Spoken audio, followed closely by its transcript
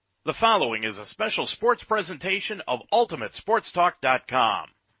The following is a special sports presentation of UltimateSportsTalk.com.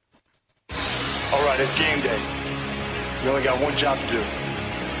 All right, it's game day. You only got one job to do.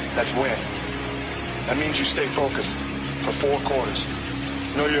 That's win. That means you stay focused for 4 quarters.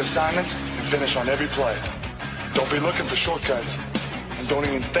 Know your assignments and finish on every play. Don't be looking for shortcuts, and don't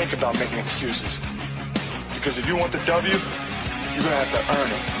even think about making excuses. Because if you want the W, you're going to have to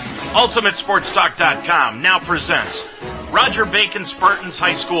earn it. UltimateSportsTalk.com now presents Roger Bacon Spartans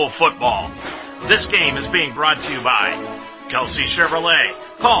High School Football. This game is being brought to you by Kelsey Chevrolet.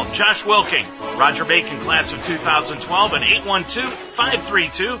 Call Josh Wilking, Roger Bacon class of 2012 at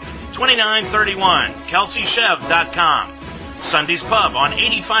 812-532-2931. KelseyChev.com. Sunday's Pub on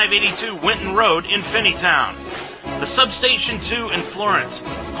 8582 Winton Road in Finneytown. The Substation 2 in Florence.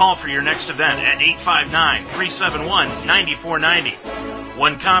 Call for your next event at 859-371-9490.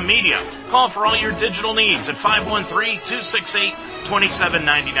 OneCom Media. Call for all your digital needs at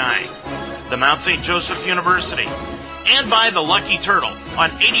 513-268-2799. The Mount St. Joseph University. And by the Lucky Turtle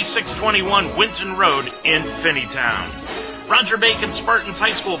on 8621 Winton Road in Finneytown. Roger Bacon Spartans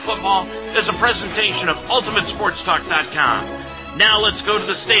High School Football is a presentation of UltimateSportsTalk.com. Now let's go to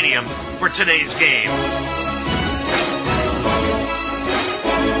the stadium for today's game.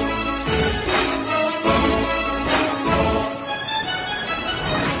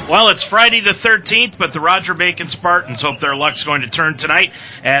 Well, it's Friday the 13th, but the Roger Bacon Spartans hope their luck's going to turn tonight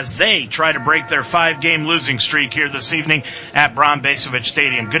as they try to break their 5-game losing streak here this evening at Brom Basovich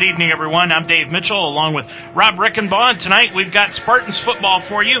Stadium. Good evening, everyone. I'm Dave Mitchell along with Rob Rickenbaugh, and tonight we've got Spartans football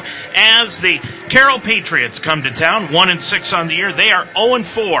for you as the Carroll Patriots come to town, 1-6 on the year. They are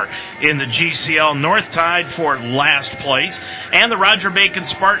 0-4 in the GCL North, tied for last place, and the Roger Bacon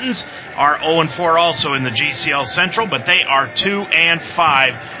Spartans are 0-4 also in the GCL Central, but they are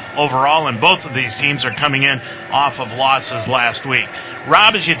 2-5 overall, and both of these teams are coming in off of losses last week.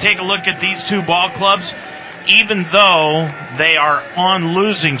 Rob, as you take a look at these two ball clubs, even though they are on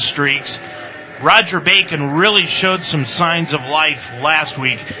losing streaks, Roger Bacon really showed some signs of life last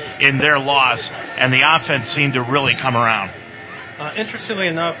week in their loss, and the offense seemed to really come around. Interestingly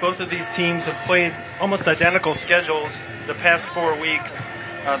enough, both of these teams have played almost identical schedules the past 4 weeks.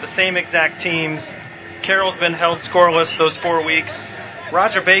 The same exact teams. Carroll's been held scoreless those 4 weeks.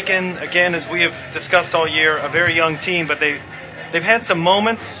 Roger Bacon, again, as we have discussed all year, a very young team, but they've had some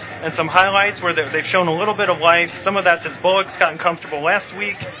moments and some highlights where they've shown a little bit of life. Some of that's as Bullock's gotten comfortable last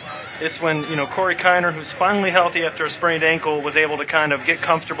week. It's when, Corey Kiner, who's finally healthy after a sprained ankle, was able to kind of get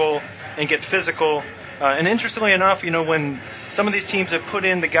comfortable and get physical. And interestingly enough, when some of these teams have put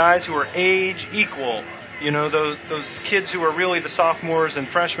in the guys who are age equal, those kids who are really the sophomores and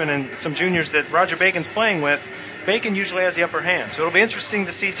freshmen and some juniors that Roger Bacon's playing with, Bacon usually has the upper hand. So it'll be interesting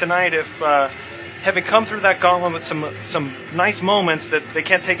to see tonight if, having come through that gauntlet with some nice moments, that they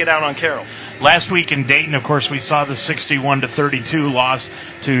can't take it out on Carroll. Last week in Dayton, of course, we saw the 61-32 loss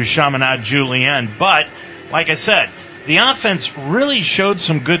to Chaminade Julienne. But, like I said, the offense really showed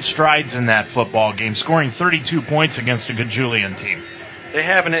some good strides in that football game, scoring 32 points against a good Julienne team. They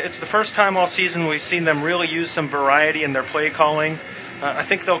have, and it's the first time all season we've seen them really use some variety in their play calling. I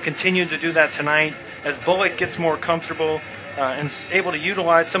think they'll continue to do that tonight as Bullock gets more comfortable and is able to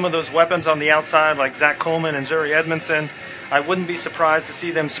utilize some of those weapons on the outside like Zach Coleman and Zuri Edmondson. I wouldn't be surprised to see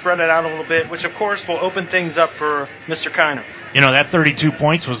them spread it out a little bit, which of course will open things up for Mr. Kiner. That 32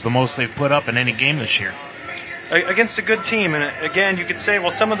 points was the most they've put up in any game this year. Against a good team, and again, you could say,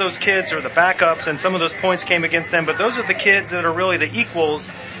 well, some of those kids are the backups and some of those points came against them, but those are the kids that are really the equals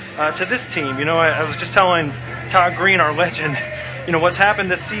to this team. I was just telling Todd Green, our legend, what's happened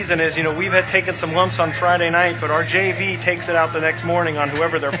this season is, we've had taken some lumps on Friday night, but our JV takes it out the next morning on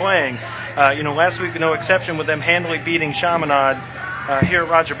whoever they're playing. Last week, no exception with them handily beating Chaminade here at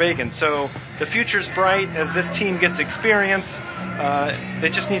Roger Bacon. So the future's bright as this team gets experience. They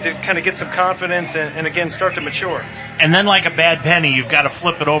just need to kind of get some confidence and again, start to mature. And then like a bad penny, you've got to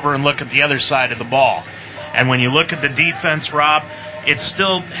flip it over and look at the other side of the ball. And when you look at the defense, Rob, it's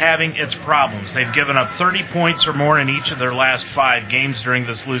still having its problems. They've given up 30 points or more in each of their last 5 games during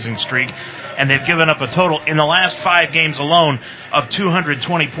this losing streak, and they've given up a total in the last 5 games alone of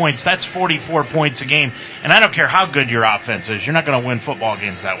 220 points. That's 44 points a game. And I don't care how good your offense is, you're not going to win football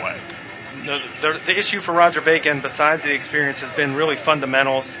games that way. The issue for Roger Bacon, besides the experience, has been really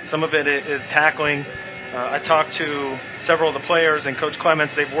fundamentals. Some of it is tackling. I talked to several of the players and Coach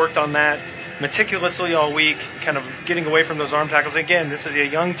Clements. They've worked on that meticulously all week, kind of getting away from those arm tackles. Again, this is a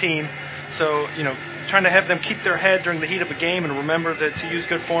young team, so, trying to have them keep their head during the heat of a game and remember that to use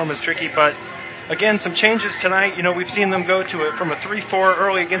good form is tricky. But, again, some changes tonight. We've seen them go from a 3-4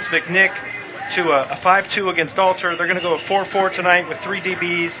 early against McNick to a 5-2 against Alter. They're going to go a 4-4 tonight with 3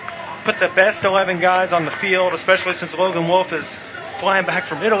 DBs. Put the best 11 guys on the field, especially since Logan Wolf is flying back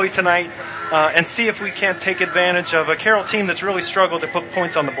from Italy tonight, and see if we can't take advantage of a Carroll team that's really struggled to put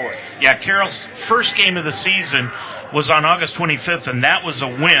points on the board. Yeah, Carroll's first game of the season was on August 25th, and that was a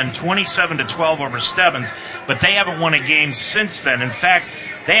win, 27-12 over Stebbins, but they haven't won a game since then. In fact,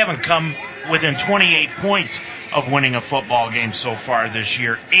 they haven't come within 28 points of winning a football game so far this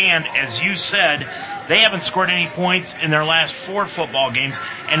year. And as you said, they haven't scored any points in their last 4 football games,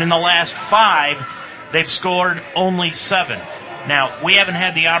 and in the last 5, they've scored only 7. Now, we haven't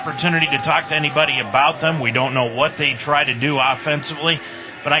had the opportunity to talk to anybody about them. We don't know what they try to do offensively,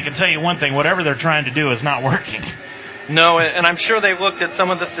 but I can tell you one thing, whatever they're trying to do is not working. No, and I'm sure they've looked at some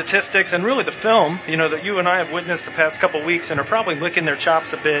of the statistics and really the film, that you and I have witnessed the past couple weeks and are probably licking their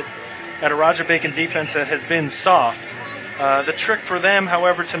chops a bit at a Roger Bacon defense that has been soft. The trick for them,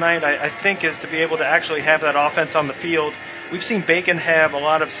 however, tonight, I think, is to be able to actually have that offense on the field. We've seen Bacon have a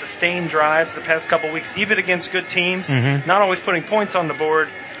lot of sustained drives the past couple weeks, even against good teams, not always putting points on the board.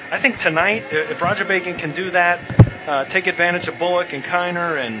 I think tonight, if Roger Bacon can do that, take advantage of Bullock and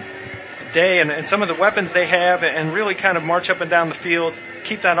Kiner and Day and some of the weapons they have and really kind of march up and down the field,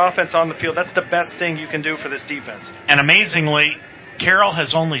 keep that offense on the field, that's the best thing you can do for this defense. And amazingly, Carroll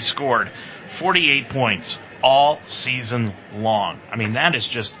has only scored 48 points all season long. I mean, that is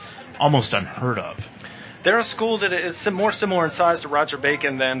just almost unheard of. They're a school that is more similar in size to Roger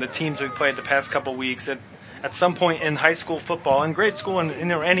Bacon than the teams we've played the past couple weeks. At some point in high school football, in grade school,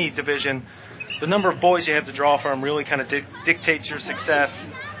 in any division, the number of boys you have to draw from really kind of dictates your success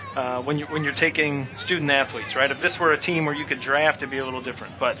when you're taking student athletes, right? If this were a team where you could draft, it'd be a little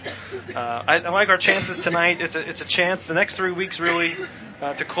different. But I like our chances tonight. It's a chance the next 3 weeks really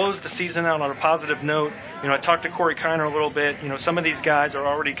to close the season out on a positive note. I talked to Corey Kiner a little bit. Some of these guys are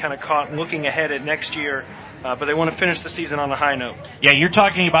already kind of caught looking ahead at next year, but they want to finish the season on a high note. Yeah, you're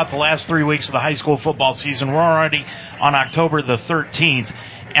talking about the last 3 weeks of the high school football season. We're already on October the 13th.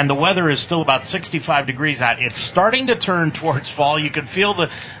 And the weather is still about 65 degrees out. It's starting to turn towards fall. You can feel the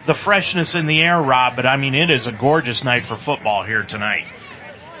freshness in the air, Rob, but I mean, it is a gorgeous night for football here tonight.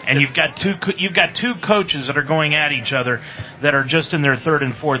 And you've got two coaches that are going at each other that are just in their 3rd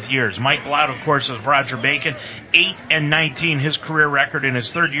and 4th years. Mike Blount, of course, is Roger Bacon, 8-19 his career record in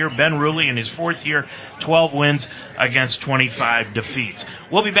his 3rd year. Ben Rulli in his 4th year, 12 wins against 25 defeats.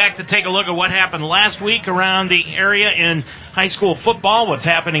 We'll be back to take a look at what happened last week around the area in high school football, what's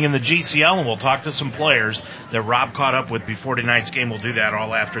happening in the GCL, and we'll talk to some players that Rob caught up with before tonight's game. We'll do that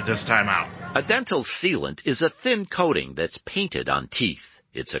all after this timeout. A dental sealant is a thin coating that's painted on teeth.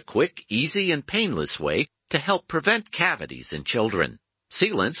 It's a quick, easy, and painless way to help prevent cavities in children.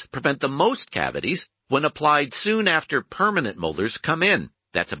 Sealants prevent the most cavities when applied soon after permanent molars come in.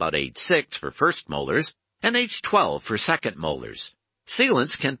 That's about age 6 for first molars and age 12 for second molars.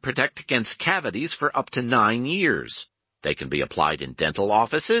 Sealants can protect against cavities for up to 9 years. They can be applied in dental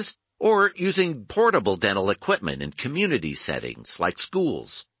offices or using portable dental equipment in community settings like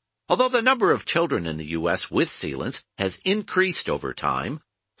schools. Although the number of children in the U.S. with sealants has increased over time,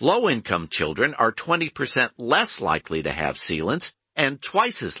 low-income children are 20% less likely to have sealants and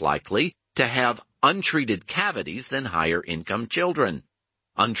twice as likely to have untreated cavities than higher-income children.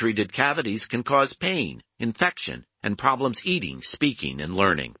 Untreated cavities can cause pain, infection, and problems eating, speaking, and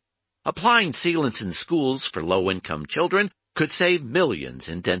learning. Applying sealants in schools for low-income children could save millions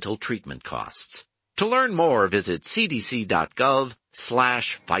in dental treatment costs. To learn more, visit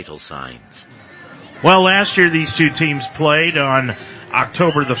cdc.gov/vital signs. Well, last year these two teams played on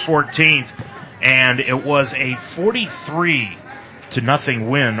October the 14th, and it was a 43-0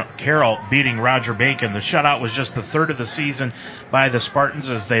 win. Carroll beating Roger Bacon. The shutout was just the 3rd of the season by the Spartans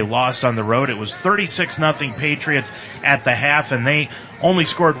as they lost on the road. It was 36-0 Patriots at the half, and they only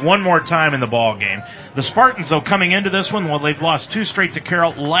scored one more time in the ball game. The Spartans, though, coming into this one, well, they've lost 2 straight to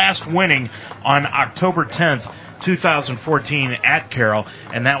Carroll, last winning on October 10th, 2014 at Carroll,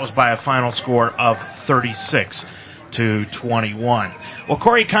 and that was by a final score of 36-21. Well,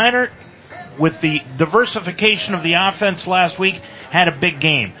 Corey Kiner, with the diversification of the offense last week, had a big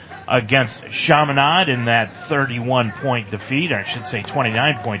game against Chaminade in that 31-point defeat, or I should say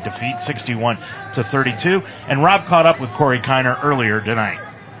 29-point defeat, 61-32. And Rob caught up with Corey Kiner earlier tonight.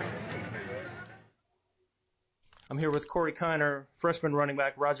 I'm here with Corey Kiner, freshman running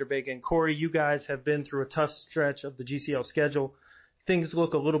back, Roger Bacon. Corey, you guys have been through a tough stretch of the GCL schedule. Things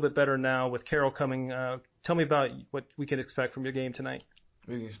look a little bit better now with Carroll coming. Tell me about what we can expect from your game tonight.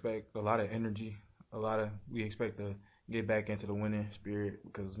 We can expect a lot of energy. We expect to get back into the winning spirit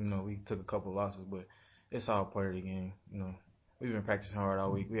because, we took a couple losses, but it's all part of the game. we've been practicing hard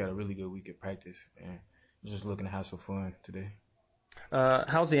all week. We had a really good week of practice, and just looking to have some fun today.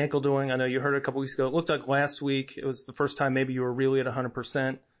 How's the ankle doing? I know you heard it a couple weeks ago. It looked like last week it was the first time maybe you were really at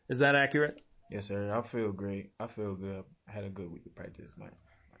 100%. Is that accurate? Yes, sir. I feel great. I feel good. I had a good week of practice.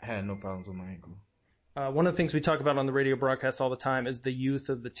 I had no problems with my ankle. One of the things we talk about on the radio broadcast all the time is the youth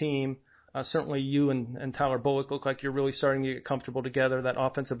of the team. Certainly you and Tyler Bullock look like you're really starting to get comfortable together, that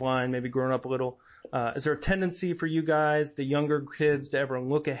offensive line maybe growing up a little. Is there a tendency for you guys, the younger kids, to ever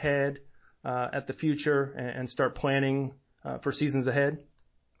look ahead at the future and start planning for seasons ahead?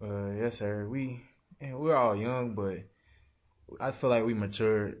 Yes, sir. We're all young, but I feel like we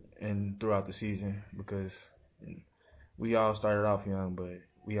matured throughout the season because we all started off young, but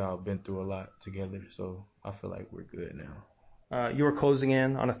we all been through a lot together, so I feel like we're good now. You were closing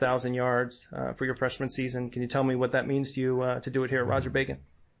in on 1,000 yards for your freshman season. Can you tell me what that means to you to do it here at Roger Bacon?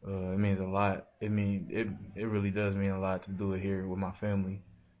 It means a lot. It really does mean a lot to do it here with my family.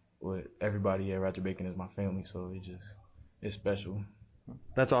 With everybody at Roger Bacon is my family, so it's special.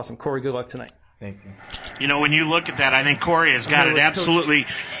 That's awesome. Corey, good luck tonight. Thank you. You know, when you look at that, I think Corey has got it absolutely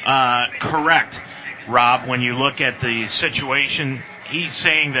correct, Rob. When you look at the situation, he's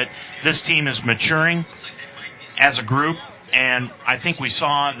saying that this team is maturing as a group, and I think we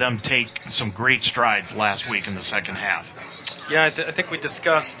saw them take some great strides last week in the second half. Yeah, I think we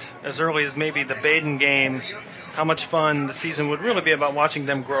discussed as early as maybe the Baden game how much fun the season would really be about watching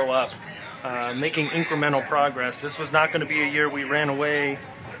them grow up, making incremental progress. This was not going to be a year we ran away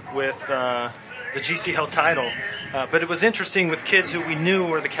with the GCL title, but it was interesting with kids who we knew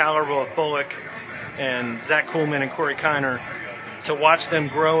were the caliber of Bullock and Zach Coolman and Corey Kiner to watch them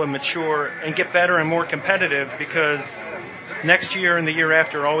grow and mature and get better and more competitive, because next year and the year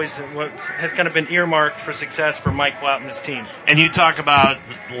after always has kind of been earmarked for success for Mike Blaut and his team. And you talk about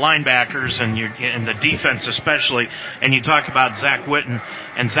linebackers and the defense especially, and you talk about Zach Witten.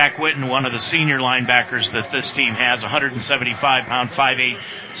 And Zach Witten, one of the senior linebackers that this team has, 175-pound, 5'8"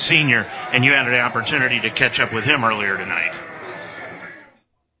 senior, and you had an opportunity to catch up with him earlier tonight.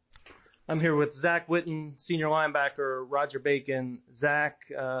 I'm here with Zach Witten, senior linebacker, Roger Bacon. Zach,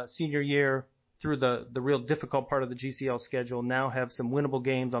 senior year, through the real difficult part of the GCL schedule, now have some winnable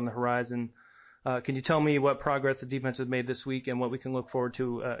games on the horizon. Can you tell me what progress the defense has made this week and what we can look forward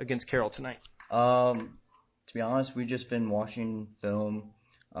to against Carroll tonight? To be honest, we've just been watching film.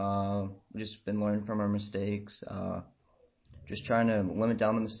 We've just been learning from our mistakes, just trying to limit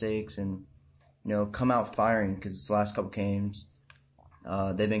down the mistakes and, come out firing, because it's the last couple games.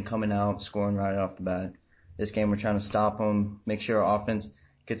 They've been coming out, scoring right off the bat. This game we're trying to stop them, make sure our offense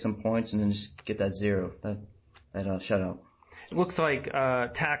get some points, and then just get that zero, that shutout. It looks like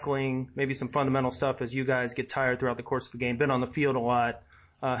tackling, maybe some fundamental stuff as you guys get tired throughout the course of the game. Been on the field a lot,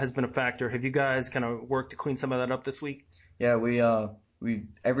 has been a factor. Have you guys kind of worked to clean some of that up this week? Yeah, we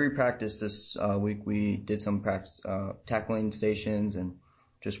every practice this week we did some practice tackling stations and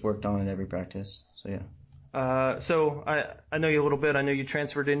just worked on it every practice. So yeah. So I know you a little bit. I know you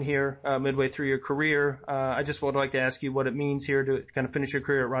transferred in here midway through your career. I just would like to ask you what it means here to kind of finish your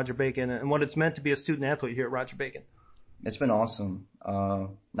career at Roger Bacon and what it's meant to be a student athlete here at Roger Bacon. It's been awesome.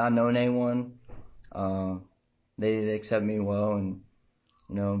 Not knowing anyone, they accept me well,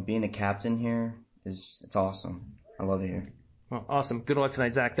 and being a captain here it's awesome. I love it here. Well, awesome. Good luck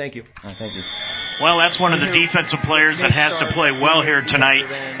tonight, Zach. Thank you. Thank you. Well, that's one of the defensive players that has to play well here tonight,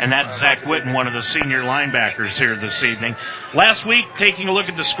 and that's Zach Witten, one of the senior linebackers here this evening. Last week, taking a look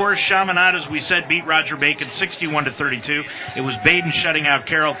at the scores, Chaminade, as we said, beat Roger Bacon 61-32. It was Baden shutting out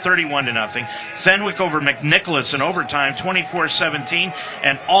Carroll 31-0. Fenwick over McNicholas in overtime 24-17,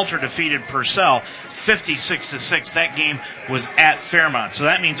 and Alter defeated Purcell 56-6. That game was at Fairmont. So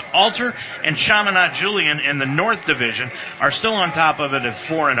that means Alter and Chaminade Julian in the North Division are still on top of it at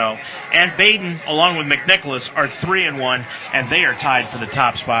 4-0. And Baden, along with McNicholas, are 3-1, and they are tied for the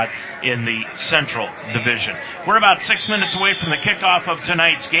top spot in the Central Division. We're about 6 minutes away from the kickoff of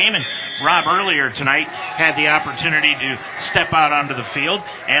tonight's game, and Rob earlier tonight had the opportunity to step out onto the field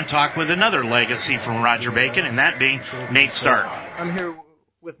and talk with another legacy from Roger Bacon, and that being Nate Stark. I'm here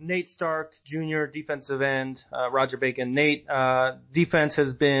with Nate Stark, junior defensive end, Roger Bacon. Nate, defense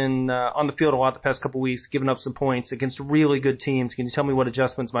has been on the field a lot the past couple weeks, giving up some points against really good teams. Can you tell me what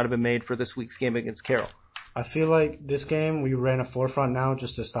adjustments might have been made for this week's game against Carroll? I feel like this game we ran a forefront now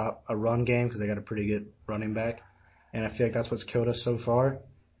just to stop a run game because they got a pretty good running back. And I feel like that's what's killed us so far.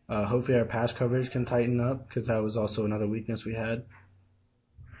 Hopefully our pass coverage can tighten up because that was also another weakness we had.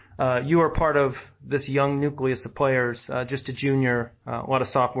 You are part of this young nucleus of players, just a junior, a lot of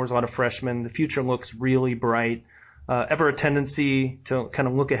sophomores, a lot of freshmen. The future looks really bright. Ever a tendency to kind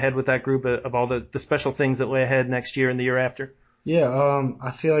of look ahead with that group of all the special things that lay ahead next year and the year after? Yeah,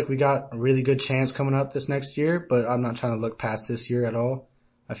 I feel like we got a really good chance coming up this next year, but I'm not trying to look past this year at all.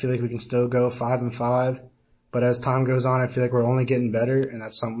 I feel like we can still go 5-5, but as time goes on, I feel like we're only getting better, and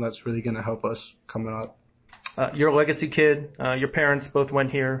that's something that's really going to help us coming up. You're a legacy kid. Your parents both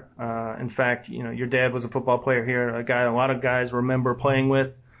went here. In fact, your dad was a football player here, a guy a lot of guys remember playing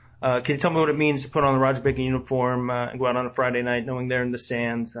with. Can you tell me what it means to put on the Roger Bacon uniform and go out on a Friday night knowing they're in the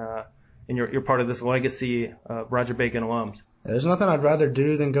stands and you're part of this legacy of Roger Bacon alums? There's nothing I'd rather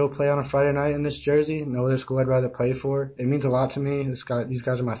do than go play on a Friday night in this jersey. No other school I'd rather play for. It means a lot to me. These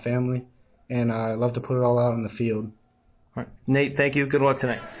guys are my family, and I love to put it all out on the field. All right. Nate, thank you. Good luck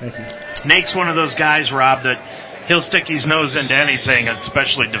tonight. Thank you. Nate's one of those guys, Rob, that he'll stick his nose into anything,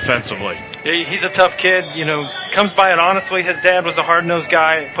 especially defensively. He's a tough kid, comes by it honestly. His dad was a hard-nosed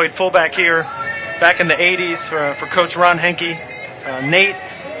guy, played fullback here back in the 80s for Coach Ron Henke. Nate,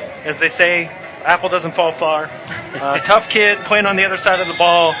 as they say, apple doesn't fall far. Tough kid, playing on the other side of the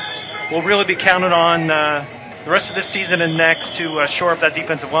ball. We'll really be counted on the rest of this season and next to shore up that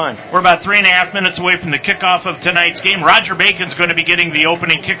defensive line. We're about 3.5 minutes away from the kickoff of tonight's game. Roger Bacon's going to be getting the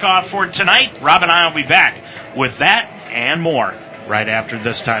opening kickoff for tonight. Rob and I will be back with that and more right after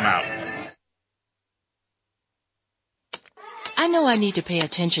this timeout. I know I need to pay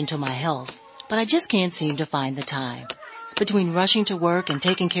attention to my health, but I just can't seem to find the time. Between rushing to work and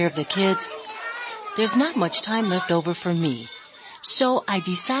taking care of the kids, there's not much time left over for me. So I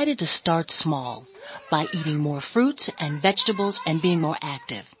decided to start small by eating more fruits and vegetables and being more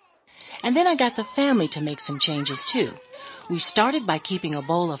active. And then I got the family to make some changes too. We started by keeping a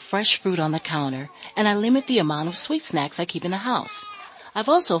bowl of fresh fruit on the counter, and I limit the amount of sweet snacks I keep in the house. I've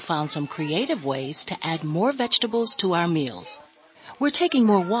also found some creative ways to add more vegetables to our meals. We're taking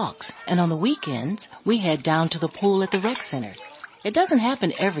more walks, and on the weekends, we head down to the pool at the rec center. It doesn't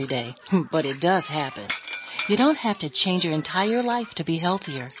happen every day, but it does happen. You don't have to change your entire life to be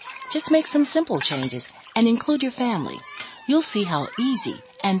healthier. Just make some simple changes and include your family. You'll see how easy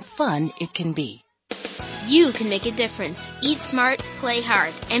and fun it can be. You can make a difference. Eat smart, play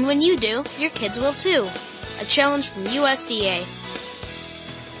hard. And when you do, your kids will too. A challenge from USDA.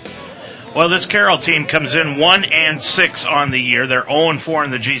 Well, this Carroll team comes in 1-6 on the year. They're 0-4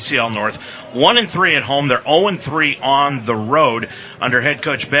 in the GCL North, 1-3 at home. They're 0-3 on the road under head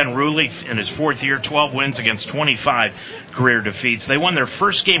coach Ben Ruley in his fourth year, 12 wins against 25 career defeats. They won their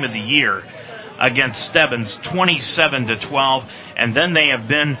first game of the year against Stebbins, 27-12, and then they have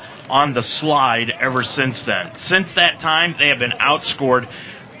been on the slide ever since then. Since that time, they have been outscored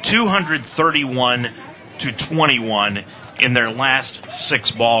 231-21 in their last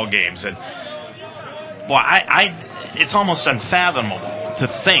 6 ball games. And boy, it's almost unfathomable to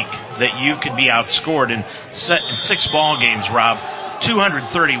think that you could be outscored in 6 ball games, Rob,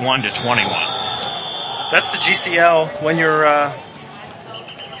 231-21. That's the GCL when you're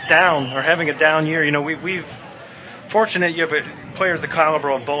down or having a down year. We've fortunate you have players the caliber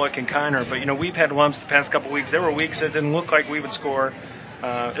of Bullock and Kiner, but we've had lumps the past couple weeks. There were weeks that didn't look like we would score.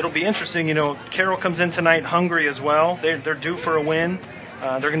 It'll be interesting. Carroll comes in tonight hungry as well. They're due for a win.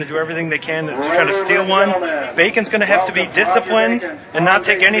 They're going to do everything they can to try to steal one. Bacon's going to have to be disciplined and not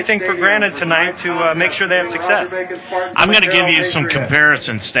take anything for granted tonight to make sure they have success. I'm going to give you some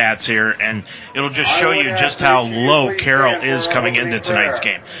comparison stats here, and it'll just show you just how low Carroll is coming into tonight's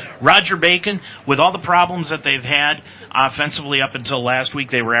game. Roger Bacon, with all the problems that they've had offensively up until last week,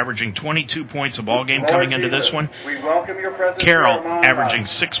 they were averaging 22 points a ball game coming into this one. Carroll averaging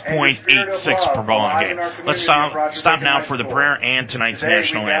 6.86 per ball game. Let's stop now for the prayer and tonight's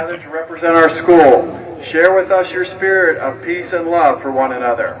national anthem. To represent our school, share with us your spirit of peace and love for one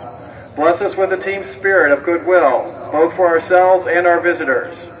another. Bless us with a team spirit of goodwill, both for ourselves and our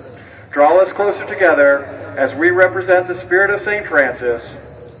visitors. Draw us closer together as we represent the spirit of St. Francis.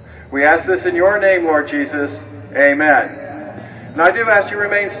 We ask this in your name, Lord Jesus. Amen. And I do ask you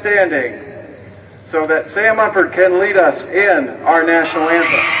remain standing so that Sam Mumford can lead us in our national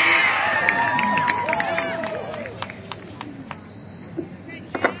anthem.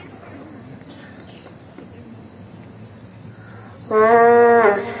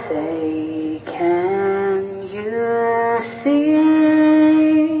 Oh, say, can you see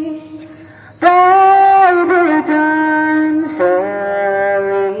by the dawn's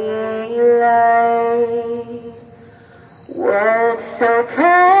early light what so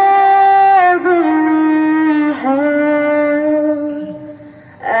proudly hailed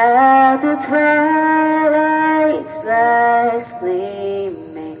at the twilight's last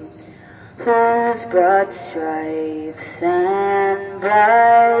gleaming, whose broad stripes and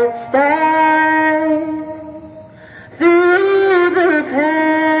bright stars through the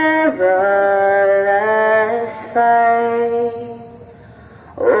perilous fight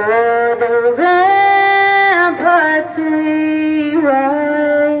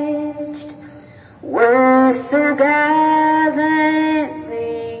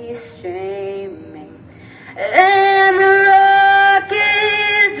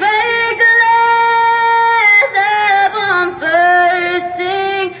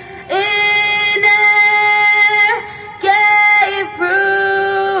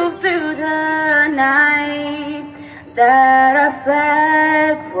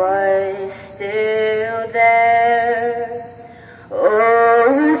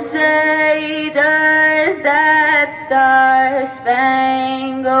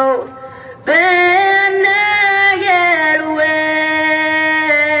star-spangled banner yet wave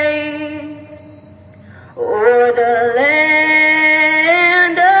o'er the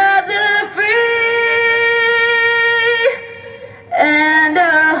land of the free and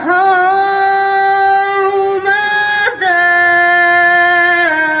a home of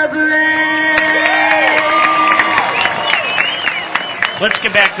the brave. Let's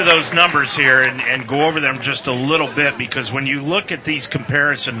get back to those numbers here and go over them just a little bit, because when you look at these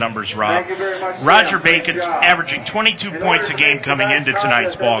comparison numbers, Rob, Roger Bacon averaging 22 points a game coming into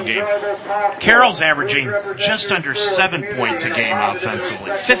tonight's ball game. Carroll's averaging just under 7 points a game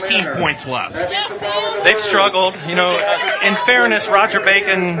offensively, 15 points less. They've struggled. You know, in fairness, Roger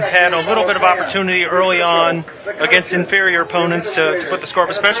Bacon had a little bit of opportunity early on against inferior opponents to put the score up,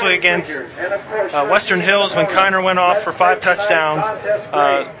 especially against Western Hills when Kiner went off for 5 touchdowns.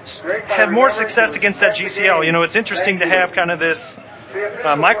 Had more success against that GCL. You know, it's interesting to have kind of this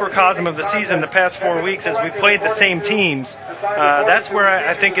microcosm of the season the past 4 weeks as we played the same teams. That's where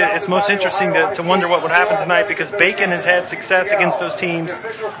I think it's most interesting to wonder what would happen tonight, because Bacon has had success against those teams,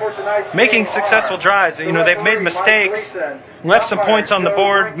 making successful drives. You know, they've made mistakes, left some points on the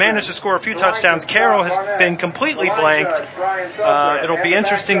board, managed to score a few touchdowns. Carroll has been completely blanked. It'll be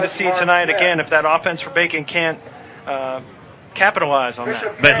interesting to see tonight again if that offense for Bacon can't capitalize on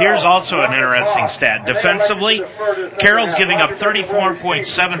that. But here's also an interesting stat. Defensively, Carroll's giving up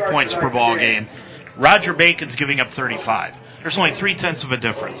 34.7 points per ball game. Roger Bacon's giving up 35. There's only 0.3 of a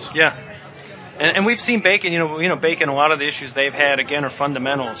difference. Yeah. And we've seen Bacon, you know, Bacon, a lot of the issues they've had, again, are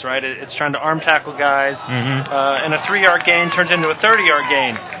fundamentals, right? It's trying to arm tackle guys, and a 3-yard gain turns into a 30-yard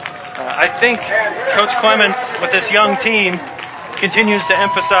gain. I think Coach Clements, with this young team, continues to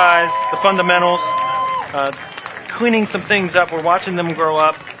emphasize the fundamentals, cleaning some things up. We're watching them grow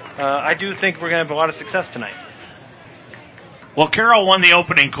up. I do think we're going to have a lot of success tonight. Well, Carroll won the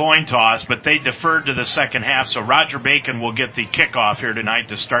opening coin toss, but they deferred to the second half, so Roger Bacon will get the kickoff here tonight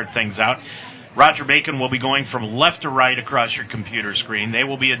to start things out. Roger Bacon will be going from left to right across your computer screen. They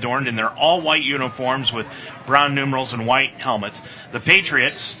will be adorned in their all-white uniforms with brown numerals and white helmets. The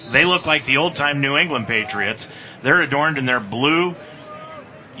Patriots, they look like the old-time New England Patriots. They're adorned in their blue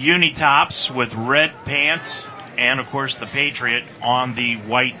uni-tops with red pants, and, of course, the Patriot on the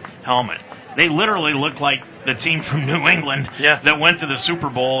white helmet. They literally look like the team from New England that went to the Super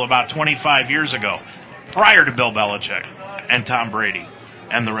Bowl about 25 years ago, prior to Bill Belichick and Tom Brady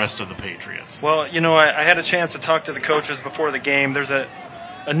and the rest of the Patriots. Well, you know, I had a chance to talk to the coaches before the game. There's a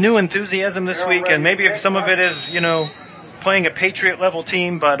new enthusiasm this week, and maybe some of it is, you know, playing a Patriot-level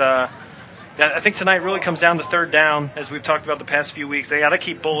team, but I think tonight really comes down to third down, as we've talked about the past few weeks. They got to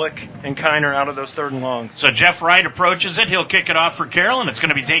keep Bullock and Kiner out of those third and longs. So Jeff Wright approaches it. He'll kick it off for Carroll, and it's going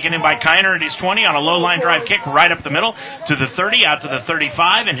to be taken in by Kiner at his 20 on a low-line drive kick right up the middle to the 30, out to the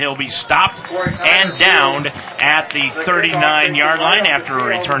 35, and he'll be stopped and downed at the 39-yard line after a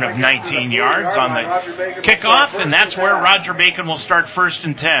return of 19 yards on the kickoff, and that's where Roger Bacon will start 1st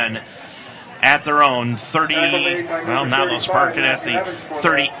and 10. At their own 30, well, now they'll spark it at the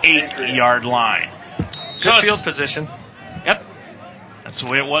 38-yard line. Good field position. Yep. That's the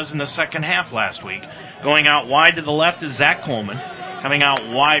way it was in the second half last week. Going out wide to the left is Zach Coleman. Coming out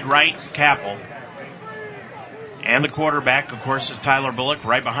wide right, Capel. And the quarterback, of course, is Tyler Bullock.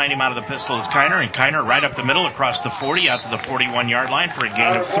 Right behind him out of the pistol is Kiner. And Kiner right up the middle across the 40 out to the 41-yard line for a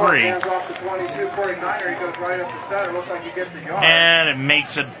gain of 3. And it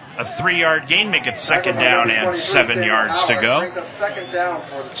makes it a 3-yard gain, make it 2nd down and 7 yards to go.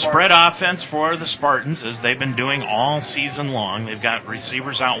 Spread offense for the Spartans, as they've been doing all season long. They've got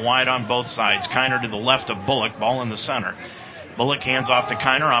receivers out wide on both sides. Kiner to the left of Bullock, ball in the center. Bullock hands off to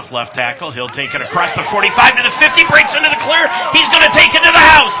Kiner, off left tackle. He'll take it across the 45 to the 50, breaks into the clear. He's going to take it to the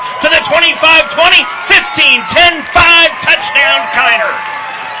house, to the 25, 20, 15, 10, 5, touchdown Kiner.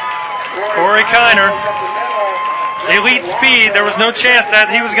 Corey Kiner, elite speed. There was no chance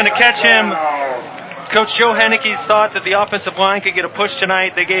that he was going to catch him. Coach Joe Hennickes thought that the offensive line could get a push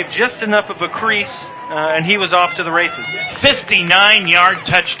tonight. They gave just enough of a crease, and he was off to the races. 59-yard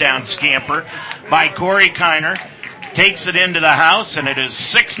touchdown scamper by Corey Kiner. Takes it into the house, and it is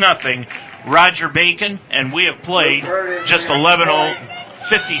 6-0 Roger Bacon, and we have played just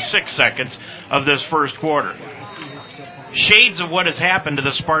 56 seconds of this first quarter. Shades of what has happened to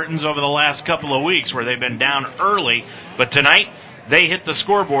the Spartans over the last couple of weeks, where they've been down early, but tonight they hit the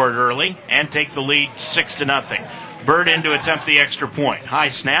scoreboard early and take the lead 6-0. Bird in to attempt the extra point. High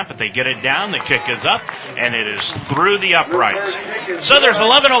snap, but they get it down. The kick is up, and it is through the uprights. So there's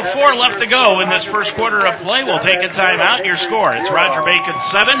 11:04 left to go in this first quarter of play. We'll take a timeout. Your score, it's Roger Bacon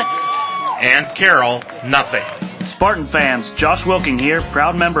 7 and Carroll 0. Spartan fans, Josh Wilking here,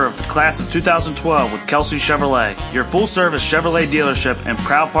 proud member of the class of 2012 with Kelsey Chevrolet, your full-service Chevrolet dealership and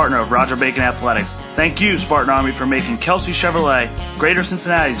proud partner of Roger Bacon Athletics. Thank you, Spartan Army, for making Kelsey Chevrolet Greater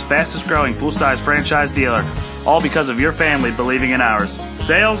Cincinnati's fastest-growing full-size franchise dealer, all because of your family believing in ours.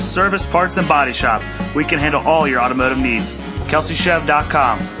 Sales, service, parts, and body shop. We can handle all your automotive needs.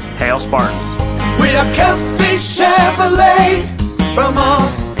 KelseyChev.com. Hail Spartans. We are Kelsey Chevrolet, from our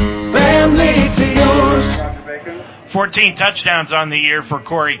family to yours. 14 touchdowns on the year for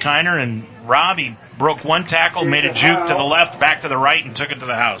Corey Kiner, and Rob, he broke one tackle, made a juke to the left, back to the right, and took it to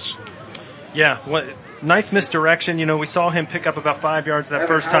the house. Yeah, nice misdirection. You know, we saw him pick up about 5 yards that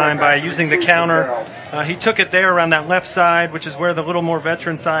first time by using the counter. He took it there around that left side, which is where the little more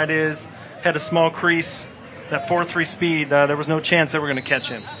veteran side is. Had a small crease, that 4.3 speed. There was no chance they were going to catch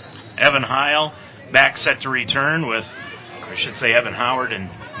him. Evan Heil back set to return with, I should say, Evan Howard and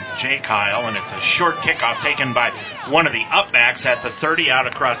Jake Heil, and it's a short kickoff taken by one of the upbacks at the 30 out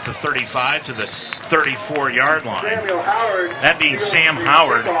across the 35 to the 34-yard line. That being Sam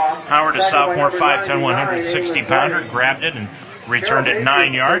Howard. Howard, a sophomore, 5'10", 160-pounder, grabbed it and returned it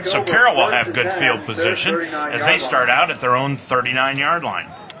 9 yards. So Carroll will have good field position as they start out at their own 39-yard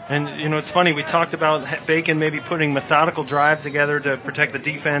line. And, you know, it's funny, we talked about Bacon maybe putting methodical drives together to protect the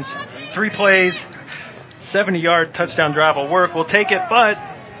defense. 3 plays, 70-yard touchdown drive will work. We'll take it, but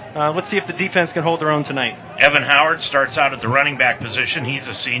let's see if the defense can hold their own tonight. Evan Howard starts out at the running back position. He's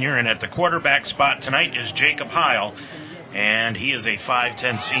a senior, and at the quarterback spot tonight is Jacob Heil, and he is a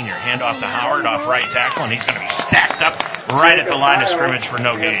 5'10 senior. Handoff to Howard off right tackle, and he's going to be stacked up right at the line of scrimmage for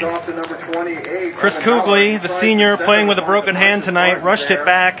no gain. Chris Kugley, the senior, playing with a broken hand tonight, rushed it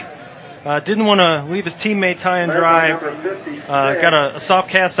back. Didn't want to leave his teammates high and dry. Got a soft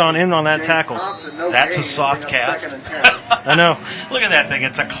cast in on that tackle. That's a soft cast. I know. Look at that thing.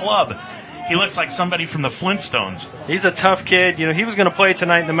 It's a club. He looks like somebody from the Flintstones. He's a tough kid. You know, he was going to play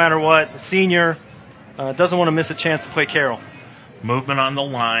tonight no matter what. Senior, doesn't want to miss a chance to play Carroll. Movement on the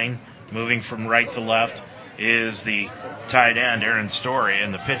line, moving from right to left, is the tight end, Aaron Story,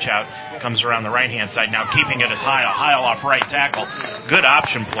 and the pitch out comes around the right-hand side. Now keeping it as Heil off right tackle. Good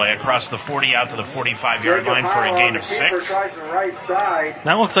option play across the 40 out to the 45-yard line for a gain of 6.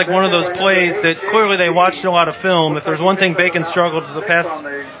 That looks like one of those plays that clearly they watched a lot of film. If there's one thing Bacon struggled with the past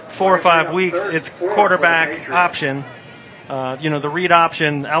 4 or 5 weeks, it's quarterback option. The read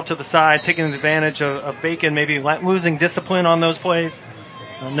option out to the side, taking advantage of Bacon, maybe losing discipline on those plays.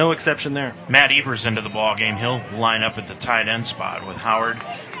 No exception there. Matt Evers into the ball game. He'll line up at the tight end spot with Howard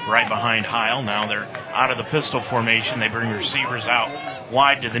right behind Heil. Now they're out of the pistol formation. They bring receivers out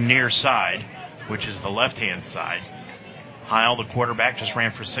wide to the near side, which is the left-hand side. Heil, the quarterback, just ran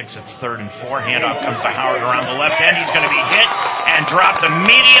for 6. It's 3rd and 4. Handoff comes to Howard around the left end. He's going to be hit and dropped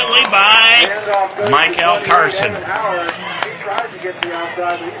immediately by Michael Carson.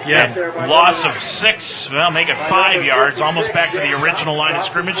 Yeah, loss of 6, well, make it 5 yards, almost back to the original line of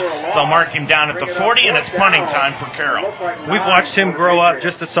scrimmage. They'll mark him down at the 40, and it's punting time for Carroll. We've watched him grow up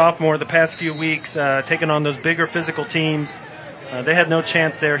just a sophomore the past few weeks, taking on those bigger physical teams. They had no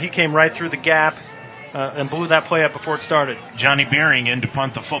chance there. He came right through the gap and blew that play up before it started. Johnny Beering in to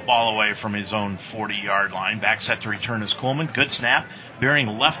punt the football away from his own 40-yard line. Back set to return is Coleman. Good snap.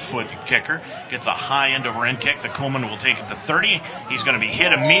 Beering left foot kicker. Gets a high end over end kick. The Coleman will take it to 30. He's going to be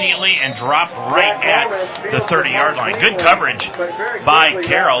hit immediately and dropped right at the 30-yard line. Good coverage by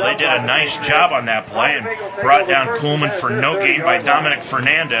Carroll. They did a nice job on that play and brought down Coleman for no gain by Dominic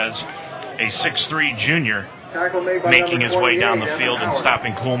Fernandez, a 6'3 junior, making his way down the field and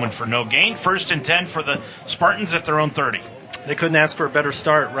stopping Coleman for no gain. 1st and 10 for the Spartans at their own 30. They couldn't ask for a better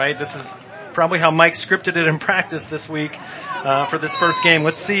start, right? This is probably how Mike scripted it in practice this week for this first game.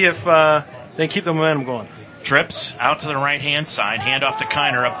 Let's see if they keep the momentum going. Trips out to the right-hand side. Handoff to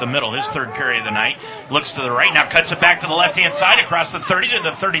Kiner up the middle. His 3rd carry of the night. Looks to the right. Now cuts it back to the left-hand side across the 30 to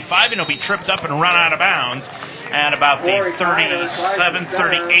the 35, and he'll be tripped up and run out of bounds at about the 37,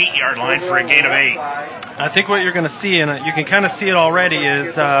 38-yard line for a gain of 8. I think what you're going to see, and you can kind of see it already,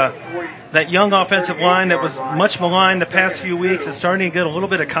 is that young offensive line that was much maligned the past few weeks is starting to get a little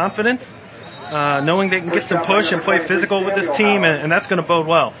bit of confidence, knowing they can get some push and play physical with this team, and that's going to bode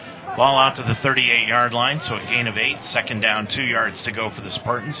well. Ball out to the 38-yard line, so a gain of 8. 2nd down, 2 yards to go for the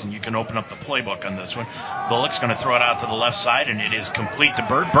Spartans, and you can open up the playbook on this one. Bullock's going to throw it out to the left side, and it is complete to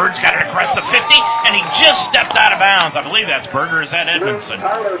Bird. Bird's got it across the 50, and he just stepped out of bounds. I believe that's Bird, or is that Edmondson?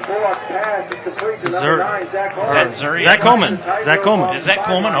 Zach Coleman. Zach Coleman. Is that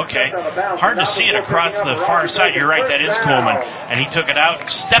Coleman? Okay. Hard to see it across the far side. You're right, that is Coleman. And he took it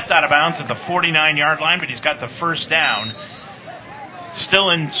out, stepped out of bounds at the 49-yard line, but he's got the 1st down. still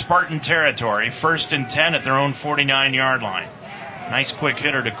in Spartan territory. 1st and 10 at their own 49-yard line. Nice quick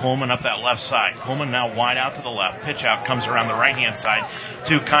hitter to Coleman up that left side. Coleman now wide out to the left. Pitch out comes around the right-hand side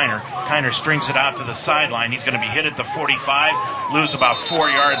to Kiner. Kiner strings it out to the sideline. He's going to be hit at the 45, lose about 4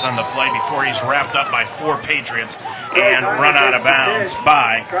 yards on the play before he's wrapped up by 4 Patriots and run out of bounds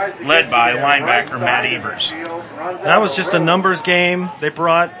led by linebacker Matt Evers. That was just a numbers game. They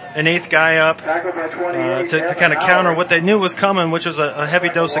brought an 8th guy up to kind of counter what they knew was coming, which was a heavy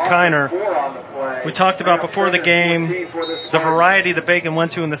dose of Kiner. We talked about before the game the variety that Bacon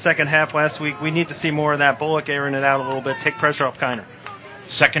went to in the second half last week. We need to see more of that. Bullock airing it out a little bit, take pressure off Kiner.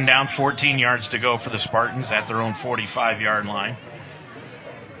 2nd down, 14 yards to go for the Spartans at their own 45-yard line.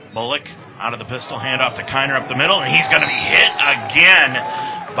 Bullock out of the pistol, hand off to Kiner up the middle, and he's going to be hit again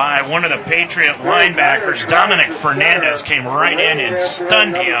by one of the Patriot linebackers. Dominic Fernandez came right in and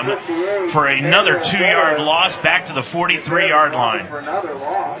stunned him for another 2-yard loss back to the 43-yard line.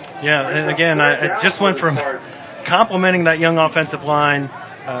 Yeah, and again, I just went from complimenting that young offensive line.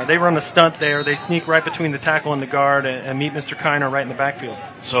 They run a stunt there. They sneak right between the tackle and the guard and meet Mr. Kiner right in the backfield.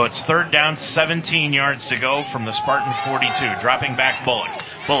 So it's 3rd down, 17 yards to go from the Spartan 42. Dropping back Bullock.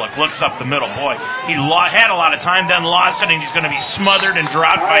 Bullock looks up the middle. Boy, he had a lot of time, then lost it, and he's going to be smothered and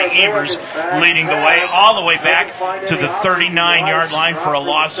dropped by Evers, leading the way all the way back to the 39-yard line for a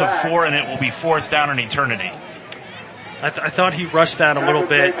loss of 4, and it will be 4th down in eternity. I thought he rushed that a little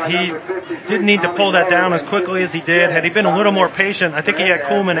bit. He didn't need to pull that down as quickly as he did. Had he been a little more patient, I think he had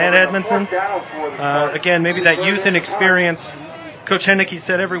Coleman and Edmondson. Again, maybe that youth and experience. Coach Henneke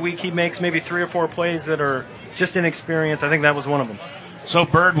said every week he makes maybe 3 or 4 plays that are just inexperience. I think that was one of them. So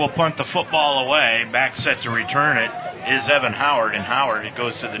Bird will punt the football away. Back set to return it is Evan Howard, and Howard, it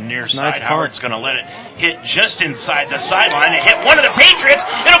goes to the near side. Nice Howard's going to let it hit just inside the sideline. It hit one of the Patriots.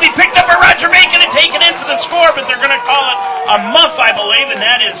 It'll be picked up by Roger Bacon and taken in for the score, but they're going to call it a muff, I believe, and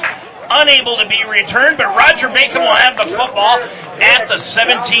that is unable to be returned. But Roger Bacon will have the football at the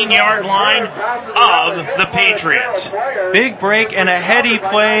 17-yard line of the Patriots. Big break and a heady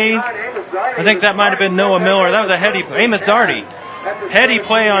play. I think that might have been Noah Miller. That was a heady play. Amos Zardy. Heady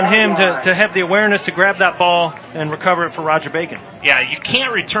play on him to have the awareness to grab that ball and recover it for Roger Bacon. Yeah, you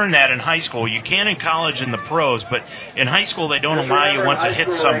can't return that in high school. You can in college and the pros, but in high school they don't allow you once it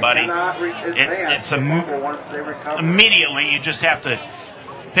hits somebody. It's immediately you just have to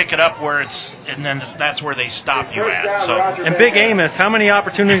pick it up where it's, and then that's where they stop you at. So, and Big Amos, how many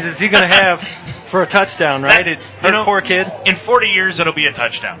opportunities is he going to have for a touchdown, right? Poor kid. In 40 years, it'll be a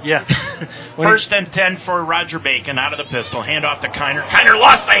touchdown. Yeah. 1st and 10 for Roger Bacon out of the pistol. Hand off to Kiner. Kiner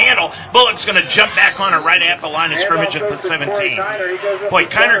lost the handle. Bullock's going to jump back on it right at the line of scrimmage at the 17. Boy,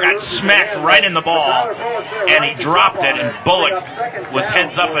 Kiner got smacked right in the ball, and he dropped it, and Bullock was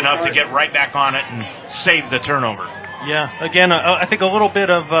heads up enough to get right back on it and save the turnover. Yeah, again, I think a little bit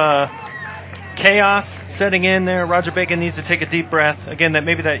of chaos setting in there. Roger Bacon needs to take a deep breath. Again,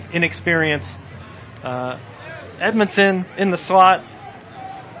 maybe that inexperience. Edmondson in the slot,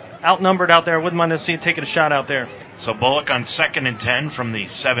 outnumbered out there. Wouldn't mind to see him taking a shot out there. So Bullock on 2nd and 10 from the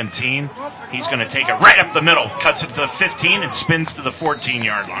 17. He's going to take it right up the middle, cuts it to the 15, and spins to the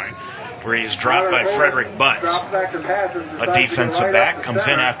 14-yard line, where he is dropped by Frederick Butts. A defensive back comes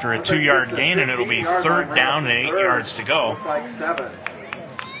in after a 2-yard gain, and it'll be 3rd down and 8 yards to go.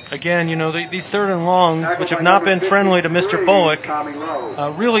 Again, these 3rd and longs, which have not been friendly to Mr. Bullock,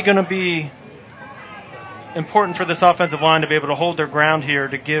 really going to be important for this offensive line to be able to hold their ground here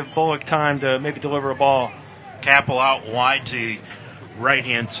to give Bullock time to maybe deliver a ball. Capel out wide to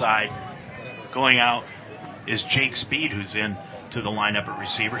right-hand side. Going out is Jake Speed, who's in to the lineup at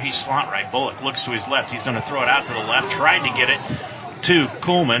receiver. He's slot right. Bullock looks to his left. He's going to throw it out to the left. Tried to get it to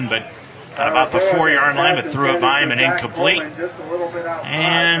Kuhlman, but at about the 4-yard line, but threw it by him and incomplete.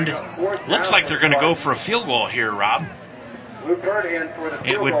 And looks like they're going to go for a field goal here, Rob.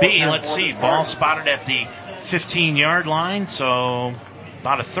 It would be, let's see, ball spotted at the 15-yard line, so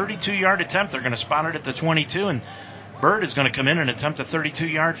about a 32-yard attempt. They're going to spot it at the 22, and Bird is going to come in and attempt a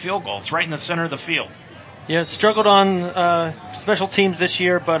 32-yard field goal. It's right in the center of the field. Yeah, struggled on special teams this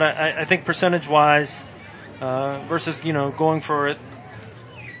year, but I think percentage-wise versus, going for it.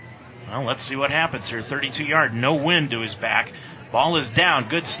 Well, let's see what happens here. 32-yard, no wind to his back. Ball is down.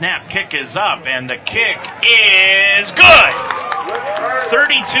 Good snap. Kick is up, and the kick is good.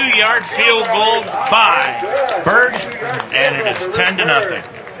 32-yard field goal by Bird, and it is 10-0.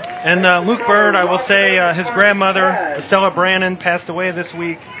 And Luke Bird, I will say, his grandmother, Estella Brannon, passed away this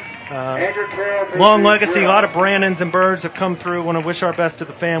week. Long legacy. A lot of Brannons and Birds have come through. Want to wish our best to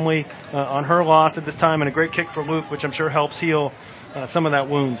the family on her loss at this time, and a great kick for Luke, which I'm sure helps heal some of that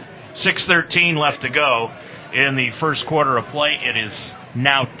wound. 6:13 left to go in the first quarter of play. It is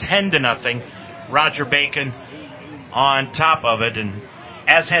now 10-0. Roger Bacon on top of it. And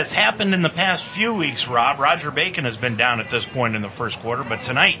as has happened in the past few weeks, Rob, Roger Bacon has been down at this point in the first quarter, but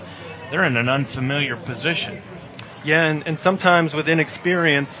tonight they're in an unfamiliar position. Yeah, and sometimes with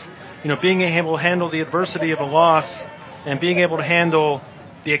inexperience, being able to handle the adversity of a loss and being able to handle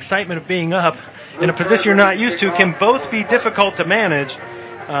the excitement of being up in a position you're not used to can both be difficult to manage.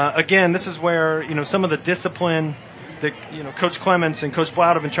 Again, this is where, some of the discipline that, Coach Clements and Coach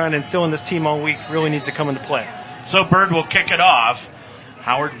Blount have been trying to instill in this team all week really needs to come into play. So Bird will kick it off.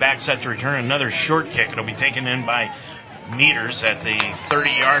 Howard back set to return another short kick. It'll be taken in by Meters at the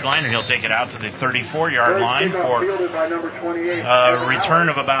 30-yard line, and he'll take it out to the 34-yard line for a return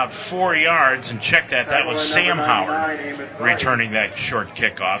of about 4 yards. And check that. That was Sam Howard returning that short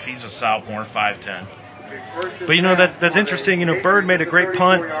kickoff. He's a sophomore, 5'10". But, that's interesting. Bird made a great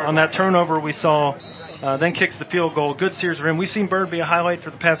punt on that turnover we saw, then kicks the field goal. Good series for him. We've seen Bird be a highlight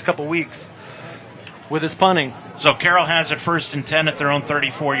for the past couple weeks with his punting. So Carroll has it 1st and 10 at their own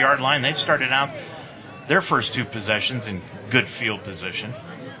 34-yard line. They've started out their first two possessions in good field position.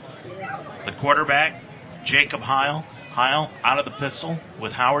 The quarterback, Jacob Heil. Heil out of the pistol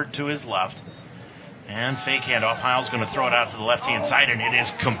with Howard to his left. And fake handoff. Heil's going to throw it out to the left-hand side, and it is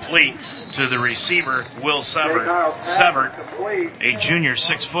complete to the receiver, Will Severt, a junior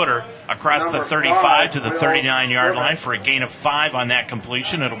 6-footer, across the 35 to the 39-yard line for a gain of 5 on that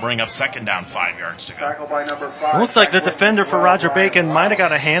completion. It'll bring up second down, 5 yards to go. It looks like the defender for Roger Bacon might have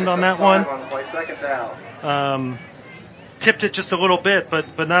got a hand on that one. Tipped it just a little bit,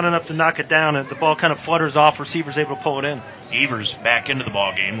 but not enough to knock it down. The ball kind of flutters off. Receiver's able to pull it in. Evers back into the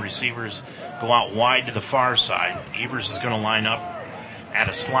ball game. Receivers go out wide to the far side. Evers is going to line up at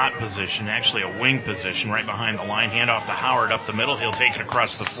a slot position, actually a wing position, right behind the line. Hand off to Howard up the middle. He'll take it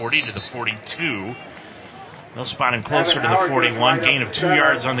across the 40 to the 42. They'll spot him closer to the 41. Gain of 2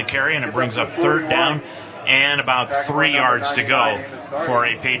 yards on the carry, and it brings up third down and about 3 yards to go for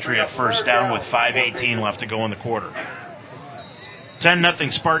a Patriot first down with 5:18 left to go in the quarter.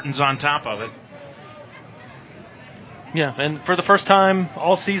 10-0 Spartans on top of it. Yeah, and for the first time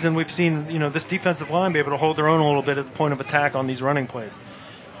all season, we've seen, this defensive line be able to hold their own a little bit at the point of attack on these running plays.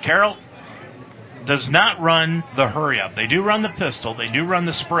 Carroll does not run the hurry-up. They do run the pistol. They do run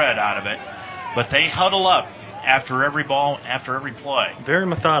the spread out of it. But they huddle up after every ball, after every play. Very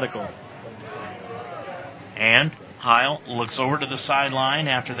methodical. And Heil looks over to the sideline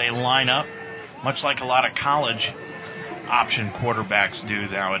after they line up, much like a lot of college option quarterbacks do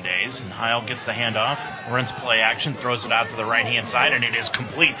nowadays. And Heil gets the handoff, runs play action, throws it out to the right-hand side, and it is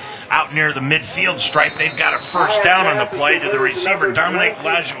complete out near the midfield stripe. They've got a first down on the play to the receiver, Dominic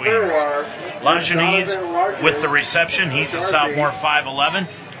Lajeunesse. Lajeunesse with the reception. He's a sophomore, 5'11",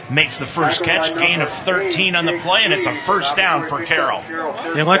 makes the first catch, gain of 13 on the play, and it's a first down for Carroll.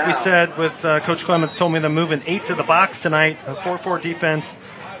 And like we said, with Coach Clements told me they're moving 8 to the box tonight, a 4-4 defense.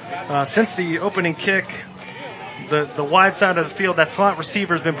 Since the opening kick, the wide side of the field, that slot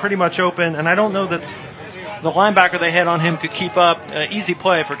receiver has been pretty much open, and I don't know that the linebacker they had on him could keep up. Easy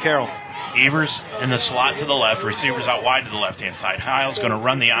play for Carroll. Evers in the slot to the left, receivers out wide to the left-hand side. Heil's going to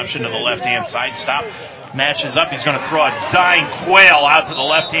run the option to the left-hand side. Stop, matches up. He's going to throw a dying quail out to the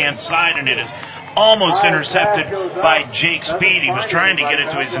left-hand side, and it is almost intercepted by Jake Speed. He was trying to get it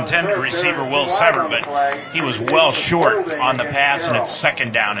to his intended receiver, Will Severt, but he was well short on the pass, and it's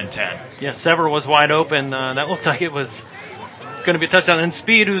second down and 10. Yeah, Severt was wide open. That looked like it was going to be a touchdown. And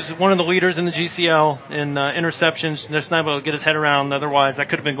Speed, who's one of the leaders in the GCL in interceptions, just not able to get his head around. Otherwise, that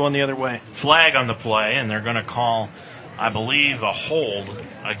could have been going the other way. Flag on the play, and they're going to call, I believe, a hold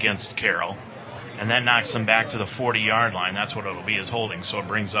against Carroll. And that knocks them back to the 40-yard line. That's what it'll be, is holding. So it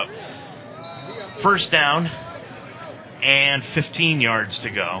brings up first down and 15 yards to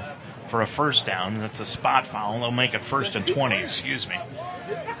go for a first down. That's a spot foul. They'll make it 1st and 20,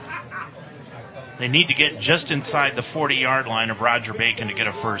 They need to get just inside the 40-yard line of Roger Bacon to get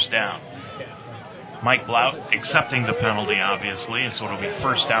a first down. Mike Blount accepting the penalty, obviously, and so it'll be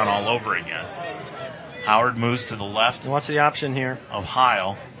first down all over again. Howard moves to the left. What's the option here? Of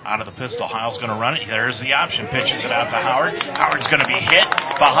Heil. Out of the pistol. Heil's going to run it. There's the option. Pitches it out to Howard. Howard's going to be hit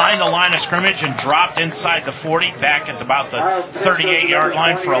behind the line of scrimmage and dropped inside the 40, back at about the 38-yard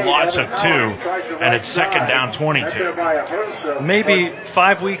line for a loss of 2. And it's second down, 22. Maybe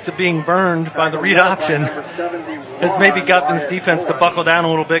 5 weeks of being burned by the read option has maybe got this defense to buckle down a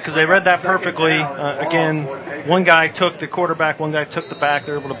little bit, because they read that perfectly. Again, one guy took the quarterback, one guy took the back.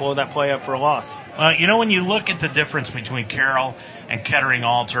 They were able to blow that play up for a loss. When you look at the difference between Carroll and Kettering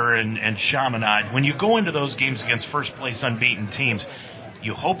Alter and Chaminade, when you go into those games against first-place unbeaten teams,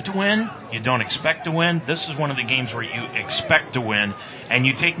 you hope to win, you don't expect to win. This is one of the games where you expect to win, and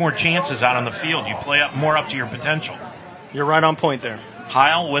you take more chances out on the field. You play more up to your potential. You're right on point there.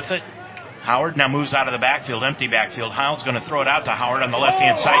 Heil with it. Howard now moves out of the backfield, empty backfield. Heil's going to throw it out to Howard on the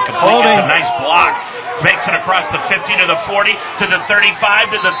left-hand side. Complete. It's a nice block. Makes it across the 50 to the 40 to the 35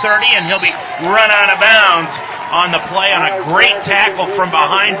 to the 30, and he'll be run out of bounds on the play on a great tackle from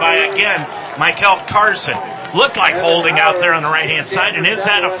behind by, again, Michael Carson. Looked like holding out there on the right-hand side, and is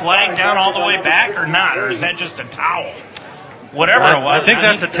that a flag down all the way back or not, or is that just a towel? Whatever it was. I think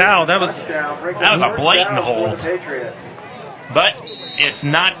that's a towel. That was a blatant hold. But it's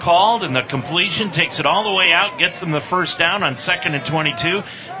not called, and the completion takes it all the way out, gets them the first down on 2nd and 22,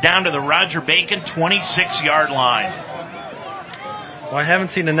 down to the Roger Bacon 26-yard line. Well, I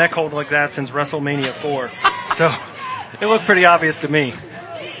haven't seen a neck hold like that since WrestleMania 4, so it looked pretty obvious to me.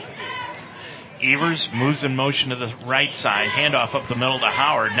 Evers moves in motion to the right side. Handoff up the middle to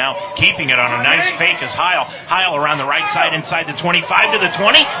Howard. Now keeping it on a nice fake is Heil. Heil around the right side inside the 25 to the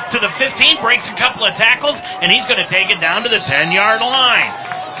 20 to the 15. Breaks a couple of tackles, and he's going to take it down to the 10-yard line.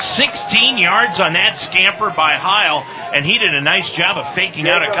 16 yards on that scamper by Heil, and he did a nice job of faking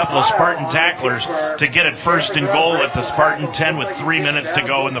out a couple of Spartan tacklers to get it first and goal at the Spartan 10 with 3 minutes to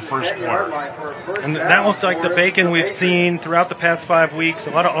go in the first quarter. And that looked like the Bacon we've seen throughout the past 5 weeks. A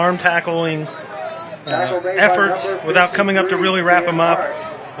lot of arm tackling efforts without coming up to really wrap them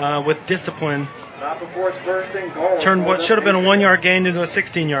up with discipline. Turned what should have been a 1-yard gain into a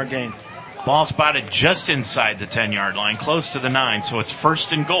 16-yard gain. Ball spotted just inside the 10-yard line, close to the 9, so it's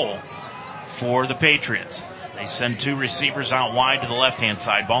first and goal for the Patriots. They send 2 receivers out wide to the left-hand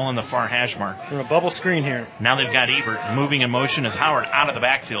side. Ball in the far hash mark. We're in a bubble screen here. Now they've got Ebert moving in motion as Howard out of the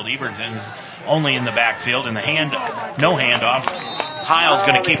backfield. Ebert is only in the backfield, and no handoff. Heil's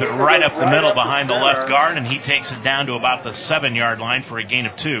going to keep it right up the middle behind the left guard, and he takes it down to about the 7-yard line for a gain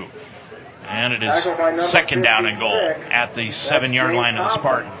of 2. And it is second down and goal at the 7-yard line of the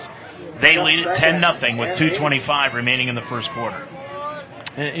Spartans. They lead it 10-0 with 2:25 remaining in the first quarter.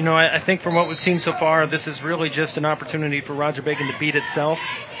 You know, I think from what we've seen so far, this is really just an opportunity for Roger Bacon to beat itself.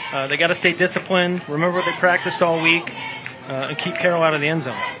 They got to stay disciplined, remember what they practiced all week, and keep Carroll out of the end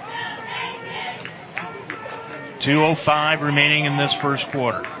zone. 2:05 remaining in this first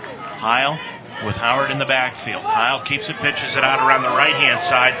quarter. Heil with Howard in the backfield. Heil keeps it, pitches it out around the right-hand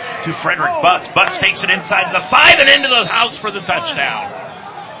side to Frederick Butts. Butts takes it inside the 5 and into the house for the touchdown.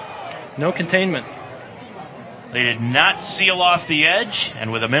 No containment. They did not seal off the edge,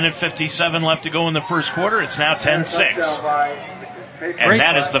 and with 1:57 left to go in the first quarter, it's now 10-6. And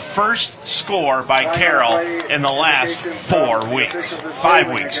that is the first score by Carroll in the last 5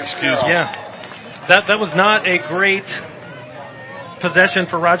 weeks, excuse me. Yeah. That was not a great possession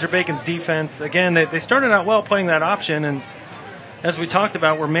for Roger Bacon's defense. Again, they started out well playing that option, and as we talked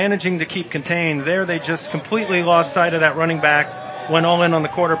about, we're managing to keep contained. There they just completely lost sight of that running back, went all in on the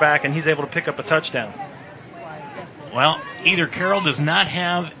quarterback, and he's able to pick up a touchdown. Well, either Carroll does not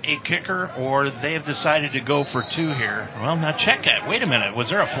have a kicker or they have decided to go for 2 here. Well, now check that. Wait a minute. Was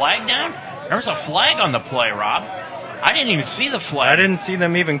there a flag down? There was a flag on the play, Rob. I didn't even see the flag. I didn't see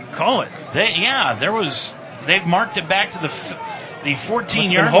them even call it. There was. They've marked it back to the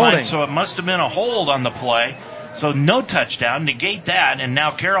 14-yard line, so it must have been a hold on the play. So no touchdown. Negate that, and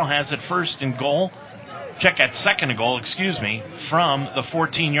now Carroll has it first and goal. Check that second and goal, from the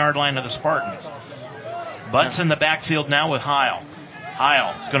 14-yard line of the Spartans. Butts in the backfield now with Heil.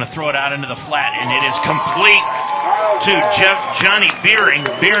 Heil is going to throw it out into the flat, and it is complete to Johnny Beering.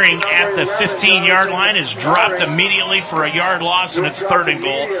 Beering at the 15-yard line is dropped immediately for a yard loss, and it's third and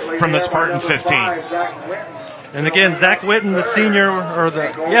goal from the Spartan 15. And again, Zach Witten, the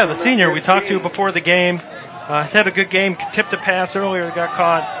senior we talked to before the game, has had a good game, tipped a pass earlier, got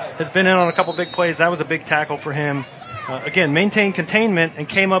caught, has been in on a couple big plays. That was a big tackle for him. Again, maintained containment and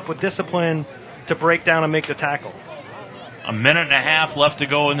came up with discipline to break down and make the tackle. 1.5 minutes left to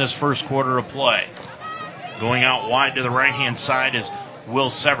go in this first quarter of play. Going out wide to the right-hand side is Will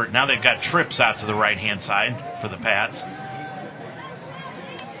Severt. Now they've got trips out to the right-hand side for the Pats.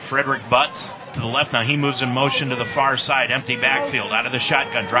 Frederick Butts to the left. Now he moves in motion to the far side. Empty backfield out of the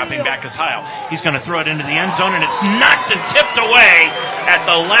shotgun. Dropping back is Heil. He's going to throw it into the end zone, and it's knocked and tipped away at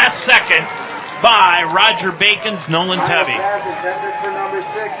the last second by Roger Bacon's Nolan Tebby.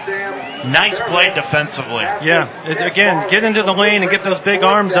 Nice play defensively. Yeah, again, get into the lane and get those big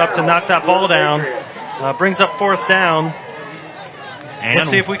arms up to knock that ball down. Brings up fourth down. And let's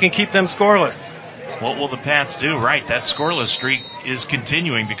see if we can keep them scoreless. What will the Pats do? Right, that scoreless streak is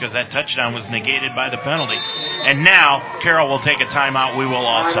continuing because that touchdown was negated by the penalty. And now, Carroll will take a timeout. We will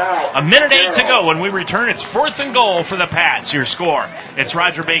also. 1:08 to go. When we return, it's 4th and goal for the Pats. Your score, it's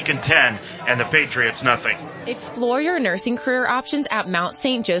Roger Bacon 10 and the Patriots nothing. Explore your nursing career options at Mount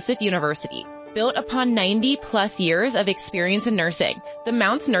St. Joseph University. Built upon 90-plus years of experience in nursing, the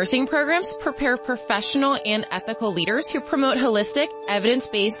Mounts nursing programs prepare professional and ethical leaders who promote holistic,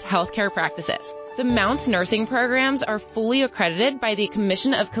 evidence-based healthcare practices. The Mounts nursing programs are fully accredited by the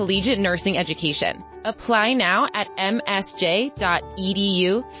Commission of Collegiate Nursing Education. Apply now at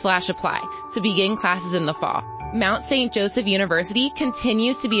msj.edu/apply to begin classes in the fall. Mount St. Joseph University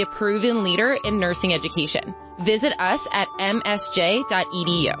continues to be a proven leader in nursing education. Visit us at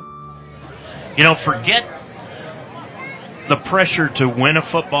msj.edu. You know, forget the pressure to win a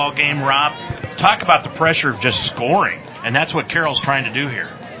football game, Rob. Talk about the pressure of just scoring, and that's what Carroll's trying to do here.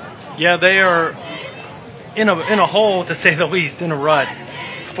 Yeah, they are in a hole, to say the least, in a rut.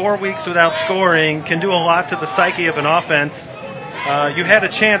 4 weeks without scoring can do a lot to the psyche of an offense. You had a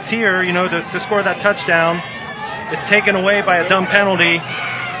chance here, to score that touchdown. It's taken away by a dumb penalty.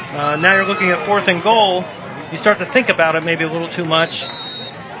 Now you're looking at 4th and goal. You start to think about it maybe a little too much.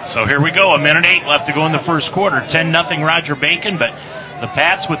 So here we go, 1:08 left to go in the first quarter. 10-0 Roger Bacon, but the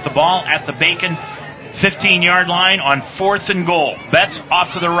Pats with the ball at the Bacon 15-yard line on 4th and goal. Betts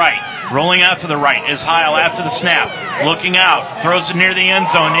off to the right. Rolling out to the right is Heil after the snap. Looking out. Throws it near the end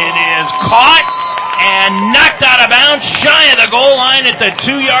zone. It is caught and knocked out of bounds shy of the goal line at the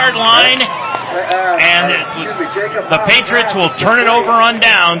 2-yard line. And the Patriots will turn it over on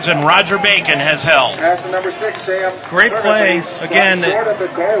downs, and Roger Bacon has held. Great play. Again,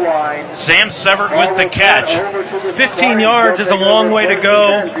 Sam Severt with the catch. 15 yards is a long way to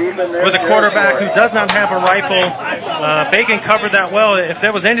go with a quarterback who does not have a rifle. Bacon covered that well. If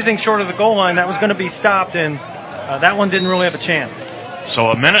there was anything short of the goal line, that was going to be stopped, and that one didn't really have a chance.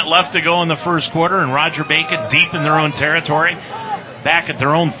 So a minute left to go in the first quarter, and Roger Bacon deep in their own territory. Back at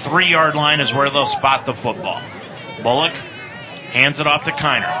their own 3-yard line is where they'll spot the football. Bullock hands it off to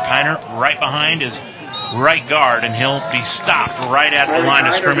Kiner. Kiner right behind his right guard, and he'll be stopped right at the line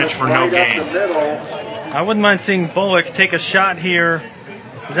of scrimmage for no gain. I wouldn't mind seeing Bullock take a shot here.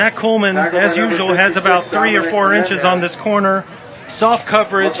 Zach Coleman, as usual, has about 3 or 4 inches on this corner. Soft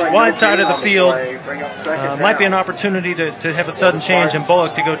coverage, wide side of the field. Might be an opportunity to have a sudden change and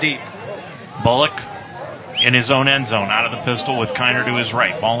Bullock to go deep. Bullock in his own end zone, out of the pistol with Kiner to his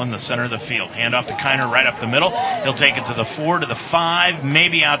right. Ball in the center of the field. Hand off to Kiner right up the middle. He'll take it to the 4, to the 5,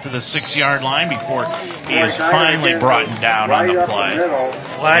 maybe out to the 6-yard line before he is finally brought down on the play.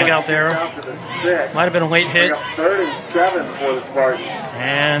 Flag out there. Might have been a late hit. 3rd and 7 for the Spartans.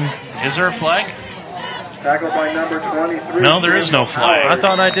 And is there a flag? Tackled by number 23. No, there is no flag. I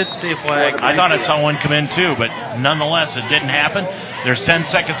thought I did see a flag. I thought I saw one come in too, but nonetheless, it didn't happen. There's 10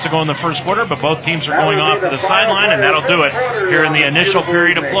 seconds to go in the first quarter, but both teams are going off to the sideline, and that'll do it here in the initial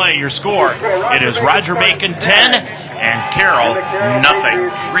period of play. Your score, it is Roger Bacon 10 and Carroll nothing.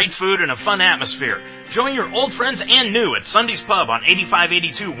 Great food and a fun atmosphere. Join your old friends and new at Sunday's Pub on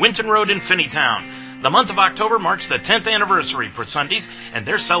 8582 Winton Road in Finneytown. The month of October marks the 10th anniversary for Sundays, and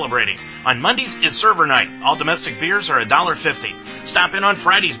they're celebrating. On Mondays is server night. All domestic beers are $1.50. Stop in on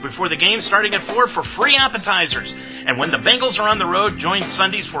Fridays before the game starting at 4 for free appetizers. And when the Bengals are on the road, join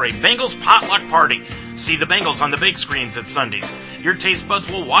Sundays for a Bengals potluck party. See the Bengals on the big screens at Sundays. Your taste buds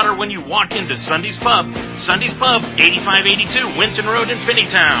will water when you walk into Sunday's Pub. Sunday's Pub, 8582 Winton Road in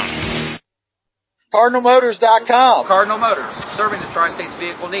Finneytown. CardinalMotors.com. Cardinal Motors, serving the Tri-States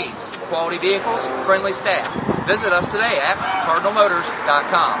vehicle needs. Quality vehicles, friendly staff. Visit us today at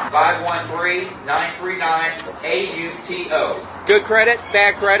CardinalMotors.com. 513-939-AUTO. Good credit,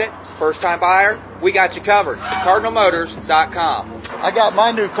 bad credit, first-time buyer, we got you covered. CardinalMotors.com. I got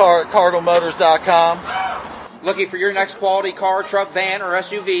my new car at CardinalMotors.com. Looking for your next quality car, truck, van, or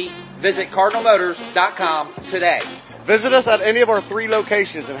SUV? Visit CardinalMotors.com today. Visit us at any of our 3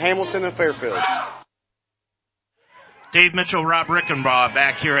 locations in Hamilton and Fairfield. Dave Mitchell, Rob Rickenbaugh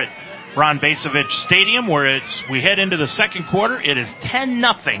back here at Ron Basovich Stadium, where we head into the second quarter. It is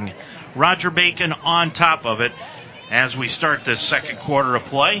 10-0. Roger Bacon on top of it as we start this second quarter of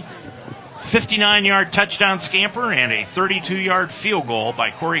play. 59-yard touchdown scamper and a 32-yard field goal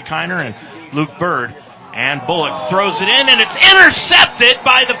by Corey Kiner and Luke Bird. And Bullock throws it in, and it's intercepted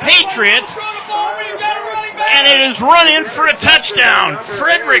by the Patriots. And it is run in for a touchdown.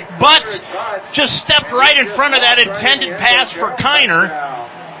 Frederick Butts just stepped right in front of that intended pass for Kiner.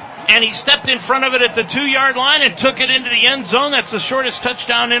 And he stepped in front of it at the 2-yard line and took it into the end zone. That's the shortest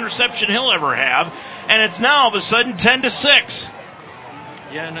touchdown interception he'll ever have. And it's now all of a sudden 10-6.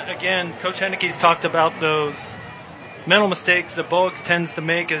 Yeah, and again, Coach Henneke's talked about those mental mistakes that Bullock tends to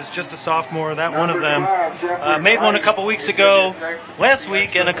make as just a sophomore. That one of them. Made one a couple weeks ago, last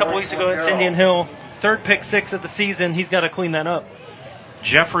week, and a couple weeks ago at Indian Hill. Third pick six of the season. He's got to clean that up.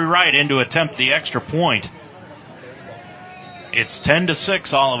 Jeffrey Wright in to attempt the extra point. It's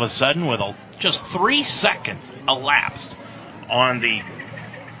 10-6 all of a sudden with just 3 seconds elapsed on the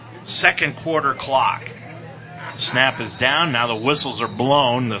second quarter clock. Snap is down. Now the whistles are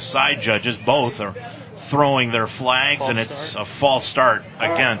blown. The side judges both are throwing their flags, and it's a false start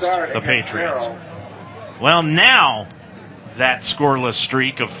against the Patriots. Well, now that scoreless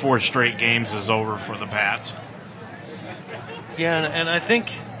streak of 4 straight games is over for the Pats. Yeah, and I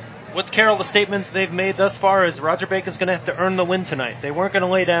think with Carroll, the statements they've made thus far is Roger Bacon's going to have to earn the win tonight. They weren't going to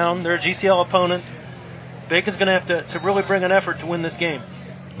lay down. They're a GCL opponent. Bacon's going to have to really bring an effort to win this game.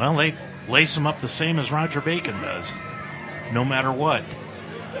 Well, they lace him up the same as Roger Bacon does, no matter what.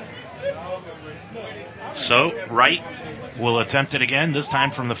 So Wright will attempt it again, this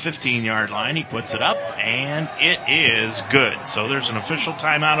time from the 15-yard line. He puts it up, and it is good. So there's an official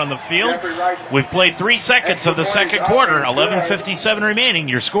timeout on the field. We've played 3 seconds of the second quarter, 11:57 remaining.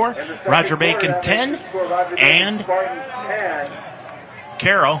 Your score, Roger Bacon 10, and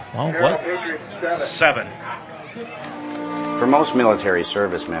Carroll, well, what? 7. For most military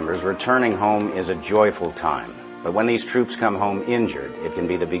service members, returning home is a joyful time. But when these troops come home injured, it can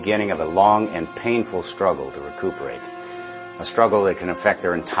be the beginning of a long and painful struggle to recuperate. A struggle that can affect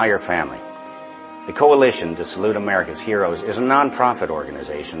their entire family. The Coalition to Salute America's Heroes is a nonprofit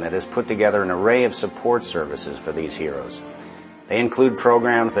organization that has put together an array of support services for these heroes. They include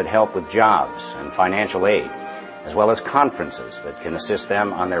programs that help with jobs and financial aid, as well as conferences that can assist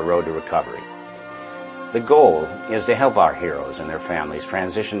them on their road to recovery. The goal is to help our heroes and their families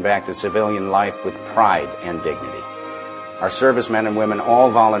transition back to civilian life with pride and dignity. Our servicemen and women all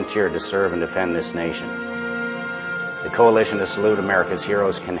volunteered to serve and defend this nation. The Coalition to Salute America's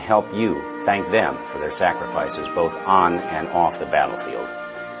Heroes can help you thank them for their sacrifices both on and off the battlefield.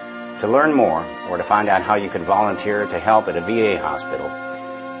 To learn more or to find out how you can volunteer to help at a VA hospital,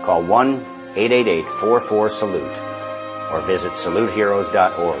 call 1-888-44-SALUTE or visit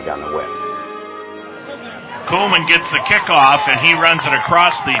saluteheroes.org on the web. Coleman gets the kickoff, and he runs it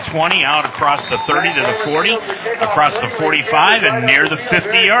across the 20, out across the 30 to the 40, across the 45, and near the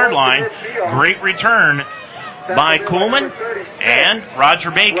 50-yard line. Great return by Coleman, and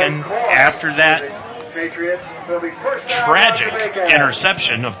Roger Bacon, after that tragic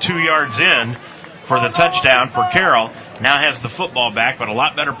interception of 2 yards in for the touchdown for Carroll, now has the football back, but a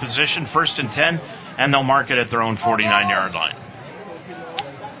lot better position, 1st and 10, and they'll mark it at their own 49-yard line.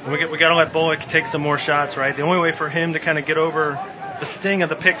 We got to let Bullock take some more shots, right? The only way for him to kind of get over the sting of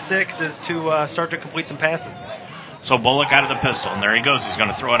the pick six is to start to complete some passes. So Bullock out of the pistol, and there he goes. He's going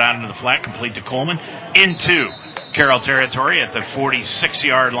to throw it out into the flat, complete to Coleman, into Carroll territory at the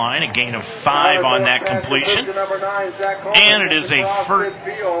 46-yard line, a gain of 5 on that completion. And it is a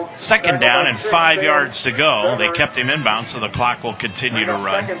second down and 5 yards to go. They kept him inbound, so the clock will continue to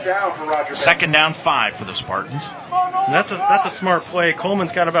run. Second down 5 for the Spartans. And that's a smart play.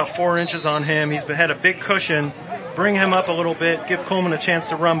 Coleman's got about 4 inches on him. He's had a big cushion. Bring him up a little bit. Give Coleman a chance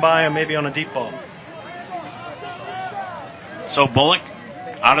to run by him, maybe on a deep ball. So Bullock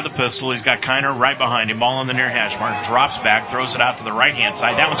out of the pistol. He's got Kiner right behind him. Ball on the near hash mark. Drops back. Throws it out to the right-hand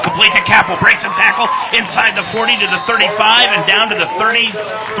side. That one's complete to Capel. Breaks a tackle inside the 40 to the 35 and down to the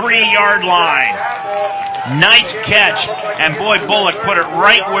 33-yard line. Nice catch. And boy, Bullock put it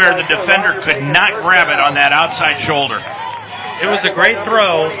right where the defender could not grab it on that outside shoulder. It was a great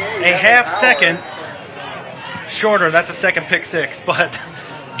throw. A half second shorter. That's a second pick six, but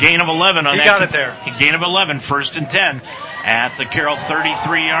gain of 11 on that. He got it there. Gain of 11, 1st and 10 at the Carroll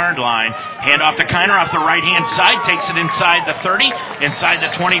 33-yard line. Hand off to Kiner off the right-hand side. Takes it inside the 30, inside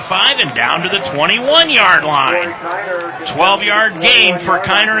the 25, and down to the 21-yard line. 12-yard gain for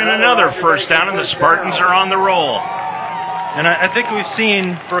Kiner and another first down, and the Spartans are on the roll. And I think we've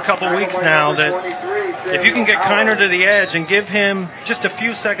seen for a couple weeks now that if you can get Kiner to the edge and give him just a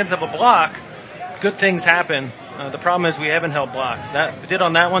few seconds of a block, good things happen. The problem is we haven't held blocks. We did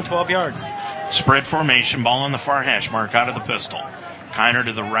on that one, 12 yards. Spread formation, ball on the far hash mark out of the pistol. Kiner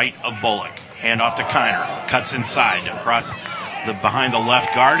to the right of Bullock. Hand off to Kiner. Cuts inside across behind the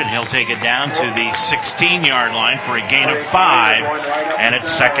left guard, and he'll take it down to the 16-yard line for a gain of 5. And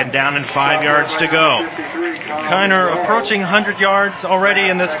it's second down and 5 yards to go. Kiner approaching 100 yards already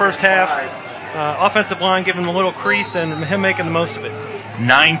in this first half. Offensive line giving him a little crease and him making the most of it.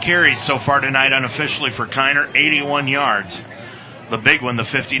 9 carries so far tonight unofficially for Kiner, 81 yards. The big one, the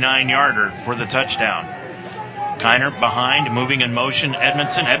 59-yarder for the touchdown. Kiner behind, moving in motion.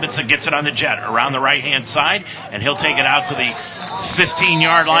 Edmondson. Edmondson gets it on the jet around the right-hand side, and he'll take it out to the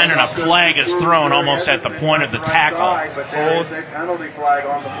 15-yard line, and a flag is thrown almost at the point of the tackle. Penalty flag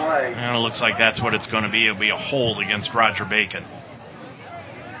on the play. And it looks like that's what it's going to be. It'll be a hold against Roger Bacon.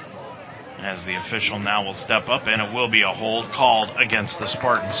 As the official now will step up, and it will be a hold called against the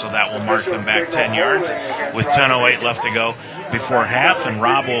Spartans. So that will mark them back 10 yards with 10:08 left to go before half. And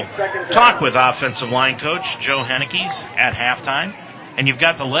Rob will talk with offensive line coach Joe Hennickes at halftime. And you've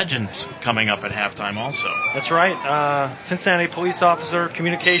got the legends coming up at halftime also. That's right. Cincinnati Police Officer,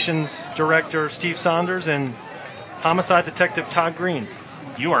 Communications Director Steve Saunders, and Homicide Detective Todd Green.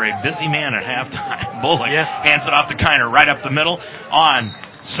 You are a busy man at halftime. Bullock hands it off to Kiner right up the middle on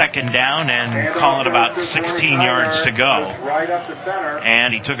second down and call it about 16 yards to go.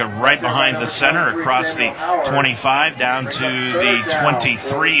 And he took it right behind the center across the 25 down to the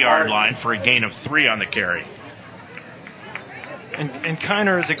 23-yard line for a gain of 3 on the carry. And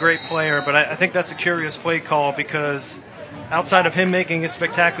Kiner is a great player, but I think that's a curious play call because outside of him making a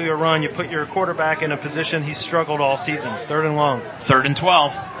spectacular run, you put your quarterback in a position he's struggled all season. 3rd and long. 3rd and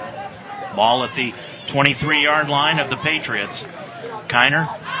 12. Ball at the 23-yard line of the Patriots. Kiner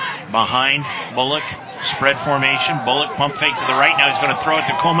behind Bullock. Spread formation. Bullock pump fake to the right. Now he's going to throw it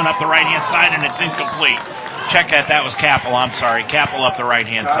to Coleman up the right-hand side, and it's incomplete. Check that. That was Capel. I'm sorry. Capel up the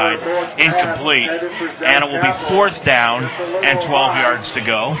right-hand side. Incomplete. And it will be 4th down and 12 yards to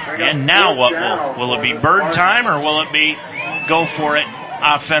go. And now what will it be bird time, or will it be go for it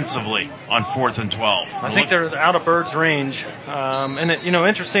offensively on 4th and 12? I think they're out of Bird's range. And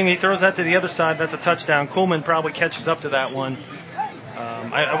interesting, he throws that to the other side. That's a touchdown. Coleman probably catches up to that one.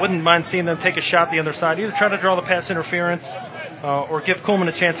 I wouldn't mind seeing them take a shot the other side. Either try to draw the pass interference or give Coleman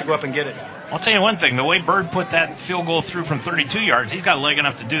a chance to go up and get it. I'll tell you one thing. The way Bird put that field goal through from 32 yards, he's got leg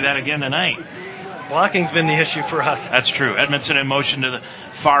enough to do that again tonight. Blocking's been the issue for us. That's true. Edmondson in motion to the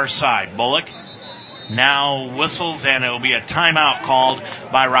far side. Bullock now whistles, and it'll be a timeout called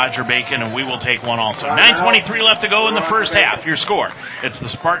by Roger Bacon, and we will take one also. 9:23 left to go in the first half. Your score, it's the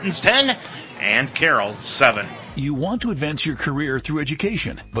Spartans 10 and Carroll 7. You want to advance your career through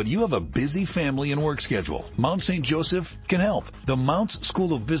education, but you have a busy family and work schedule. Mount St. Joseph can help. The Mounts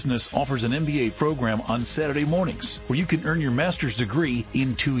School of Business offers an MBA program on Saturday mornings where you can earn your master's degree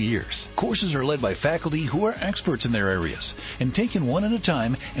in 2 years. Courses are led by faculty who are experts in their areas and taken one at a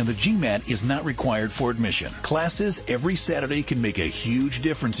time, and the GMAT is not required for admission. Classes every Saturday can make a huge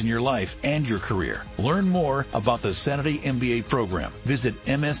difference in your life and your career. Learn more about the Saturday MBA program. Visit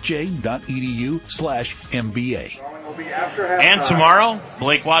msj.edu/MBA. And tomorrow,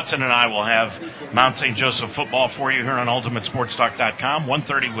 Blake Watson and I will have Mount St. Joseph football for you here on UltimateSportsTalk.com.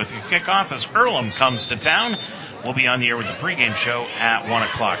 1:30 with the kickoff as Earlham comes to town. We'll be on the air with the pregame show at 1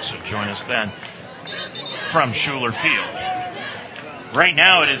 o'clock, so join us then from Schuler Field. Right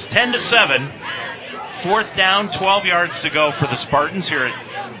now it is 10-7. 4th down, 12 yards to go for the Spartans here at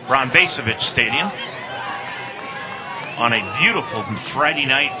Bron Basevich Stadium on a beautiful Friday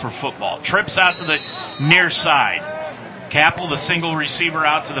night for football. Trips out to the near side. Capel, the single receiver,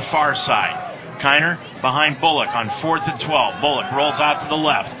 out to the far side. Kiner behind Bullock on 4th and 12. Bullock rolls out to the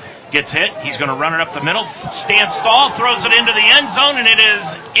left. Gets hit. He's going to run it up the middle. Stands tall, throws it into the end zone, and it is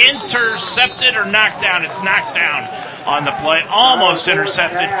intercepted or knocked down. It's knocked down on the play. Almost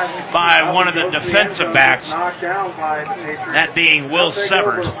intercepted by one of the defensive backs, that being Will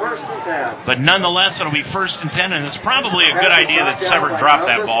Severt. But nonetheless, it'll be 1st and 10, and it's probably a good idea that Severt dropped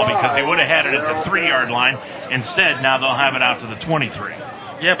that ball because he would have had it at the 3-yard line. Instead, now they'll have it out to the 23.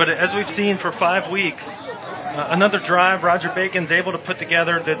 Yeah, but as we've seen for 5 weeks, another drive Roger Bacon's able to put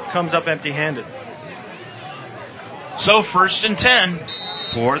together that comes up empty-handed. So 1st and 10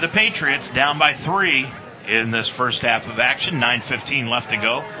 for the Patriots, down by 3 in this first half of action. 9:15 left to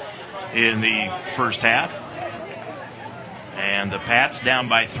go in the first half. And the Pats down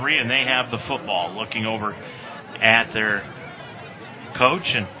by 3, and they have the football. Looking over at their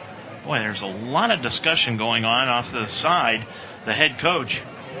coach, and boy, there's a lot of discussion going on off to the side. The head coach,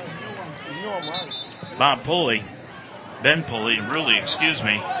 Ben Pulley, excuse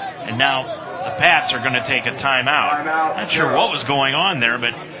me, and now the Pats are going to take a timeout. Not sure what was going on there,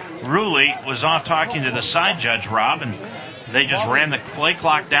 but Ruley was off talking to the side judge, Rob, and they just ran the play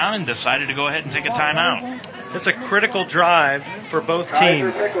clock down and decided to go ahead and take a timeout. It's a critical drive for both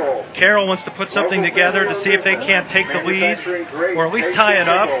teams. Carroll wants to put something together to see if they can't take the lead or at least tie it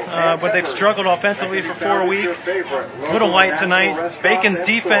up, but they've struggled offensively for 4 weeks. A little light tonight. Bacon's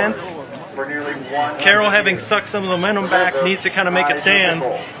defense, Carroll having sucked some of the momentum back, needs to kind of make a stand,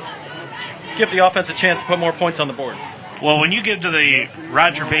 give the offense a chance to put more points on the board. Well, when you give to the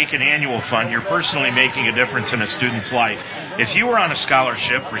Roger Bacon Annual Fund, you're personally making a difference in a student's life. If you were on a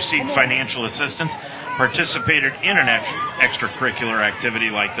scholarship, received financial assistance, participated in an extracurricular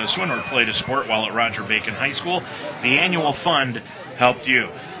activity like this one, or played a sport while at Roger Bacon High School, the Annual Fund helped you.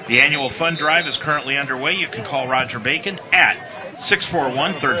 The Annual Fund Drive is currently underway. You can call Roger Bacon at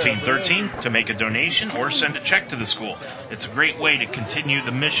 641-1313 to make a donation or send a check to the school. It's a great way to continue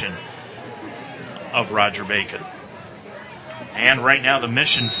the mission of Roger Bacon. And right now the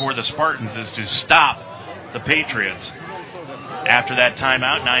mission for the Spartans is to stop the Patriots. After that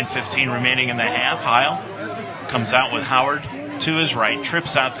timeout, 9:15 remaining in the half, Heil comes out with Howard to his right,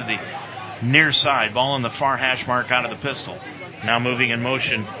 trips out to the near side, ball on the far hash mark out of the pistol. Now moving in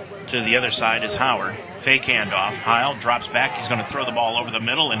motion to the other side is Howard. Fake handoff. Heil drops back. He's going to throw the ball over the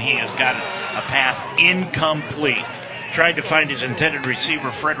middle, and he has got a pass incomplete. Tried to find his intended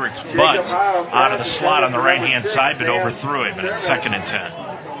receiver, Frederick Butts, out of the slot on the right-hand side, but overthrew him, and it's 2nd and 10.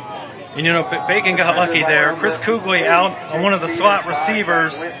 And, Bacon got lucky there. Chris Kugley out on one of the slot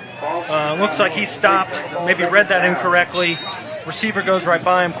receivers. Looks like he stopped, maybe read that incorrectly. Receiver goes right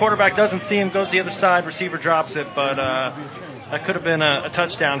by him. Quarterback doesn't see him, goes to the other side. Receiver drops it, but that could have been a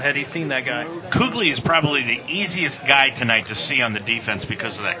touchdown had he seen that guy. Kugley is probably the easiest guy tonight to see on the defense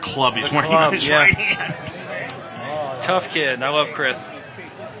because of that club he's wearing in his right hand. Tough kid. I love Chris.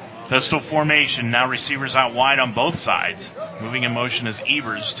 Pistol formation. Now receivers out wide on both sides. Moving in motion is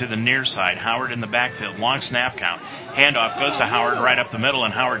Evers to the near side. Howard in the backfield. Long snap count. Handoff goes to Howard right up the middle,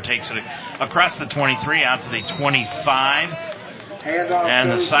 and Howard takes it across the 23 out to the 25.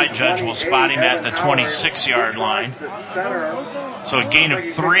 And the side judge will spot him at the 26-yard line. So a gain of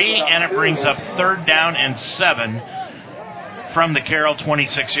 3, and it brings up 3rd down and 7 from the Carroll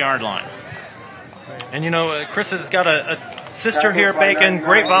 26-yard line. And, Chris has got a sister here, Bacon,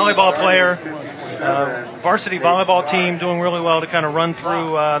 great volleyball player. Varsity volleyball team doing really well to kind of run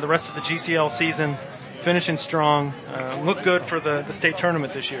through the rest of the GCL season, finishing strong. Look good for the state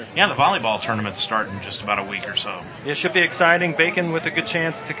tournament this year. Yeah, the volleyball tournament's starting in just about a week or so. It should be exciting. Bacon with a good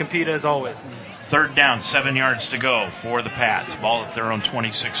chance to compete as always. 3rd down, 7 yards to go for the Pats. Ball at their own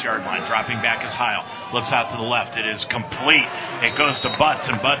 26-yard line. Dropping back is Heil. Looks out to the left. It is complete. It goes to Butts,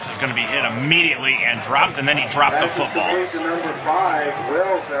 and Butts is going to be hit immediately and dropped, and then he dropped the football.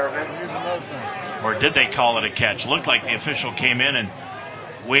 Or did they call it a catch? Looked like the official came in and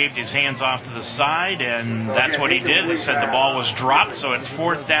waved his hands off to the side, and that's what he did. They said the ball was dropped, so it's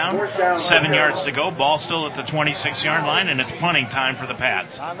 4th down, 7 yards to go. Ball still at the 26-yard line, and it's punting time for the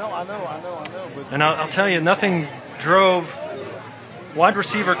Pats. I know. And I'll tell you, nothing drove wide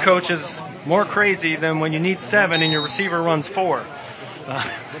receiver coaches more crazy than when you need 7 and your receiver runs 4.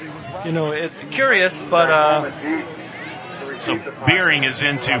 It's curious, but... So Beering is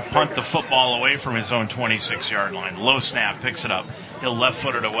in to punt the football away from his own 26-yard line. Low snap, picks it up. He'll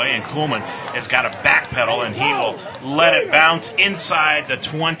left-foot it away, and Kuhlman has got a backpedal, and he will let it bounce inside the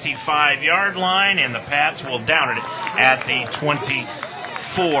 25-yard line, and the Pats will down it at the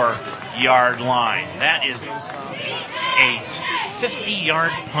 24-yard line. That is a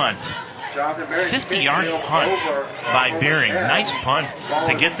 50-yard punt. 50-yard punt by Beering. Nice punt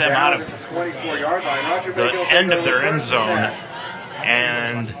to get them out of the end of their end zone.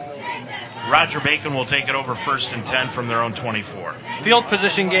 And Roger Bacon will take it over 1st and 10 from their own 24. Field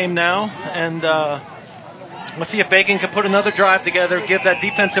position game now, and let's see if Bacon can put another drive together, give that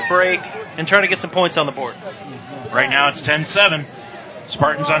defense a break, and try to get some points on the board. Right now it's 10-7.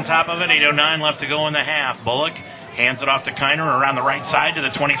 Spartans on top of it, 8:09 left to go in the half. Bullock hands it off to Kiner around the right side to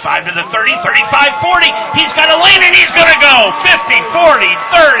the 25, to the 30, 35, 40. He's got a lane, and he's going to go. 50, 40,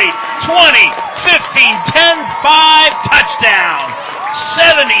 30, 20, 15, 10, 5, touchdown.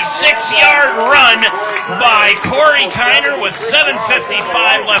 76-yard run by Corey Kiner with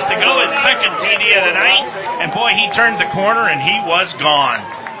 7:55 left to go. His 2nd TD of the night. And boy, he turned the corner, and he was gone.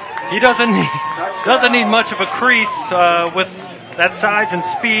 He doesn't need much of a crease with that size and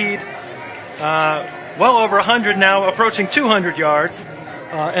speed. Well over 100 now, approaching 200 yards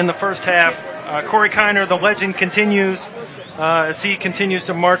in the first half. Corey Kiner, the legend, continues as he continues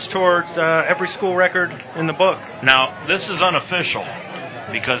to march towards every school record in the book. Now, this is unofficial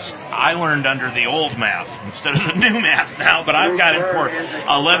because I learned under the old math instead of the new math now, but I've got him for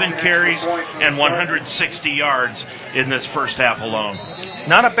 11 carries and 160 yards in this first half alone.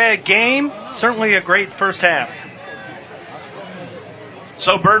 Not a bad game, certainly a great first half.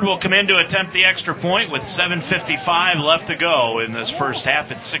 So Bird will come in to attempt the extra point with 7:55 left to go in this first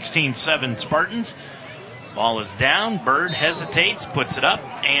half. It's 16-7 Spartans. Ball is down. Bird hesitates, puts it up,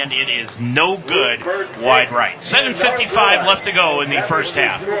 and it is no good. Wide right. 7:55 left to go in the first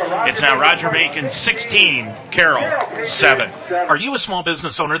half. It's now Roger Bacon 16, Carroll 7. Are you a small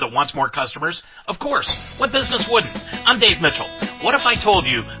business owner that wants more customers? Of course. What business wouldn't? I'm Dave Mitchell. What if I told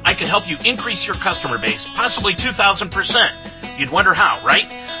you I could help you increase your customer base, possibly 2,000%? You'd wonder how, right?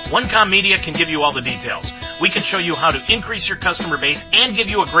 OneCom Media can give you all the details. We can show you how to increase your customer base and give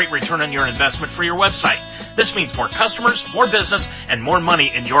you a great return on your investment for your website. This means more customers, more business, and more money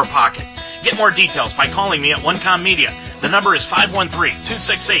in your pocket. Get more details by calling me at OneCom Media. The number is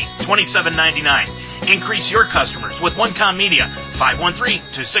 513-268-2799. Increase your customers with OneCom Media.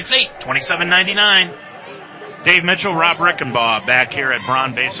 513-268-2799. Dave Mitchell, Rob Rickenbaugh back here at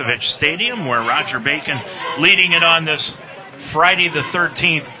Braun Basovich Stadium, where Roger Bacon leading it on this Friday the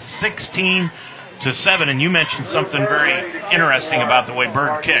 13th, 16-7. And you mentioned something very interesting about the way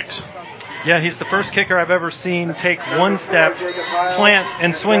Bird kicks. Yeah, he's the first kicker I've ever seen take one step, plant,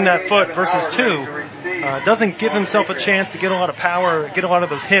 and swing that foot versus two. Doesn't give himself a chance to get a lot of power, get a lot of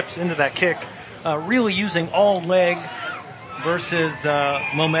those hips into that kick. Really using all leg versus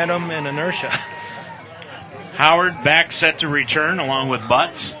momentum and inertia. Howard back set to return along with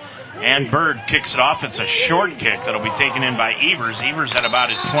Butts. And Bird kicks it off. It's a short kick that'll be taken in by Evers. Evers at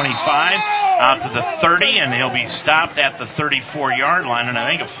about his 25, out to the 30, and he'll be stopped at the 34-yard line. And I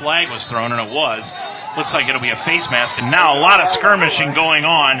think a flag was thrown, and it was. Looks like it'll be a face mask. And now a lot of skirmishing going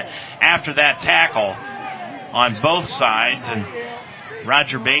on after that tackle on both sides. And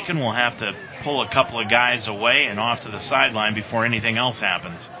Roger Bacon will have to pull a couple of guys away and off to the sideline before anything else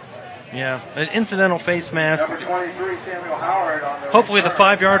happens. Yeah, an incidental face mask. Hopefully the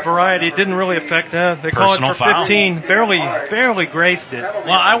 5-yard variety didn't really affect that. They call it for 15. Barely graced it.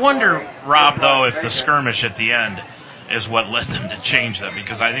 Well, I wonder, Rob, though, if the skirmish at the end is what led them to change that,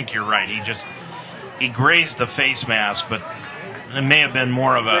 because I think you're right. He grazed the face mask, but it may have been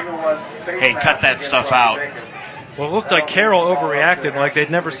more of a, hey, cut that stuff out. Well, it looked like Carroll overreacted, like they'd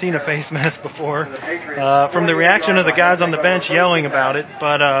never seen a face mask before, from the reaction of the guys on the bench yelling about it.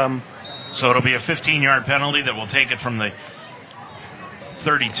 But so it'll be a 15-yard penalty that will take it from the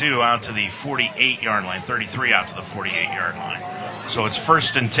 32 out to the 48-yard line, 33 out to the 48-yard line. So it's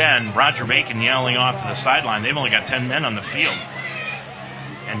 1st and 10. Roger Bacon yelling off to the sideline. They've only got 10 men on the field.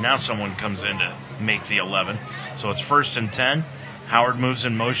 And now someone comes in to make the 11. So it's 1st and 10. Howard moves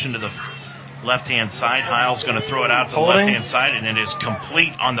in motion to the left-hand side. Heil's going to throw it out to the left-hand side, and it is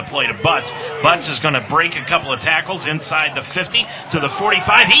complete on the play to Butts. Butts is going to break a couple of tackles inside the 50 to the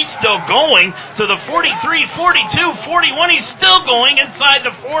 45. He's still going to the 43, 42, 41. He's still going inside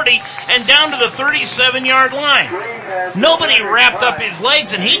the 40 and down to the 37-yard line. Nobody wrapped up his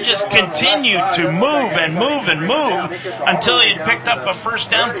legs, and he just continued to move and move and move until he had picked up a first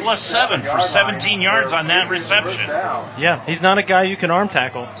down +7 for 17 yards on that reception. Yeah, he's not a guy you can arm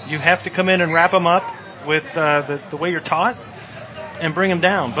tackle. You have to come in and wrap him up with the way you're taught and bring him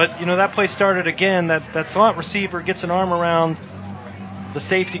down. But, that play started again. That slot receiver gets an arm around the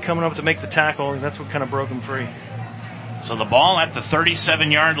safety coming up to make the tackle, and that's what kind of broke him free. So the ball at the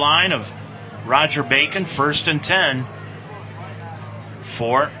 37-yard line of Roger Bacon, 1st and 10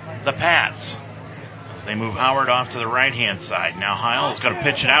 for the Pats. As they move Howard off to the right-hand side. Now Heil is going to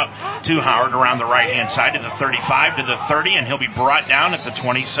pitch it out to Howard around the right-hand side to the 35, to the 30, and he'll be brought down at the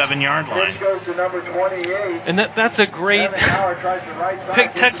 27-yard line. Goes to number 28. And that's a great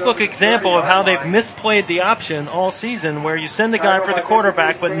textbook example of how they've misplayed the option all season, where you send the guy for the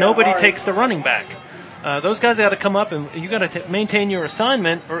quarterback, but nobody takes the running back. Those guys got to come up, and you got to maintain your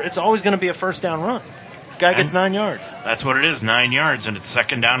assignment, or it's always going to be a first down run. Guy gets 9 yards. That's what it is, 9 yards, and it's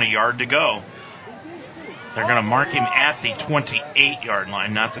 2nd down, a yard to go. They're going to mark him at the 28-yard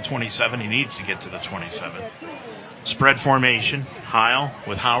line, not the 27. He needs to get to the 27. Spread formation. Heil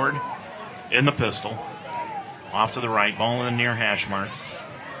with Howard in the pistol. Off to the right. Ball in the near hash mark.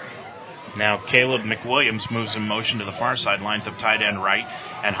 Now Caleb McWilliams moves in motion to the far side. Lines up tight end right.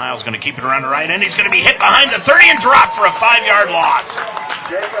 And Heil's going to keep it around the right end. He's going to be hit behind the 30 and dropped for a 5-yard loss.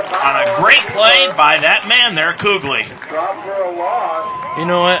 On a great play by that man there, Kugley.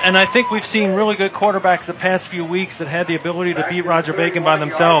 And I think we've seen really good quarterbacks the past few weeks that had the ability to beat Roger Bacon by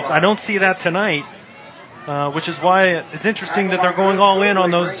themselves. I don't see that tonight, which is why it's interesting that they're going all in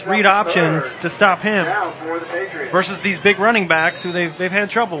on those read options to stop him versus these big running backs who they've had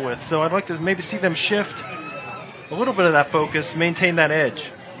trouble with. So I'd like to maybe see them shift a little bit of that focus, maintain that edge.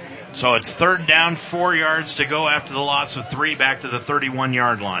 So it's 3rd down, 4 yards to go after the loss of 3, back to the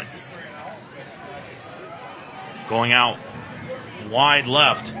 31-yard line. Going out wide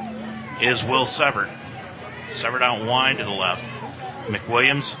left is Will Severt. Severt out wide to the left.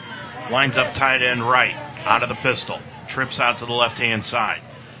 McWilliams lines up tight end right. out of the pistol. Trips out to the left-hand side.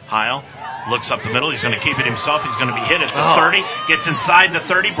 Heil looks up the middle. He's going to keep it himself. He's going to be hit at the 30. Gets inside the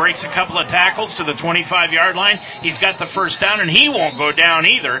 30. Breaks a couple of tackles to the 25-yard line. He's got the first down, and he won't go down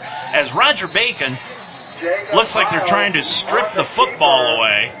either, as Roger Bacon looks like they're trying to strip the football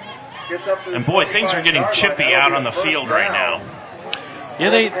away. And, boy, things are getting chippy out on the field right now.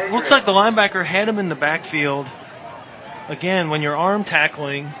 Yeah, looks like the linebacker had him in the backfield. Again, when you're arm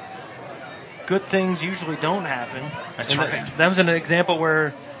tackling, good things usually don't happen. That's right. That was an example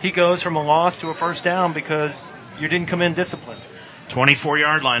where he goes from a loss to a first down because you didn't come in disciplined.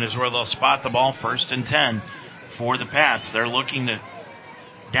 24-yard line is where they'll spot the ball, 1st and 10 for the Pats. They're looking to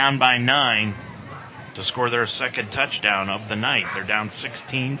down by 9 to score their second touchdown of the night. They're down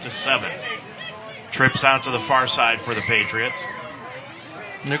 16-7. Trips out to the far side for the Patriots.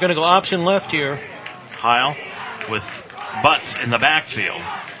 And they're going to go option left here. Heil with Butts in the backfield.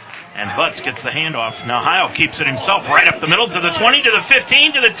 And Butts gets the handoff. Now Heil keeps it himself right up the middle to the 20, to the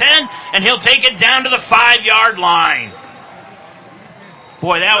 15, to the 10, and he'll take it down to the 5-yard line.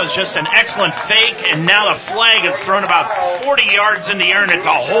 Boy, that was just an excellent fake, and now the flag is thrown about 40 yards in the air, and it's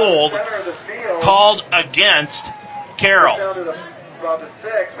a hold called against Carroll.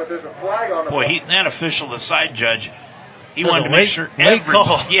 Boy, that official, the side judge, he wanted to make sure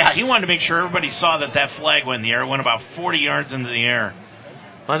he wanted to make sure everybody saw that flag went in the air. It went about 40 yards into the air.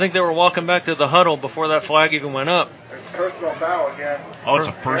 I think they were walking back to the huddle before that flag even went up. Personal foul again. Oh, it's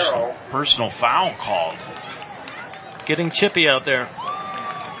a personal foul called. Getting chippy out there.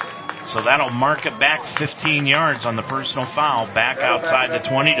 So that'll mark it back 15 yards on the personal foul, back outside the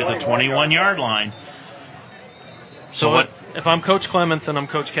 20 to the 21-yard line. So if I'm Coach Clements and I'm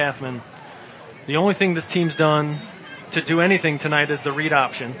Coach Kathman, the only thing this team's done to do anything tonight is the read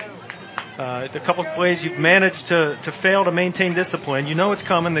option. The couple of plays you've managed to fail to maintain discipline. You know it's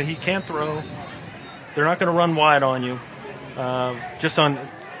coming, that he can't throw. They're not going to run wide on you. Just on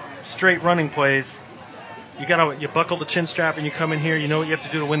straight running plays, you buckle the chin strap and you come in here. You know what you have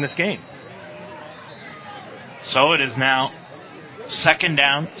to do to win this game. So it is now 2nd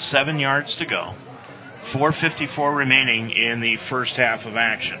down, 7 yards to go. 4:54 remaining in the first half of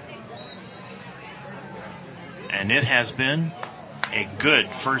action. And it has been a good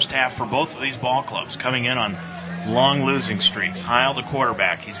first half for both of these ball clubs, coming in on long losing streaks. Heil, the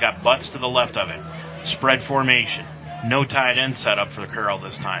quarterback. He's got Butts to the left of it. Spread formation. No tight end set up for Carroll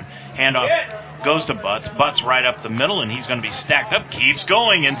this time. Handoff goes to Butts. Butts right up the middle, and he's going to be stacked up. Keeps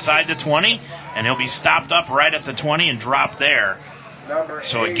going inside the 20, and he'll be stopped up right at the 20 and dropped there.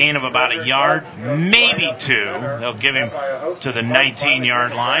 So a gain of about a yard, maybe 2. They'll give him to the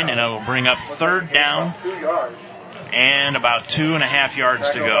 19-yard line, and it'll bring up 3rd down and about 2.5 yards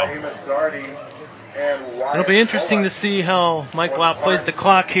to go. It'll be interesting to see how Mike Blount plays the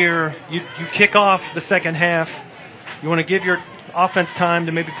clock here. You kick off the second half. You want to give your offense time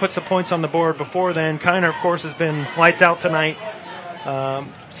to maybe put some points on the board before then. Kiner, of course, has been lights out tonight.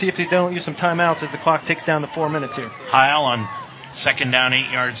 See if they don't use some timeouts as the clock ticks down to 4 minutes here. Heil on 2nd down, 8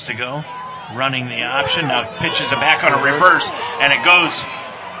 yards to go. Running the option. Now pitches it back on a reverse, and it goes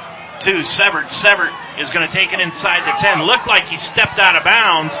to Severt. Severt is going to take it inside the 10. Looked like he stepped out of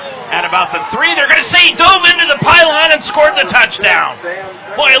bounds at about the 3. They're going to say he dove into the pylon and scored the touchdown.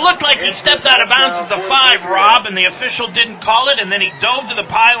 Boy, it looked like he stepped out of bounds at the 5, Rob, and the official didn't call it, and then he dove to the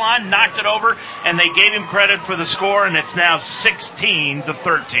pylon, knocked it over, and they gave him credit for the score, and it's now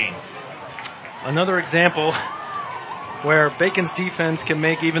 16-13. Another example where Bacon's defense can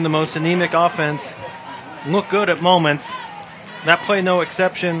make even the most anemic offense look good at moments. That play, no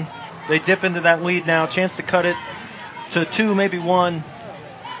exception. They dip into that lead now. Chance to cut it to 2, maybe 1.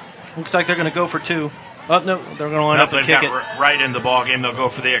 Looks like they're going to go for 2. Oh, no, they're going to line up and kick it. Right in the ball game. They'll go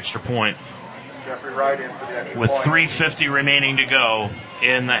for the extra point. Jeffrey Wright in for the extra with point. 3:50 remaining to go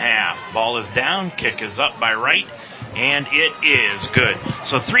in the half. Ball is down. Kick is up by Wright. And it is good.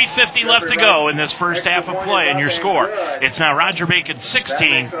 So 3:50 left to go in this first half of play, and your score. It's now Roger Bacon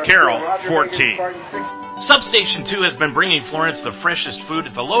 16, Carroll 14. Substation 2 has been bringing Florence the freshest food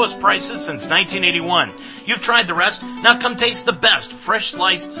at the lowest prices since 1981. You've tried the rest. Now come taste the best fresh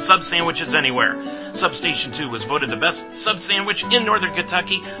sliced sub sandwiches anywhere. Substation 2 was voted the best sub sandwich in Northern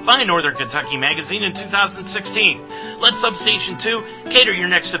Kentucky by Northern Kentucky Magazine in 2016. Let Substation 2 cater your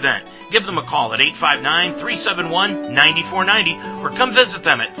next event. Give them a call at 859-371-9490 or come visit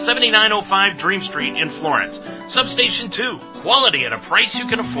them at 7905 Dream Street in Florence. Substation 2, quality at a price you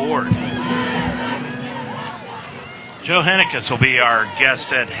can afford. Joe Hennikus will be our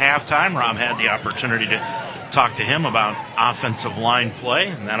guest at halftime. Rob had the opportunity to talk to him about offensive line play,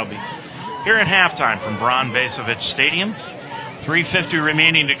 and that'll be here at halftime from Braun Basovich Stadium. 3:50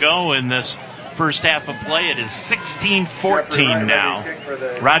 remaining to go in this first half of play. It is 16-14 now.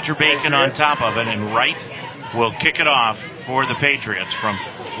 Roger Bacon on top of it, and Wright will kick it off for the Patriots from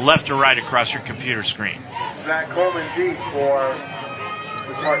left to right across your computer screen. Zach Coleman deep for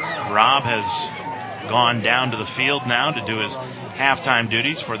the Spartans. Rob has gone down to the field now to do his halftime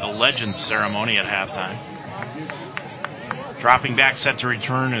duties for the Legends ceremony at halftime. Dropping back, set to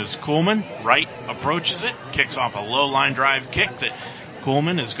return is Kuhlman. Wright approaches it, kicks off a low line drive kick that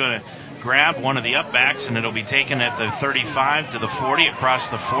Kuhlman is going to grab one of the upbacks, and it'll be taken at the 35 to the 40, across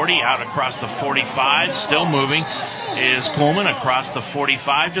the 40, out across the 45. Still moving is Kuhlman across the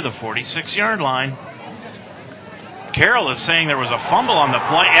 45 to the 46-yard line. Carroll is saying there was a fumble on the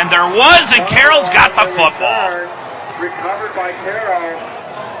play, and there was, and Carroll's got the football. Recovered by Carroll.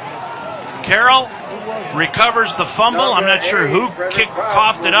 Carroll recovers the fumble. I'm not sure who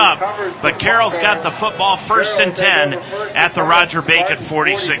coughed it up, but Carroll's got the football, 1st and 10 at the Roger Bacon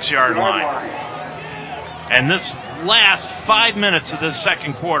 46-yard line. And this last 5 minutes of this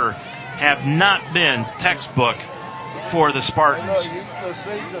second quarter have not been textbook for the Spartans.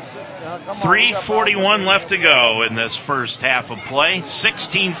 3:41 left to go in this first half of play.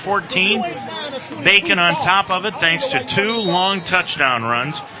 16-14. Bacon on top of it thanks to 2 long touchdown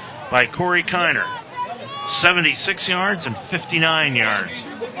runs by Corey Kiner. 76 yards and 59 yards.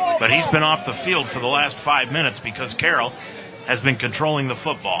 But he's been off the field for the last 5 minutes because Carroll has been controlling the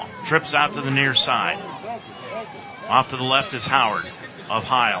football. Trips out to the near side. Off to the left is Howard of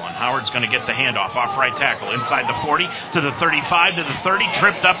Heil, and Howard's going to get the handoff off right tackle inside the 40 to the 35 to the 30,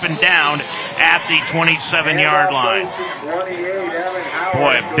 tripped up and down at the 27-yard line.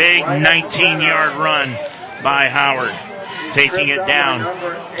 Boy, a big 19-yard run by Howard, taking it down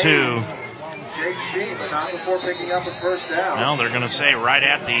to, well, they're going to say right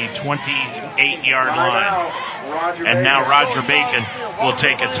at the 28-yard line. And now Roger Bacon will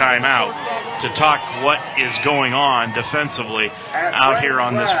take a timeout to talk what is going on defensively out here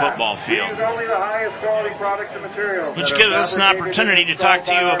on this football field. Which gives us an opportunity to talk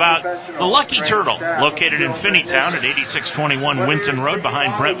to you about the Lucky Turtle, located in Finneytown at 8621 Winton Road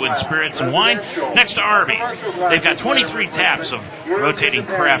behind Brentwood Spirits and Wine, next to Arby's. They've got 23 taps of rotating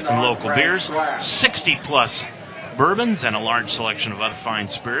craft and local beers, 60-plus bourbons, and a large selection of other fine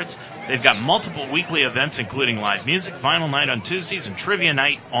spirits. They've got multiple weekly events, including live music, vinyl night on Tuesdays, and trivia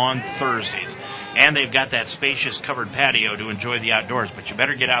night on Thursdays. And they've got that spacious covered patio to enjoy the outdoors, but you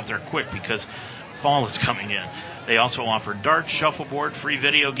better get out there quick because fall is coming in. They also offer darts, shuffleboard, free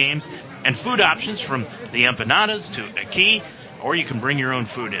video games, and food options from the empanadas to ackee, or you can bring your own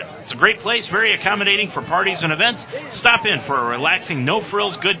food in. It's a great place, very accommodating for parties and events. Stop in for a relaxing,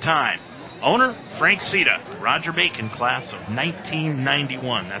 no-frills good time. Owner, Frank Sita, Roger Bacon, class of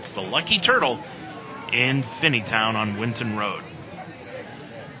 1991. That's the Lucky Turtle in Finneytown on Winton Road.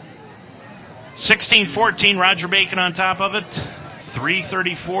 16-14, Roger Bacon on top of it.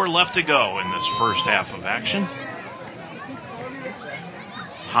 3:34 left to go in this first half of action.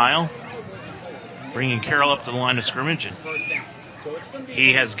 Heil bringing Carroll up to the line of scrimmage, and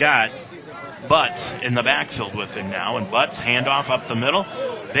he has got Butts in the backfield with him now, and Butts handoff up the middle.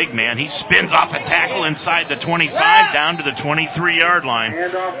 Big man, he spins off a tackle inside the 25 down to the 23-yard line.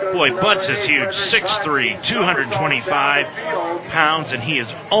 Boy, Butts is huge, 6'3", 225 pounds, and he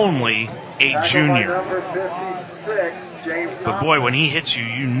is only a junior. But boy, when he hits you,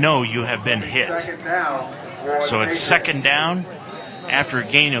 you know you have been hit. So it's second down after a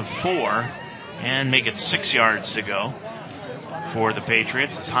gain of 4, and make it 6 yards to go for the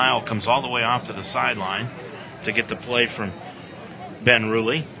Patriots as Heil comes all the way off to the sideline to get the play from Ben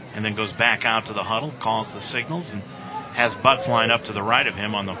Ruley, and then goes back out to the huddle, calls the signals, and has Butts line up to the right of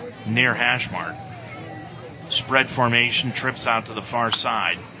him on the near hash mark. Spread formation, trips out to the far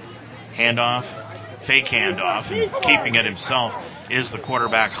side. Handoff, fake handoff, and keeping it himself is the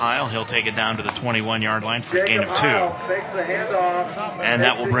quarterback Heil. He'll take it down to the 21-yard line for a gain of 2. And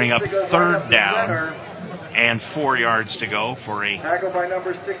that will bring up third down and 4 yards to go for a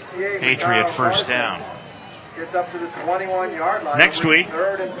Patriot first down. Gets up to the 21-yard line. Next week,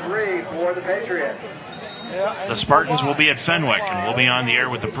 3rd and 3 for the Patriots. The Spartans will be at Fenwick, and we'll be on the air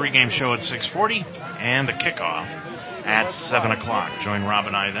with the pregame show at 6:40 and the kickoff at 7 o'clock. Join Rob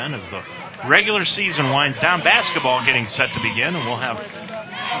and I then as the regular season winds down. Basketball getting set to begin, and we'll have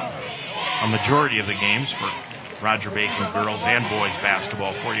a majority of the games for Roger Bacon girls and boys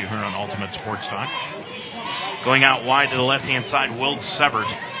basketball for you here on Ultimate Sports Talk. Going out wide to the left-hand side, Will Severt,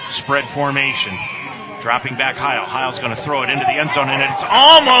 spread formation. Dropping back Heil. Heil's going to throw it into the end zone, and it's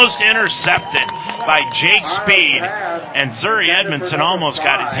almost intercepted by Jake Speed. And Zuri Edmondson almost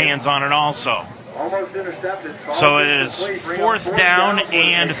got his hands on it also. Almost intercepted. So it is fourth down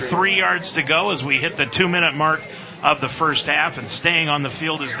and 3 yards to go as we hit the 2-minute mark of the first half, and staying on the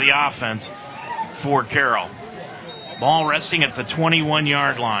field is the offense for Carroll. Ball resting at the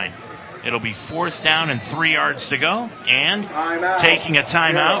 21-yard line. It'll be fourth down and 3 yards to go, and taking a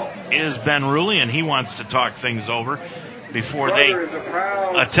timeout is Ben Rulli, and he wants to talk things over before they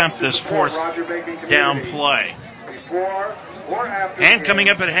attempt this fourth down play. And coming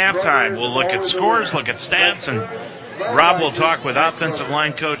up at halftime, we'll look at scores, look at stats, and Rob will talk with offensive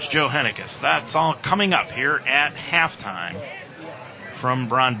line coach Joe Henniges. That's all coming up here at halftime from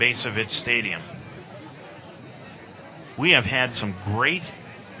Braun Bacevich Stadium. We have had some great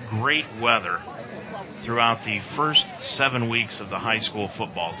weather throughout the first 7 weeks of the high school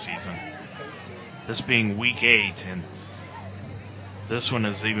football season. This being week 8, and this one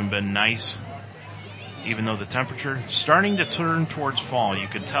has even been nice. Even though the temperature is starting to turn towards fall, you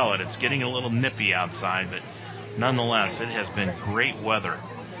can tell it. It's getting a little nippy outside, but nonetheless, it has been great weather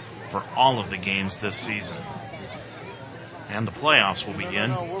for all of the games this season. And the playoffs will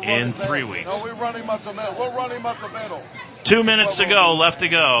begin in 3 weeks. No, we'll run him up the middle. We'll run him up the middle. 2 minutes to go, left to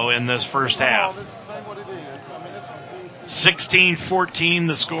go in this first half. 16-14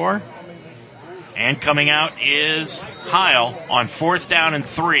 the score. And coming out is Heil on fourth down and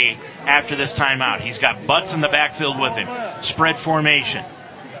 3 after this timeout. He's got Butts in the backfield with him. Spread formation.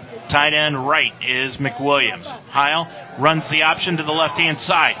 Tight end right is McWilliams. Heil runs the option to the left-hand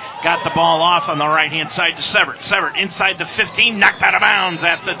side. Got the ball off on the right-hand side to Severt. Severt inside the 15, knocked out of bounds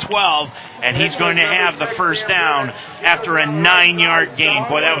at the 12, and he's going to have the first down after a 9-yard gain.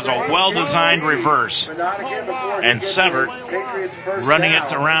 Boy, that was a well-designed reverse. And Severt, running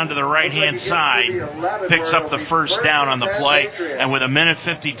it around to the right-hand side, picks up the first down on the play, and with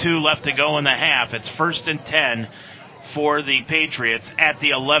 1:52 left to go in the half, it's 1st and 10 for the Patriots at the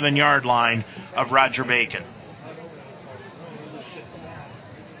 11-yard line of Roger Bacon.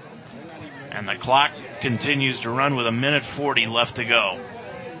 And the clock continues to run with 1:40 left to go.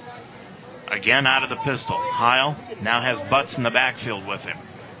 Again out of the pistol. Heil now has Butts in the backfield with him.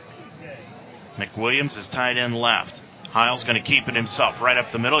 McWilliams is tight end left. Heil's going to keep it himself right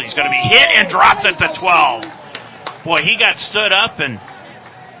up the middle. He's going to be hit and dropped at the 12. Boy, he got stood up, and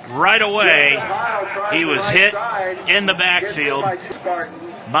right away he was hit in the backfield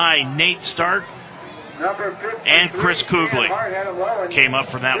by Nate Stark, and Chris Kugley came up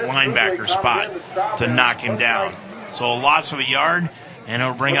from that linebacker spot to knock him down. So a loss of a yard, and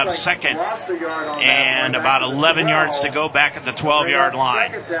it'll bring up second and about 11 yards to go back at the 12-yard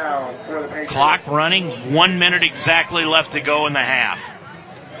line. Clock running, 1 minute exactly left to go in the half.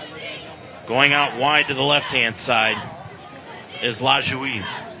 Going out wide to the left-hand side is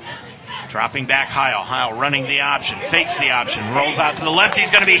LaJouise. Dropping back Heil. Heil running the option, fakes the option, rolls out to the left. He's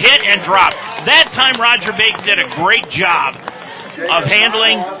going to be hit and dropped. That time Roger Bacon did a great job of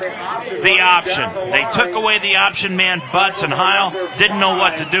handling the option. They took away the option man, Butts, and Heil didn't know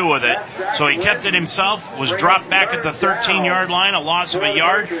what to do with it. So he kept it himself, was dropped back at the 13-yard line, a loss of a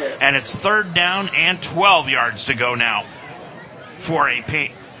yard, and it's 3rd down and 12 yards to go now for a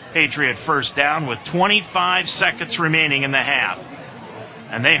Patriot first down with 25 seconds remaining in the half.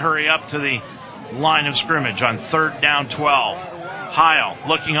 And they hurry up to the line of scrimmage on 3rd down 12. Heil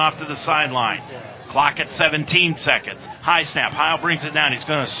looking off to the sideline. Clock at 17 seconds. High snap. Heil brings it down. He's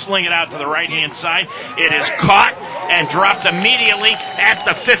going to sling it out to the right-hand side. It is caught and dropped immediately at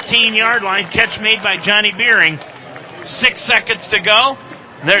the 15-yard line. Catch made by Johnny Beering. 6 seconds to go.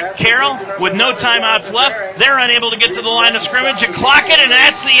 Carroll, with no timeouts left, they're unable to get to the line of scrimmage and clock it, and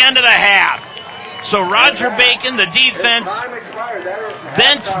that's the end of the half. So Roger Bacon, the defense,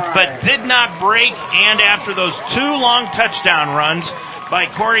 bent but did not break, and after those 2 long touchdown runs by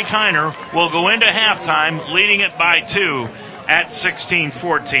Corey Kiner, will go into halftime, leading it by 2 at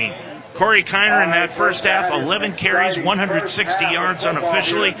 16-14. Corey Kiner in that first half, 11 carries, 160 yards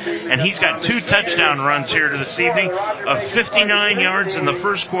unofficially, and he's got 2 touchdown runs here this evening of 59 yards in the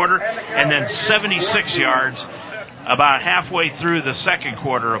first quarter and then 76 yards about halfway through the second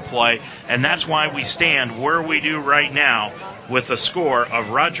quarter of play, and that's why we stand where we do right now with a score of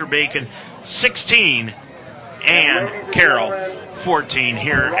Roger Bacon 16 and Carroll 14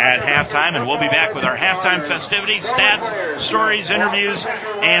 here at halftime, and we'll be back with our halftime festivities, stats, stories, interviews,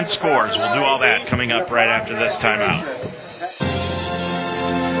 and scores. We'll do all that coming up right after this timeout.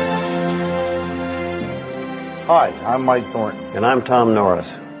 Hi, I'm Mike Thornton. And I'm Tom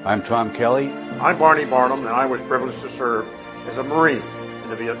Norris. I'm Tom Kelly. I'm Barney Barnum, and I was privileged to serve as a Marine in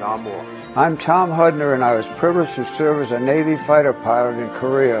the Vietnam War. I'm Tom Hudner, and I was privileged to serve as a Navy fighter pilot in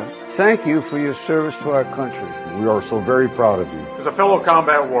Korea. Thank you for your service to our country. We are so very proud of you. As a fellow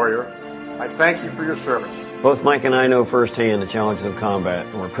combat warrior, I thank you for your service. Both Mike and I know firsthand the challenges of combat,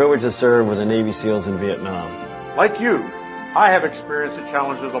 and we're privileged to serve with the Navy SEALs in Vietnam. Like you, I have experienced the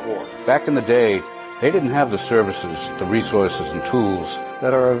challenges of war. Back in the day, they didn't have the services, the resources, and tools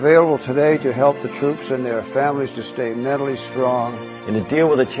that are available today to help the troops and their families to stay mentally strong and to deal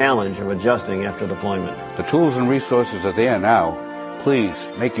with the challenge of adjusting after deployment. The tools and resources are there now. Please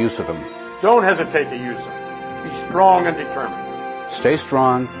make use of them. Don't hesitate to use them. Be strong and determined. Stay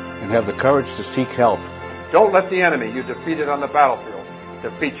strong and have the courage to seek help. Don't let the enemy you defeated on the battlefield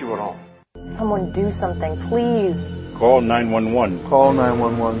defeat you at home. Someone do something, please. Call 911. Call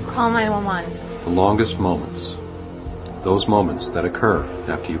 911. Call 911. The longest moments. Those moments that occur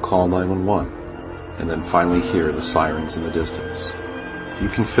after you call 911 and then finally hear the sirens in the distance. You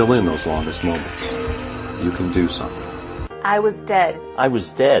can fill in those longest moments. You can do something. I was dead. I was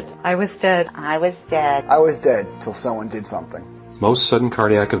dead. I was dead. I was dead. I was dead till someone did something. Most sudden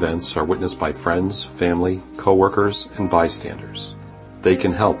cardiac events are witnessed by friends, family, coworkers, and bystanders. They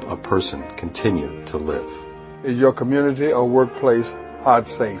can help a person continue to live. Is your community or workplace heart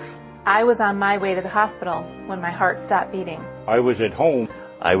safe? I was on my way to the hospital when my heart stopped beating. I was at home.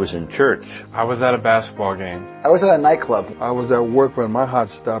 I was in church. I was at a basketball game. I was at a nightclub. I was at work when my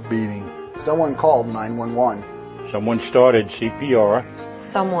heart stopped beating. Someone called 911. Someone started CPR.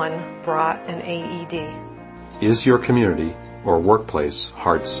 Someone brought an AED. Is your community or workplace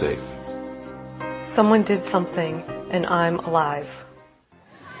heart safe? Someone did something, and I'm alive.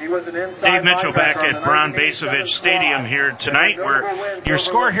 Dave Mitchell back at Bron Basovich Stadium here tonight, where your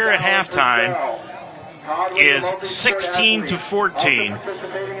score here at halftime is 16-14.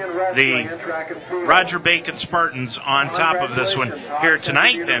 The Roger Bacon Spartans on top of this one here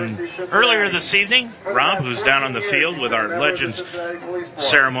tonight. And earlier this evening, Rob, who's down on the field with our Legends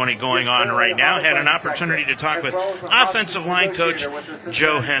ceremony going on right now, had an opportunity to talk with offensive line coach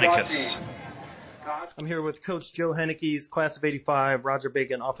Joe Henniges. I'm here with Coach Joe Henniges, class of 85, Roger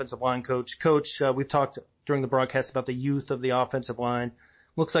Bacon offensive line coach. Coach, we've talked during the broadcast about the youth of the offensive line.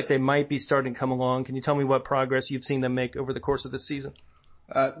 Looks like they might be starting to come along. Can you tell me what progress you've seen them make over the course of this season?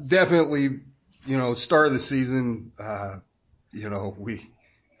 Definitely, start of the season, we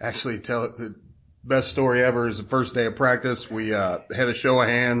actually tell it the best story ever is the first day of practice. We had a show of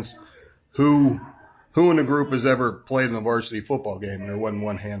hands. Who in the group has ever played in a varsity football game? And there wasn't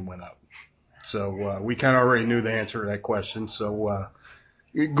one hand went up. So we kind of already knew the answer to that question. So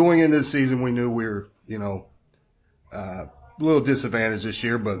going into the season, we knew we were, a little disadvantaged this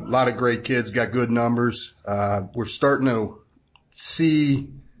year, but a lot of great kids, got good numbers. We're starting to see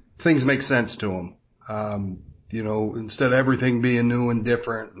things make sense to them. Instead of everything being new and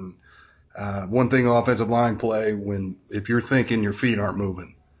different. And one thing offensive line play, if you're thinking, your feet aren't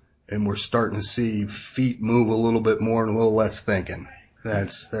moving. And we're starting to see feet move a little bit more and a little less thinking.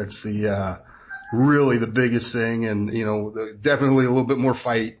 That's really the biggest thing. And, definitely a little bit more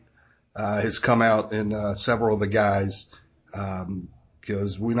fight, has come out in, several of the guys.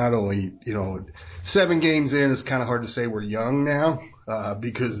 Because we not only, 7 games in, it's kind of hard to say we're young now,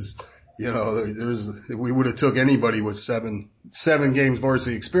 because, we would have took anybody with seven games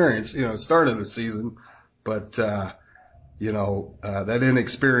varsity experience, start of the season. But, that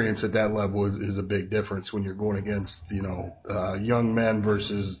inexperience at that level is a big difference when you're going against, young men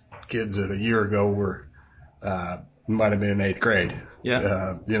versus kids that a year ago were, might have been in 8th grade.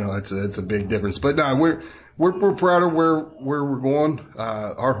 Yeah. It's a big difference. But no, we're proud of where we're going.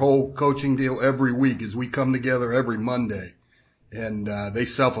 Our whole coaching deal every week is we come together every Monday and, they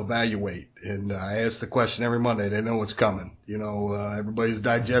self-evaluate. And I ask the question every Monday. They know what's coming. Everybody's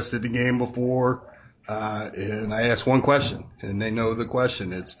digested the game before. And I ask one question and they know the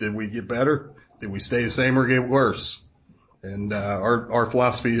question. It's, did we get better? Did we stay the same or get worse? And, our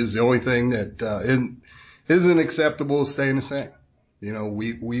philosophy is the only thing that, isn't acceptable is staying the same.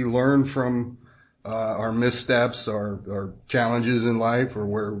 We learn from, our missteps, our challenges in life, or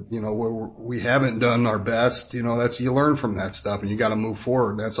where we haven't done our best. You learn from that stuff and you got to move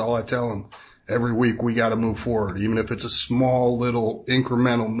forward. That's all I tell them. Every week we got to move forward, even if it's a small little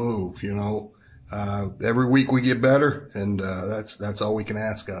incremental move, every week we get better, and, that's all we can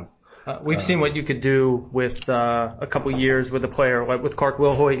ask of. We've seen what you could do with a couple years with a player, like with Clark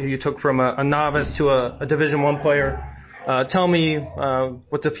Wilhoit, who you took from a novice to a Division I player. Tell me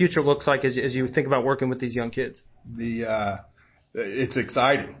what the future looks like as you think about working with these young kids. It's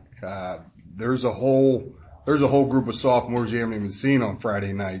exciting. There's a whole group of sophomores you haven't even seen on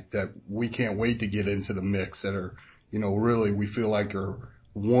Friday night that we can't wait to get into the mix, that are, really we feel like are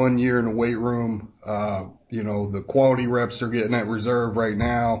 1 year in the weight room. The quality reps they're getting at reserve right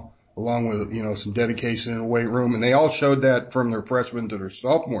now. A along with, some dedication in the weight room. And they all showed that from their freshman to their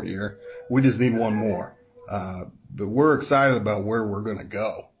sophomore year. We just need one more. But we're excited about where we're going to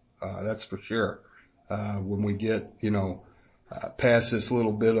go. That's for sure. When we get, past this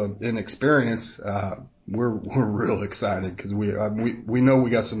little bit of inexperience, we're real excited because we know we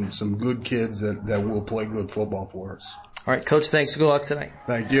got some good kids that will play good football for us. All right, Coach, thanks. Good luck tonight.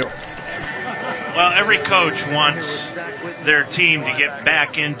 Thank you. Well, every coach wants their team to get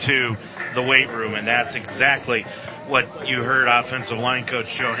back into the weight room, and that's exactly what you heard offensive line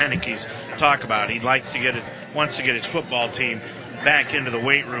coach Joe Hennickes talk about. He wants to get his football team back into the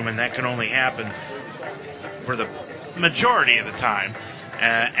weight room, and that can only happen for the majority of the time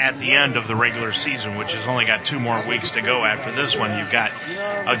at the end of the regular season, which has only got 2 more weeks to go after this one. You've got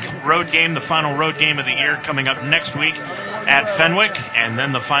a road game, the final road game of the year, coming up next week at Fenwick, and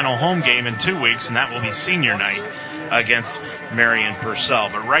then the final home game in 2 weeks, and that will be senior night against Marion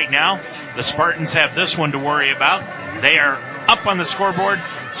Purcell. But right now, the Spartans have this one to worry about. They are up on the scoreboard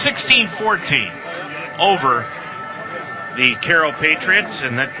 16-14 over the Carroll Patriots,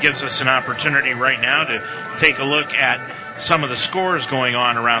 and that gives us an opportunity right now to take a look at some of the scores going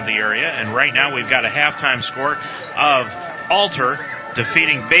on around the area. And right now we've got a halftime score of Alter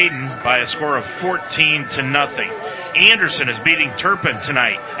defeating Baden by a score of 14-0. Anderson is beating Turpin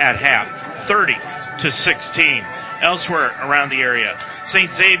tonight at half, 30-16. Elsewhere around the area,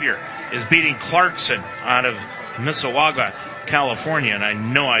 St. Xavier is beating Clarkson out of Mississauga, California, and I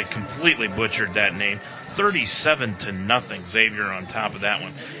know I completely butchered that name. 37-0. Xavier on top of that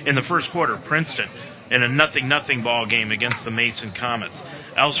one. In the first quarter, Princeton in a 0-0 ball game against the Mason Comets.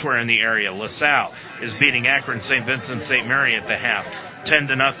 Elsewhere in the area, LaSalle is beating Akron St. Vincent St. Mary at the half,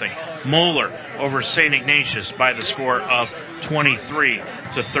 10-0. Moeller over St. Ignatius by the score of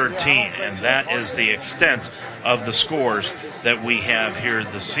 23-13. And that is the extent of the scores that we have here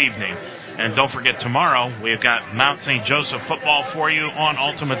this evening. And don't forget, tomorrow we've got Mount St. Joseph football for you on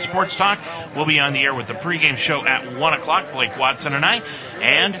Ultimate Sports Talk. We'll be on the air with the pregame show at 1 o'clock, Blake Watson and I,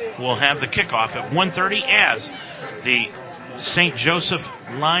 and we'll have the kickoff at 1:30 as the St. Joseph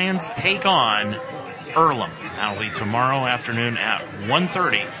Lions take on Earlham. That'll be tomorrow afternoon at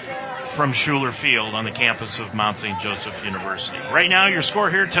 1:30 from Schuler Field on the campus of Mount St. Joseph University. Right now, your score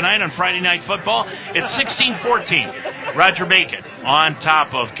here tonight on Friday Night Football, it's 16-14. Roger Bacon on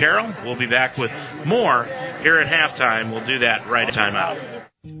top of Carroll. We'll be back with more here at halftime. We'll do that right at timeout.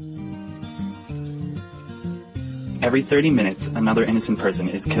 Every 30 minutes, another innocent person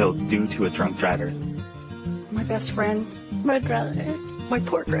is killed due to a drunk driver. My best friend, my brother, my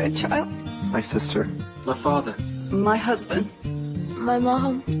poor grandchild, My sister. my father, my husband, my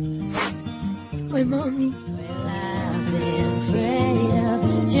mom, my mommy.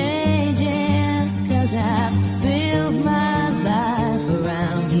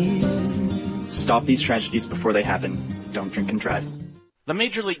 Stop these tragedies before they happen. Don't drink and drive. The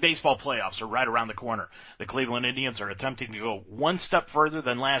Major League Baseball playoffs are right around the corner. The Cleveland Indians are attempting to go one step further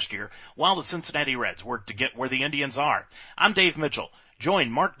than last year, while the Cincinnati Reds work to get where the Indians are. I'm Dave Mitchell.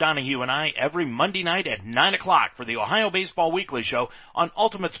 Join Mark Donahue and I every Monday night at 9 o'clock for the Ohio Baseball Weekly Show on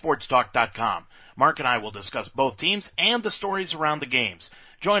UltimateSportsTalk.com. Mark and I will discuss both teams and the stories around the games.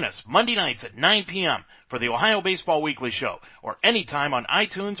 Join us Monday nights at 9 p.m. for the Ohio Baseball Weekly Show, or anytime on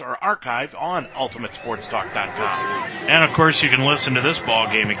iTunes or archived on UltimateSportsTalk.com. And, of course, you can listen to this ball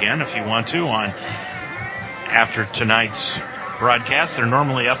game again if you want to on after tonight's broadcast. They're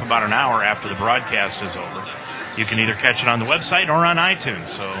normally up about an hour after the broadcast is over. You can either catch it on the website or on iTunes,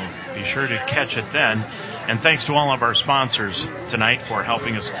 so be sure to catch it then. And thanks to all of our sponsors tonight for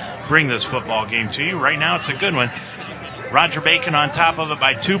helping us bring this football game to you. Right now, it's a good one. Roger Bacon on top of it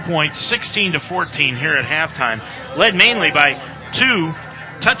by 2 points, 16-14 here at halftime, led mainly by 2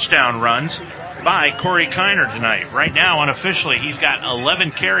 touchdown runs by Corey Kiner tonight. Right now, unofficially, he's got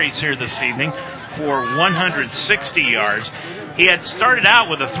 11 carries here this evening for 160 yards. He had started out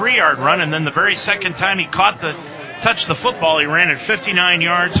with a 3-yard run, and then the very second time he touched the football, he ran at 59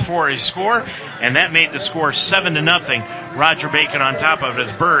 yards for a score, and that made the score 7-0. Roger Bacon on top of it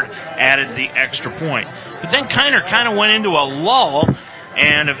as Bird added the extra point. But then Kiner kind of went into a lull,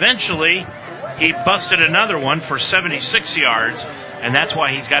 and eventually he busted another one for 76 yards, and that's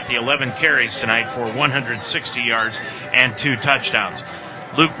why he's got the 11 carries tonight for 160 yards and 2 touchdowns.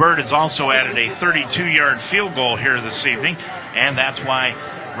 Luke Bird has also added a 32-yard field goal here this evening, and that's why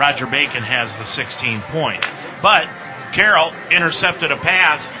Roger Bacon has the 16 points. But Carroll intercepted a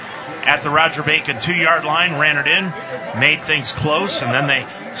pass at the Roger Bacon 2-yard line, ran it in, made things close, and then they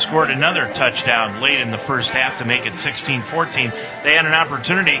scored another touchdown late in the first half to make it 16-14. They had an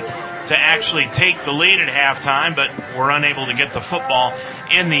opportunity to actually take the lead at halftime, but were unable to get the football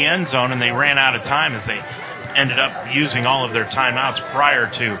in the end zone, and they ran out of time as they ended up using all of their timeouts prior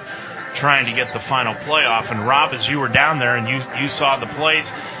to trying to get the final play off. And Rob, as you were down there and you saw the plays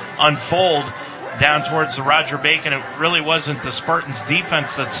unfold down towards the Roger Bacon, it really wasn't the Spartans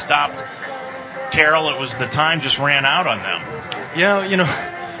defense that stopped Carroll. It was the time just ran out on them.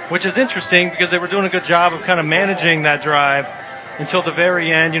 Yeah, which is interesting because they were doing a good job of kind of managing that drive until the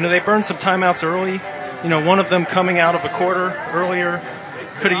very end. They burned some timeouts early. One of them coming out of a quarter earlier.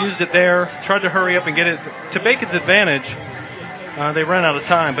 Could have used it there. Tried to hurry up and get it to Bacon's advantage. They ran out of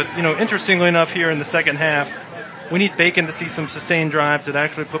time. But, interestingly enough, here in the second half, we need Bacon to see some sustained drives that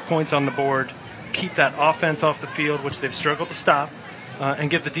actually put points on the board, keep that offense off the field, which they've struggled to stop,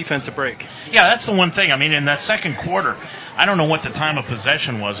 and give the defense a break. Yeah, that's the one thing. I mean, in that second quarter, I don't know what the time of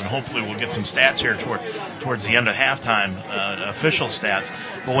possession was, and hopefully we'll get some stats here towards the end of halftime, official stats.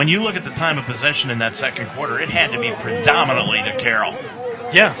 But when you look at the time of possession in that second quarter, it had to be predominantly to Carroll.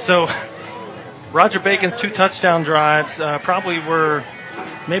 Yeah, so Roger Bacon's 2 touchdown drives probably were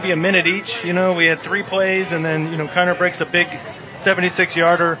maybe a minute each. We had 3 plays, and then, Kiner breaks a big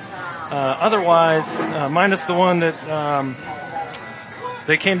 76-yarder. Otherwise, minus the one that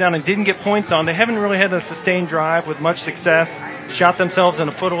they came down and didn't get points on, they haven't really had a sustained drive with much success. Shot themselves in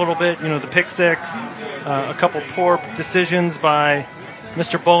the foot a little bit, the pick six, a couple poor decisions by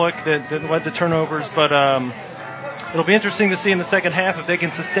Mr. Bullock that led to turnovers. But it'll be interesting to see in the second half if they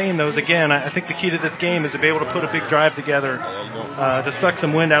can sustain those. Again, I think the key to this game is to be able to put a big drive together to suck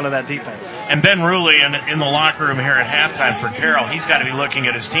some wind out of that defense. And Ben Ruley in the locker room here at halftime for Carroll, he's got to be looking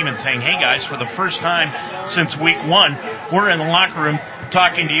at his team and saying, hey, guys, for the first time since week 1, we're in the locker room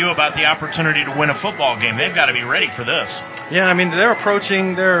talking to you about the opportunity to win a football game. They've got to be ready for this. Yeah, I mean, they're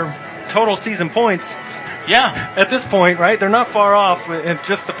approaching their total season points. Yeah. At this point, right? They're not far off in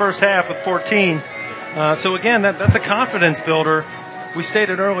just the first half with 14. So, again, that's a confidence builder. We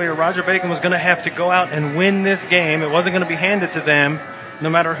stated earlier Roger Bacon was going to have to go out and win this game. It wasn't going to be handed to them, no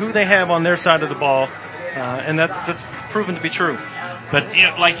matter who they have on their side of the ball. And that's proven to be true. But,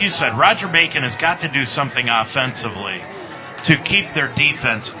 like you said, Roger Bacon has got to do something offensively to keep their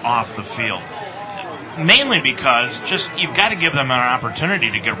defense off the field. Mainly because you've got to give them an opportunity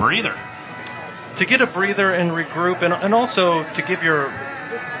to get a breather. To get a breather and regroup, and also to give your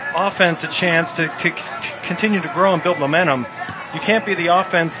offense a chance to continue to grow and build momentum. You can't be the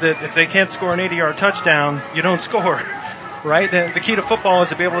offense that if they can't score an 80-yard touchdown, you don't score, right? The key to football is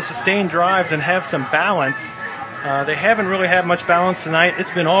to be able to sustain drives and have some balance. They haven't really had much balance tonight.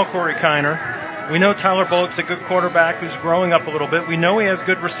 It's been all Corey Kiner. We know Tyler Bullock's a good quarterback who's growing up a little bit. We know he has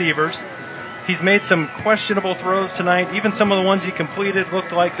good receivers. He's made some questionable throws tonight. Even some of the ones he completed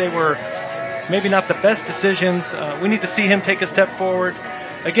looked like they were maybe not the best decisions. We need to see him take a step forward.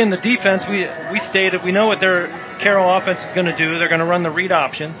 Again, the defense, we stated, we know what their Carroll offense is going to do. They're going to run the read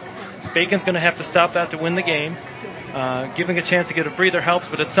option. Bacon's going to have to stop that to win the game. Giving a chance to get a breather helps,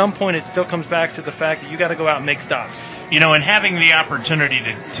 but at some point it still comes back to the fact that you got to go out and make stops. And having the opportunity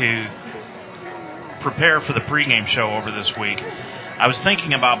to prepare for the pregame show over this week, I was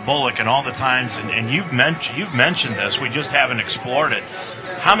thinking about Bullock and all the times, and you've mentioned this, we just haven't explored it,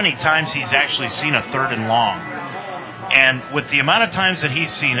 how many times he's actually seen a 3rd and long. And with the amount of times that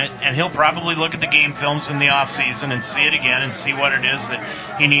he's seen it, and he'll probably look at the game films in the offseason and see it again and see what it is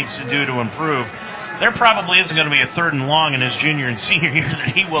that he needs to do to improve, there probably isn't going to be a 3rd and long in his junior and senior year that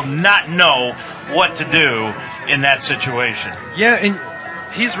he will not know what to do in that situation. Yeah, and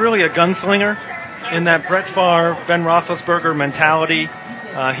he's really a gunslinger in that Brett Favre, Ben Roethlisberger mentality.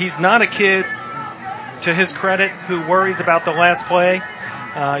 He's not a kid, to his credit, who worries about the last play.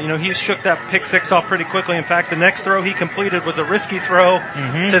 He shook that pick six off pretty quickly. In fact, the next throw he completed was a risky throw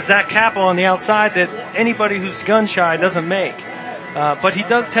to Zach Capel on the outside that anybody who's gun shy doesn't make. But he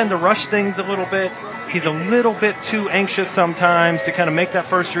does tend to rush things a little bit. He's a little bit too anxious sometimes to kind of make that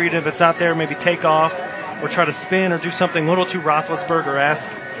first read. If it's not there, maybe take off or try to spin or do something a little too Roethlisberger-esque.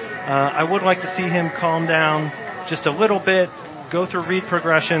 I would like to see him calm down just a little bit, go through read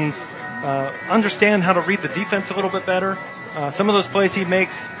progressions, understand how to read the defense a little bit better. Some of those plays he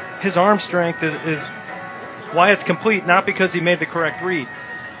makes, his arm strength is why it's complete, not because he made the correct read.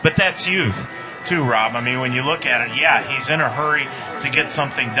 But that's youth, too, Rob. I mean, when you look at it, yeah, he's in a hurry to get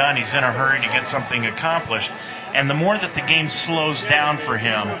something done. He's in a hurry to get something accomplished. And the more that the game slows down for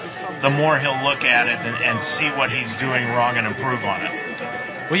him, the more he'll look at it and see what he's doing wrong and improve on it.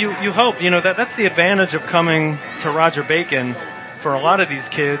 Well, you hope, that's the advantage of coming to Roger Bacon for a lot of these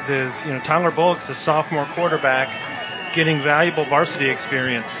kids is, Tyler Bullock's a sophomore quarterback getting valuable varsity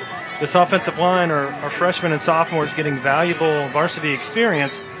experience. This offensive line are freshmen and sophomores getting valuable varsity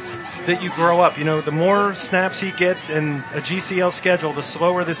experience. that you grow up. The more snaps he gets in a GCL schedule, the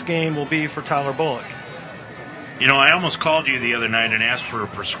slower this game will be for Tyler Bullock. I almost called you the other night and asked for a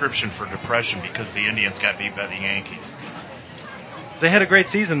prescription for depression because the Indians got beat by the Yankees. They had a great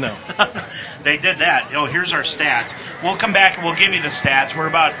season, though. They did that. Here's our stats. We'll come back and we'll give you the stats. We're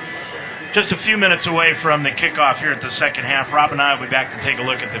about just a few minutes away from the kickoff here at the second half. Rob and I will be back to take a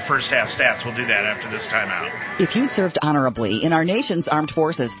look at the first half stats. We'll do that after this timeout. If you served honorably in our nation's armed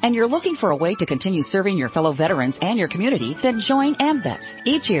forces and you're looking for a way to continue serving your fellow veterans and your community, then join AMVETS.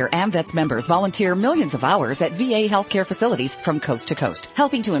 Each year, AMVETS members volunteer millions of hours at VA healthcare facilities from coast to coast,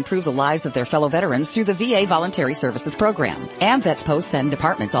 helping to improve the lives of their fellow veterans through the VA Voluntary Services Program. AMVETS posts and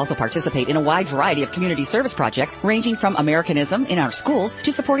departments also participate in a wide variety of community service projects, ranging from Americanism in our schools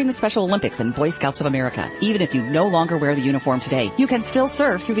to supporting the Special Olympics and Boy Scouts of America. Even if you no longer wear the uniform today, you can still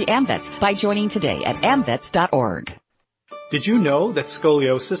serve through the AMVETS by joining today at amvets.org. Did you know that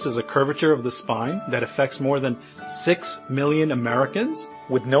scoliosis is a curvature of the spine that affects more than 6 million Americans?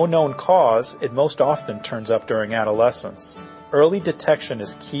 With no known cause, it most often turns up during adolescence. Early detection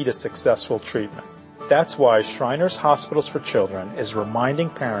is key to successful treatment. That's why Shriners Hospitals for Children is reminding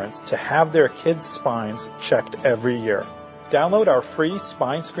parents to have their kids' spines checked every year. Download our free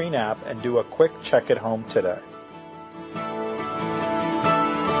Spine Screen app and do a quick check at home today.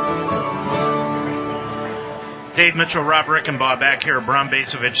 Dave Mitchell, Rob Rickenbaugh back here at Brom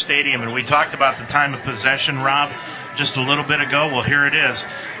Basovich Stadium, and we talked about the time of possession, Rob, just a little bit ago. Well, here it is.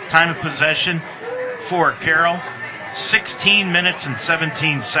 Time of possession for Carroll, 16 minutes and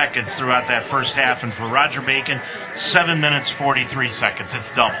 17 seconds throughout that first half, and for Roger Bacon, 7 minutes, 43 seconds.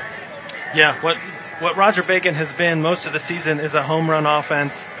 It's double. Yeah, what Roger Bacon has been most of the season is a home run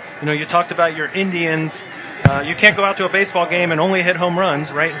offense. You talked about your Indians. You can't go out to a baseball game and only hit home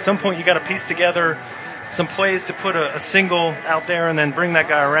runs, right? At some point, you got to piece together some plays to put a single out there and then bring that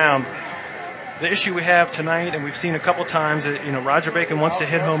guy around. The issue we have tonight, and we've seen a couple times, Roger Bacon wants to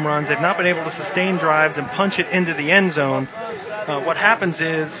hit home runs. They've not been able to sustain drives and punch it into the end zone. What happens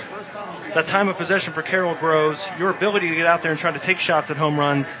is that time of possession for Carroll grows. Your ability to get out there and try to take shots at home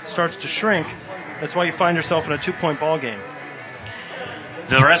runs starts to shrink. That's why you find yourself in a 2-point ball game.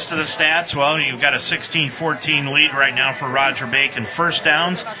 The rest of the stats, well, you've got a 16-14 lead right now for Roger Bacon. First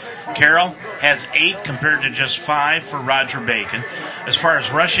downs, Carroll has 8 compared to just 5 for Roger Bacon. As far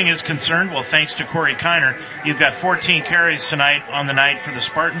as rushing is concerned, well, thanks to Corey Kiner, you've got 14 carries tonight on the night for the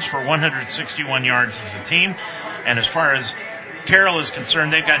Spartans for 161 yards as a team. And as far as Carroll is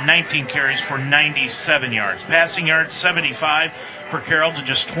concerned, they've got 19 carries for 97 yards. Passing yards, 75 for Carroll to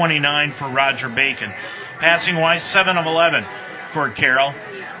just 29 for Roger Bacon. Passing-wise, 7 of 11 for Carroll,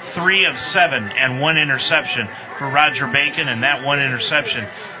 3 of 7 and 1 interception for Roger Bacon, and that 1 interception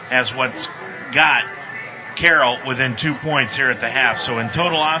has what's got Carroll within 2 points here at the half. So in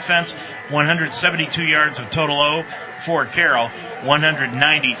total offense, 172 yards of total O for Carroll,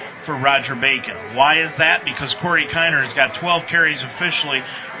 190 for Roger Bacon. Why is that? Because Corey Kiner has got 12 carries officially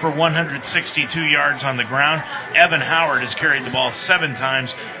for 162 yards on the ground. Evan Howard has carried the ball 7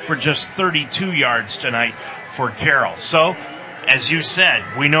 times for just 32 yards tonight for Carroll. So, as you said,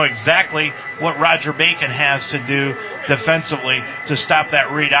 we know exactly what Roger Bacon has to do defensively to stop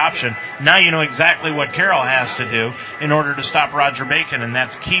that read option. Now you know exactly what Carroll has to do in order to stop Roger Bacon, and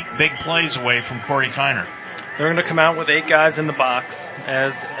that's keep big plays away from Corey Kiner. They're going to come out with 8 guys in the box,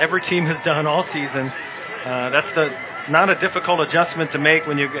 as every team has done all season. That's not a difficult adjustment to make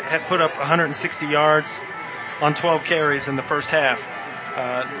when you put up 160 yards on 12 carries in the first half.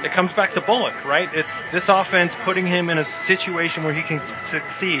 It comes back to Bullock, right? It's this offense putting him in a situation where he can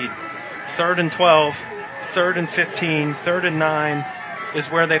succeed. 3rd and 12, 3rd and 15, 3rd and 9 is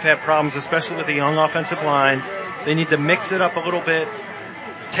where they've had problems, especially with the young offensive line. They need to mix it up a little bit,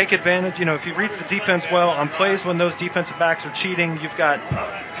 take advantage. If you read the defense well on plays when those defensive backs are cheating, you've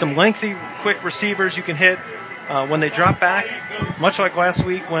got some lengthy, quick receivers you can hit when they drop back, much like last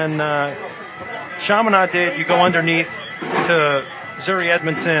week when Chaminade did. You go underneath to Zuri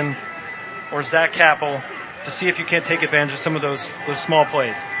Edmondson or Zach Capel to see if you can't take advantage of some of those small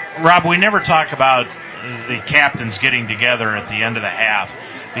plays. Rob, we never talk about the captains getting together at the end of the half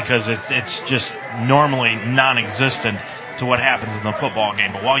because it's just normally non-existent to what happens in the football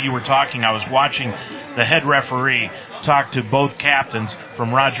game. But while you were talking, I was watching the head referee talk to both captains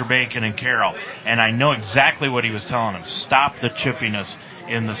from Roger Bacon and Carroll, and I know exactly what he was telling them. Stop the chippiness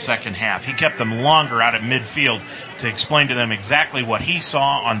in the second half. He kept them longer out at midfield to explain to them exactly what he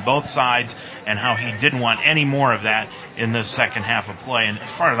saw on both sides and how he didn't want any more of that in this second half of play. And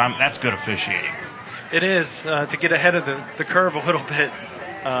as far as that's good officiating. It is, to get ahead of the curve a little bit.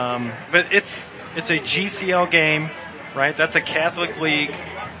 But it's a GCL game, right? That's a Catholic league.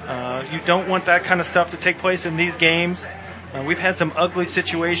 You don't want that kind of stuff to take place in these games. We've had some ugly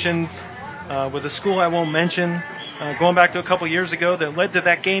situations with a school I won't mention going back to a couple years ago that led to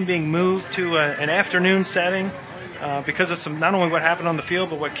that game being moved to an afternoon setting because of some not only what happened on the field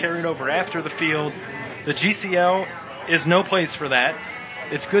but what carried over after the field. The GCL is no place for that.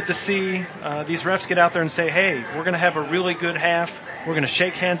 It's good to see these refs get out there and say, hey, we're going to have a really good half. We're going to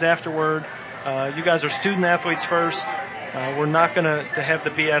shake hands afterward. You guys are student athletes first. We're not going to have the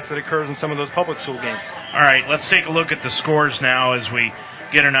BS that occurs in some of those public school games. All right, let's take a look at the scores now as we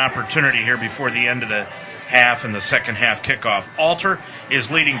get an opportunity here before the end of the half and the second half kickoff. Alter is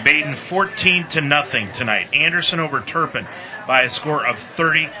leading Baden 14-0 tonight. Anderson over Turpin by a score of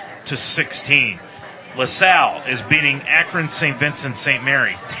 30-16. LaSalle is beating Akron St. Vincent St.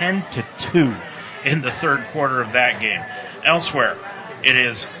 Mary 10-2 in the third quarter of that game. Elsewhere, it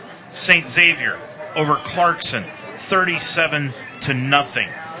is St. Xavier over Clarkson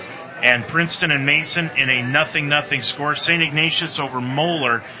 37-0. And Princeton and Mason in a 0-0 score. St. Ignatius over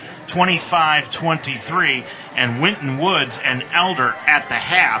Moeller 25-23. And Winton Woods and Elder at the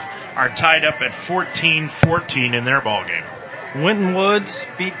half are tied up at 14-14 in their ball game. Winton Woods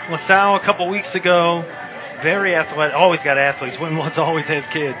beat LaSalle a couple weeks ago. Very athletic. Always got athletes. Winton Woods always has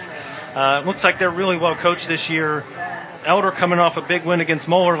kids. Looks like they're really well coached this year. Elder coming off a big win against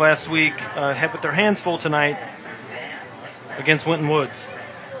Moeller last week. Had with their hands full tonight against Winton Woods.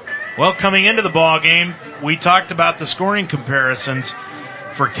 Well, coming into the ball game, we talked about the scoring comparisons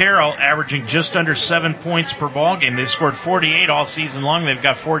for Carroll, averaging just under 7 points per ball game. They've scored 48 all season long. They've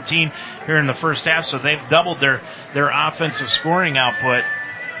got 14 here in the first half, so they've doubled their offensive scoring output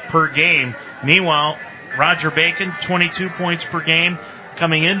per game. Meanwhile, Roger Bacon, 22 points per game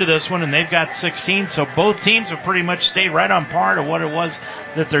coming into this one, and they've got 16. So both teams have pretty much stayed right on par to what it was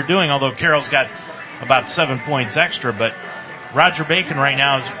that they're doing, although Carroll's got about 7 points extra. But Roger Bacon right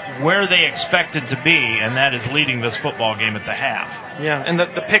now is where they expected to be, and that is leading this football game at the half. Yeah, and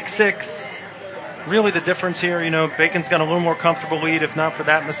the pick six, really the difference here. Bacon's got a little more comfortable lead if not for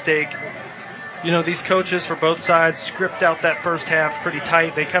that mistake. These coaches for both sides script out that first half pretty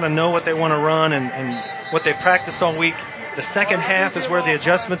tight. They kind of know what they want to run and what they practiced all week. The second half is where the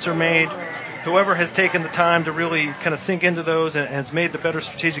adjustments are made. Whoever has taken the time to really kind of sink into those and has made the better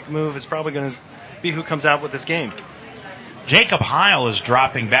strategic move is probably going to be who comes out with this game. Jacob Heil is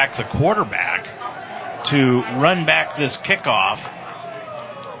dropping back the quarterback to run back this kickoff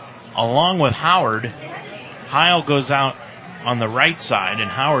along with Howard. Heil goes out on the right side, and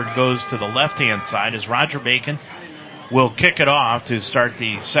Howard goes to the left-hand side as Roger Bacon will kick it off to start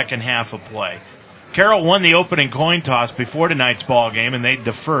the second half of play. Carroll won the opening coin toss before tonight's ball game, and they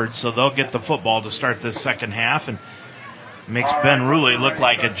deferred, so they'll get the football to start this second half, and makes Ben Ruley look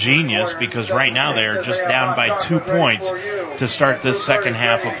like a genius because right now they are just down by 2 points to start this second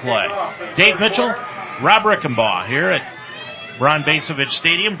half of play. Dave Mitchell, Rob Rickenbaugh here at Ron Basovich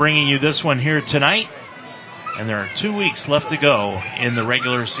Stadium, bringing you this one here tonight. And there are 2 weeks left to go in the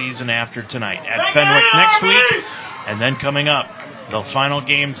regular season after tonight. At Fenwick next week, and then coming up, the final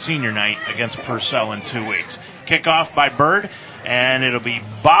game senior night against Purcell in 2 weeks. Kickoff by Bird, and it'll be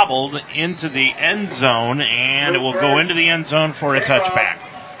bobbled into the end zone, and it will go into the end zone for a touchback.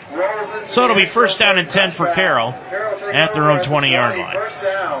 So it'll be first down and 10 for Carroll at their own 20-yard line.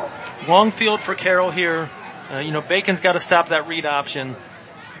 Long field for Carroll here. Bacon's got to stop that read option.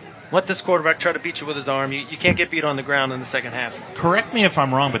 Let this quarterback try to beat you with his arm. You can't get beat on the ground in the second half. Correct me if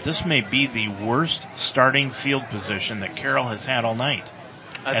I'm wrong, but this may be the worst starting field position that Carroll has had all night.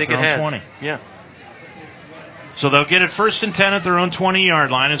 I think it has. 20. Yeah. So they'll get it first and 10 at their own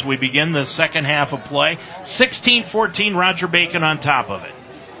 20-yard line as we begin the second half of play. 16-14, Roger Bacon on top of it.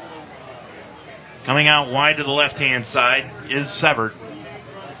 Coming out wide to the left-hand side is Severt.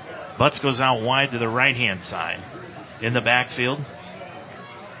 Butts goes out wide to the right-hand side. In the backfield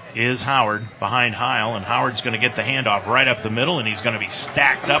is Howard behind Heil, and Howard's going to get the handoff right up the middle, and he's going to be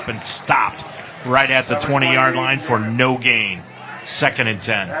stacked up and stopped right at the 20-yard line for no gain. Second and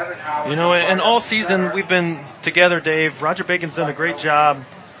 10. And all season we've been together, Dave. Roger Bacon's done a great job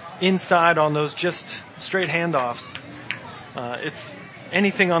inside on those just straight handoffs. It's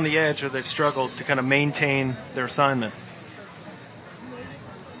anything on the edge where they've struggled to kind of maintain their assignments.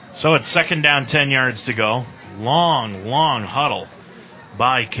 So it's second down, 10 yards to go. Long huddle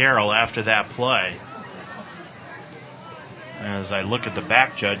by Carroll after that play. As I look at the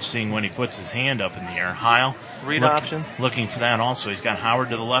back judge, seeing when he puts his hand up in the air. Heil. Read option. Looking for that also. He's got Howard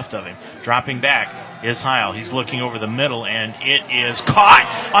to the left of him. Dropping back is Heil. He's looking over the middle, and it is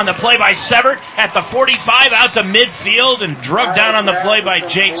caught on the play by Severt at the 45 out to midfield and drugged down on the play by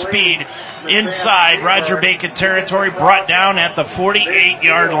Jake Speed. Inside Roger Bacon territory, brought down at the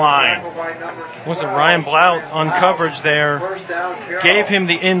 48-yard line. Was it Ryan Blount on coverage there? Gave him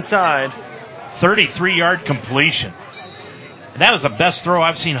the inside. 33-yard completion. And that was the best throw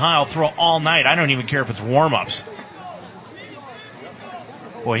I've seen Heil throw all night. I don't even care if it's warm-ups.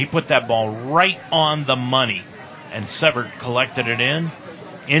 Boy, he put that ball right on the money. And Severt collected it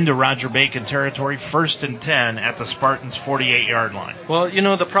into Roger Bacon territory, 1st and 10 at the Spartans' 48-yard line. Well,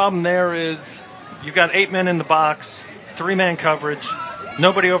 the problem there is you've got 8 men in the box, 3-man coverage,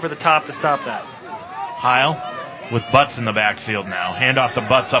 nobody over the top to stop that. Heil with Butts in the backfield now. Hand off to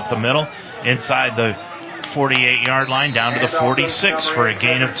Butts up the middle, inside the 48-yard line, down to the 46 for a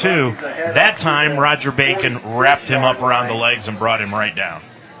gain of 2. That time, Roger Bacon wrapped him up around the legs and brought him right down.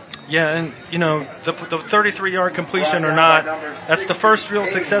 Yeah, and, the 33-yard completion or not, that's the first real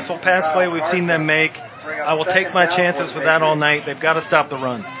successful pass play we've seen them make. I will take my chances with that all night. They've got to stop the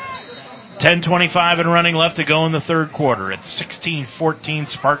run. 10:25 and running left to go in the third quarter. It's 16-14,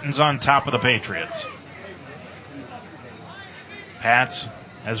 Spartans on top of the Patriots. Pats,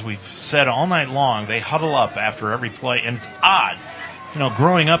 as we've said all night long, they huddle up after every play, and it's odd.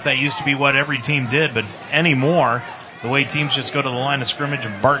 Growing up, that used to be what every team did, but anymore, the way teams just go to the line of scrimmage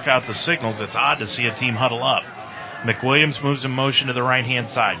and bark out the signals, it's odd to see a team huddle up. McWilliams moves in motion to the right-hand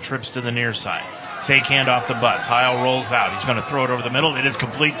side, trips to the near side. Fake handoff to Butts. Heil rolls out. He's going to throw it over the middle. It is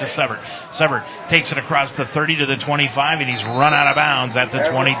complete to Severt. Severt takes it across the 30 to the 25, and he's run out of bounds at the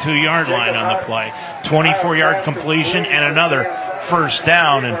 22-yard line on the play. 24-yard completion and another first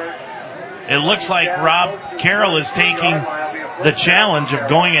down. And it looks like Rob Carroll is taking the challenge of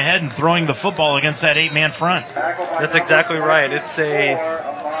going ahead and throwing the football against that 8-man front. That's exactly right. It's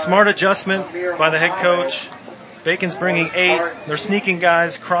a smart adjustment by the head coach. Bacon's bringing 8. They're sneaking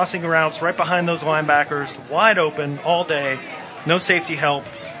guys, crossing routes right behind those linebackers, wide open all day. No safety help.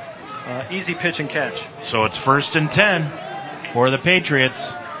 Easy pitch and catch. So it's 1st and 10 for the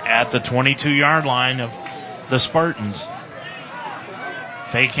Patriots at the 22-yard line of the Spartans.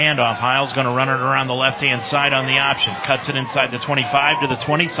 Fake handoff. Heil's going to run it around the left-hand side on the option. Cuts it inside the 25 to the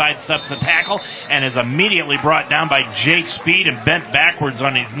 20. Sidesteps the tackle and is immediately brought down by Jake Speed and bent backwards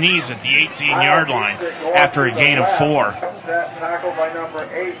on his knees at the 18-yard line after a gain of 4.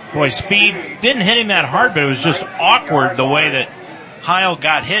 Boy, Speed didn't hit him that hard, but it was just awkward the way that Heil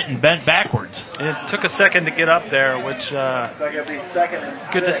got hit and bent backwards. It took a second to get up there, which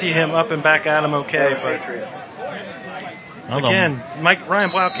good to see him up and back at him okay, but... Again, Ryan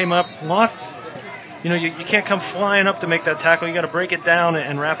Blount came up, lost. You can't come flying up to make that tackle. You got to break it down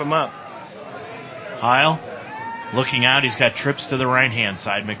and wrap him up. Heil looking out. He's got trips to the right-hand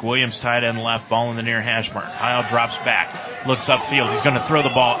side. McWilliams tight end left, ball in the near hash mark. Heil drops back, looks upfield. He's going to throw the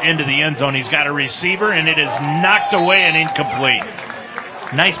ball into the end zone. He's got a receiver, and it is knocked away and incomplete.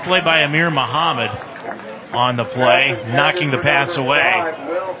 Nice play by Amir Muhammad on the play, knocking the pass away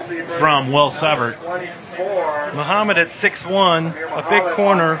from Will Severt. Muhammad at 6'1", a big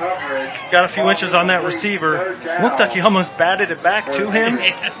corner, got a few inches on that receiver. Looked like he almost batted it back to him,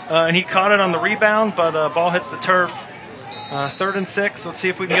 and he caught it on the rebound, but ball hits the turf. 3rd and 6. Let's see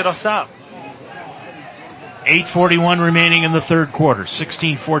if we can get a stop. 8:41 remaining in the third quarter.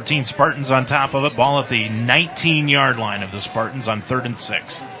 16-14 Spartans on top of it. Ball at the 19-yard line of the Spartans on 3rd and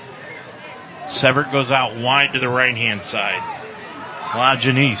 6. Severt goes out wide to the right-hand side. La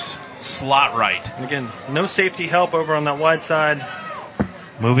Janice, slot right. And again, no safety help over on that wide side.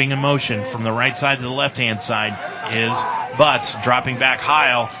 Moving in motion from the right side to the left-hand side is Butts, dropping back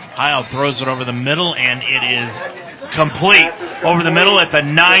Heil. Heil throws it over the middle, and it is complete over the middle at the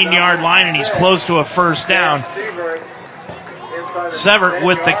 9-yard line, and he's close to a first down. Severt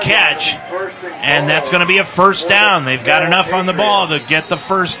with the catch, and that's going to be a first down. They've got enough on the ball to get the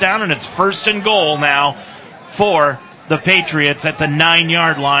first down, and it's 1st and goal now for the Patriots at the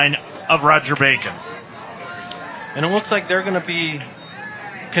 9-yard line of Roger Bacon. And it looks like they're going to be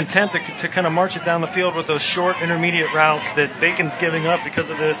content to kind of march it down the field with those short intermediate routes that Bacon's giving up because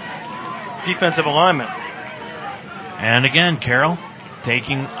of this defensive alignment. And again, Carroll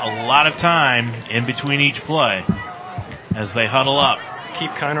taking a lot of time in between each play as they huddle up.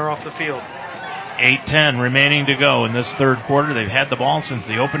 Keep Kiner off the field. 8:10 remaining to go in this third quarter. They've had the ball since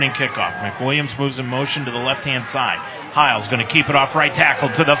the opening kickoff. McWilliams moves in motion to the left-hand side. Heil's going to keep it off right tackle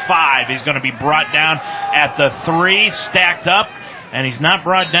to the 5. He's going to be brought down at the 3, stacked up And he's not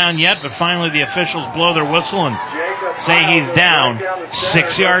brought down yet, but finally the officials blow their whistle and say he's down.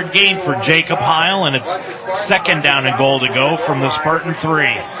 6-yard gain for Jacob Heil, and it's second down and goal to go from the Spartan 3.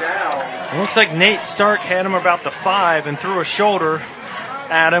 It looks like Nate Stark had him about the 5 and threw a shoulder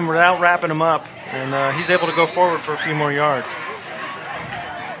at him without wrapping him up. And he's able to go forward for a few more yards.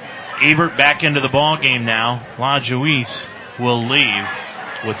 Ebert back into the ball game now. La Juice will leave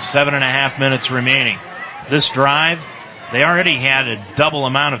with 7.5 minutes remaining. This drive, they already had a double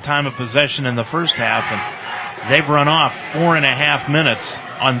amount of time of possession in the first half, and they've run off 4.5 minutes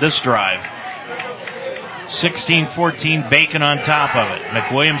on this drive. 16-14, Bacon on top of it.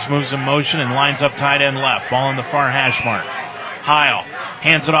 McWilliams moves in motion and lines up tight end left. Ball in the far hash mark. Heil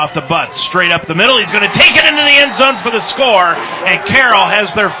hands it off to Butts, straight up the middle. He's going to take it into the end zone for the score, and Carroll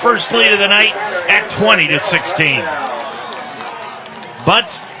has their first lead of the night at 20-16.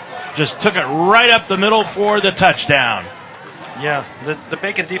 Butts just took it right up the middle for the touchdown. Yeah, the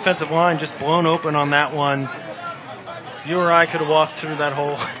Bacon defensive line just blown open on that one. You or I could have walked through that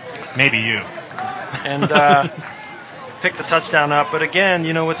hole. Maybe you. And picked the touchdown up. But again,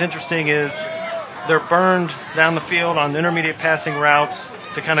 you know, what's interesting is they're burned down the field on intermediate passing routes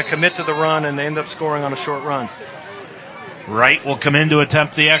to kind of commit to the run, and they end up scoring on a short run. Wright will come in to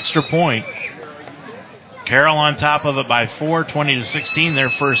attempt the extra point. Carroll on top of it by 4, 20-16, their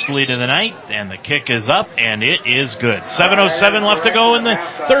first lead of the night, and the kick is up, and it is good. 7:07 left to go in the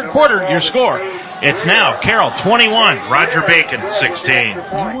third quarter. Your score, it's now Carroll 21, Roger Bacon 16. You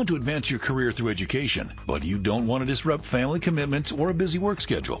want to advance your career through education, but you don't want to disrupt family commitments or a busy work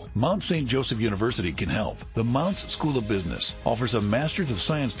schedule. Mount St. Joseph University can help. The Mounts School of Business offers a Master's of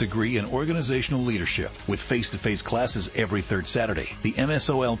Science degree in organizational leadership with face-to-face classes every third Saturday. The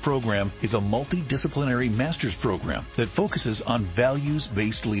MSOL program is a multidisciplinary master's program that focuses on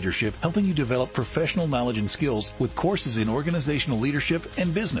values-based leadership, helping you develop professional knowledge and skills with courses in organizational leadership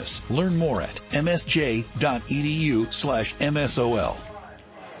and business. Learn more at msj.edu/MSOL.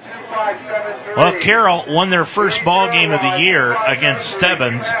 Well, Carroll won their first ball game of the year against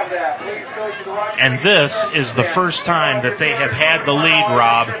Stebbins, and this is the first time that they have had the lead,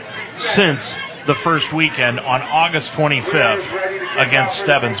 Rob, since the first weekend on August 25th against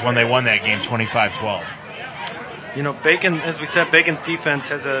Stebbins when they won that game 25-12. You know, Bacon, as we said, Bacon's defense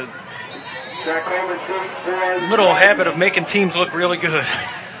has a little habit of making teams look really good.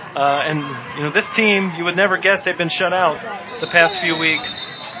 And, you know, this team, you would never guess they've been shut out the past few weeks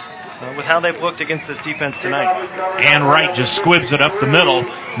with how they've looked against this defense tonight. And Wright just squibs it up the middle.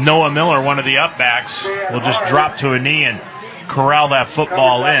 Noah Miller, one of the upbacks, will just drop to a knee and corral that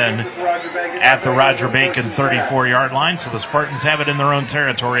football in at the Roger Bacon 34-yard line. So the Spartans have it in their own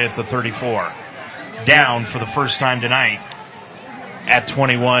territory at the 34. Down for the first time tonight at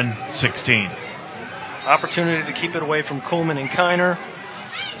 21-16. Opportunity to keep it away from Coleman and Kiner.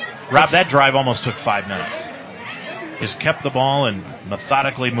 Rob, that drive almost took 5 minutes. Just kept the ball and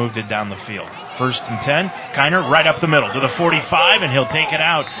methodically moved it down the field. 1st and 10. Kiner right up the middle to the 45, and he'll take it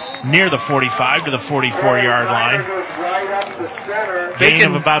out near the 45 to the 44-yard line. Gain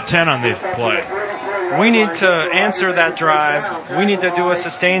of about 10 on the play. We need to answer that drive. We need to do a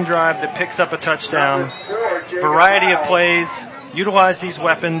sustained drive that picks up a touchdown. Variety of plays. Utilize these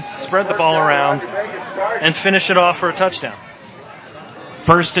weapons. Spread the ball around. And finish it off for a touchdown.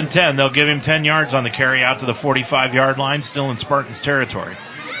 1st and 10. They'll give him 10 yards on the carry out to the 45-yard line, still in Spartans territory.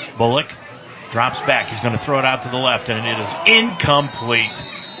 Bullock drops back. He's going to throw it out to the left, and it is incomplete.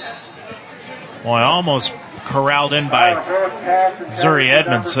 Boy, almost corralled in by Zuri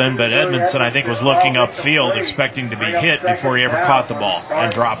Edmondson, but Edmondson, I think, was looking upfield expecting to be hit before he ever caught the ball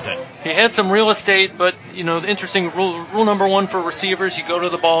and dropped it. He had some real estate, but, you know, the interesting rule number one for receivers, you go to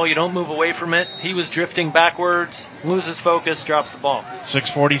the ball, you don't move away from it. He was drifting backwards, loses focus, drops the ball.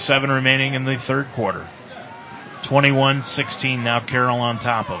 6:47 remaining in the third quarter. 21-16, now Carroll on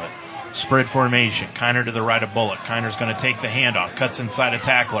top of it. Spread formation, Kiner to the right of Bullock. Kiner's going to take the handoff, cuts inside a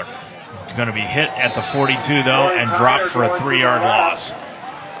tackler. He's going to be hit at the 42, though, and dropped for a 3-yard loss.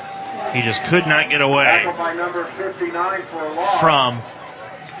 He just could not get away from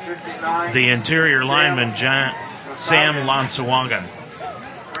the interior lineman, Sam Lansuwangan.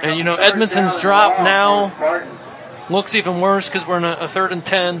 And, you know, Edmondson's drop now looks even worse because we're in a 3rd and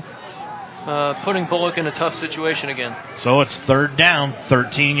 10, putting Bullock in a tough situation again. So it's 3rd down,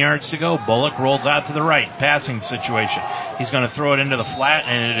 13 yards to go. Bullock rolls out to the right, passing situation. He's going to throw it into the flat,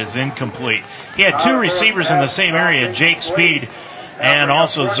 and it is incomplete. He had 2 receivers in the same area, Jake Speed and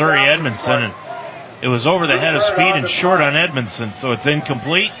also Zuri Edmondson, and it was over the head of Speed and short on Edmondson, so it's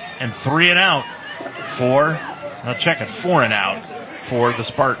incomplete, and 3 and out for, I'll check it, 4 and out for the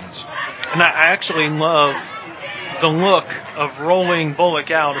Spartans. And I actually love the look of rolling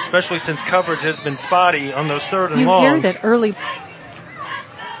Bullock out, especially since coverage has been spotty on those third and longs. You hear that early.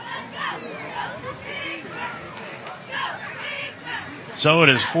 So it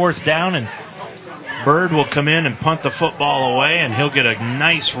is fourth down, and Bird will come in and punt the football away, and he'll get a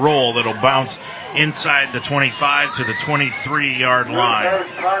nice roll that'll bounce inside the 25 to the 23-yard line.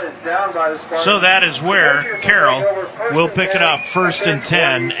 So that is where Carroll will pick it up, 1st and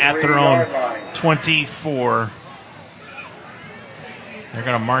 10 at their own 24. They're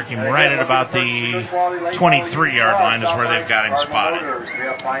going to mark him right at about the 23-yard line is where they've got him spotted.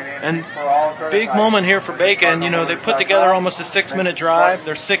 And big moment here for Bacon. You know, they put together almost a 6-minute drive.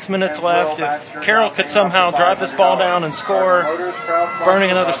 There's 6 minutes left. If Carroll could somehow drive this ball down and score,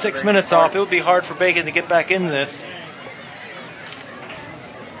 burning another 6 minutes off, it would be hard for Bacon to get back in this.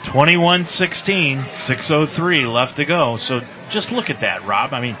 21-16, 6:03 left to go. So just look at that,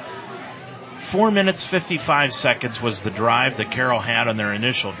 Rob. I mean, 4 minutes, 55 seconds was the drive that Carroll had on their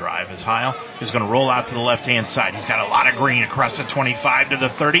initial drive, as Heil is going to roll out to the left-hand side. He's got a lot of green across the 25 to the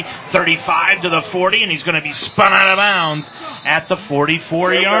 30, 35 to the 40, and he's going to be spun out of bounds at the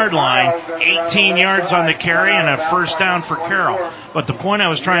 44-yard line. 18 yards on the carry and a first down for Carroll. But the point I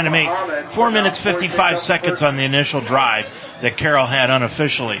was trying to make, 4 minutes, 55 seconds on the initial drive that Carroll had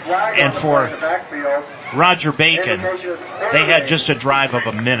unofficially. And for Roger Bacon, they had just a drive of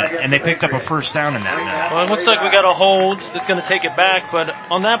a minute, and they picked up a first down in that minute. Well, it looks like we got a hold that's going to take it back, but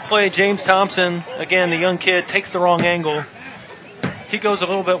on that play, James Thompson, again, the young kid, takes the wrong angle. He goes a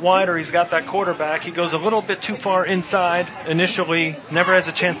little bit wider. He's got that quarterback. He goes a little bit too far inside initially, never has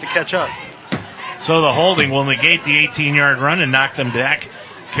a chance to catch up. So the holding will negate the 18-yard run and knock them back.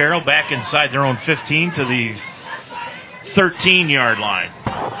 Carroll back inside their own 15 to the 13-yard line.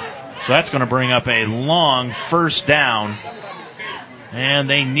 So that's going to bring up a long first down. And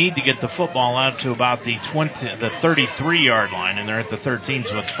they need to get the football out to about the 33-yard line, and they're at the 13,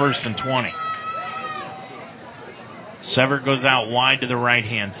 so it's 1st and 20. Severt goes out wide to the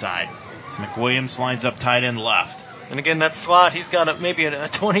right-hand side. McWilliams lines up tight end left. And again, that slot, he's got maybe a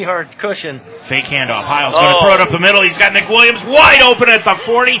 20-yard cushion. Fake handoff. Heil's going to throw it up the middle. He's got McWilliams wide open at the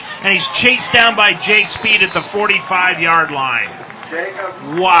 40, and he's chased down by Jake Speed at the 45-yard line.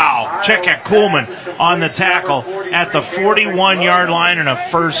 Wow. Check out Kuhlman on the tackle at the 41-yard line and a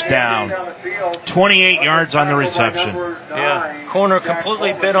first down. 28 yards on the reception. Yeah, corner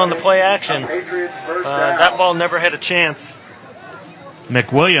completely bit on the play action. That ball never had a chance.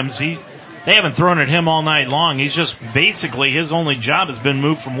 McWilliams, they haven't thrown at him all night long. He's just basically, his only job has been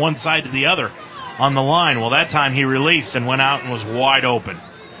moved from one side to the other on the line. Well, that time he released and went out and was wide open.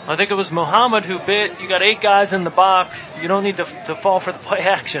 I think it was Muhammad who bit. You got 8 guys in the box. You don't need to fall for the play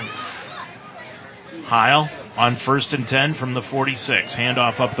action. Heil on 1st and 10 from the 46.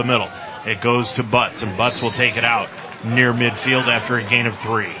 Handoff up the middle. It goes to Butts, and Butts will take it out near midfield after a gain of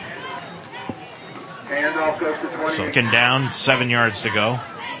 3. Handoff goes to 20. Second down, 7 yards to go.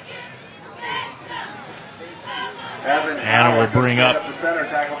 And it will bring up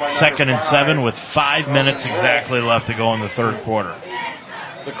 2nd and 7 with 5 minutes exactly left to go in the third quarter.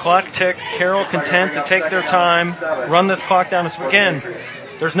 The clock ticks. Carroll content to take their time, run this clock down. Again,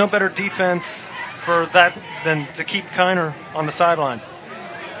 there's no better defense for that than to keep Kiner on the sideline.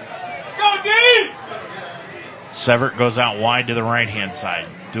 Go deep! Severt goes out wide to the right-hand side.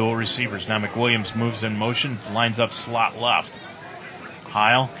 Dual receivers. Now McWilliams moves in motion, lines up slot left.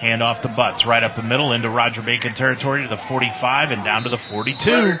 Heil, hand off to Butts, right up the middle into Roger Bacon territory to the 45 and down to the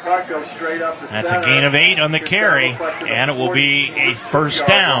 42. That's a gain of 8 on the carry, and it will be a first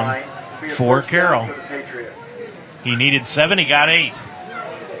down for Carroll. He needed 7, he got 8.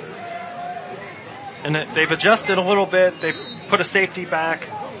 And they've adjusted a little bit. They've put a safety back,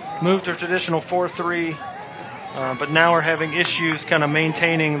 moved to a traditional 4-3, but now are having issues kind of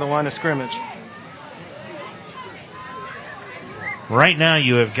maintaining the line of scrimmage. Right now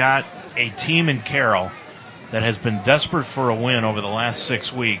you have got a team in Carroll that has been desperate for a win over the last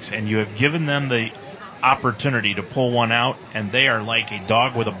 6 weeks, and you have given them the opportunity to pull one out, and they are like a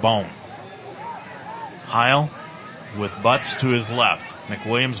dog with a bone. Heil with Butts to his left.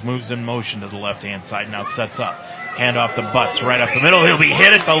 McWilliams moves in motion to the left-hand side, now sets up. Hand off to Butts right up the middle. He'll be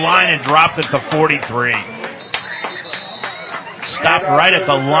hit at the line and dropped at the 43. Stopped right at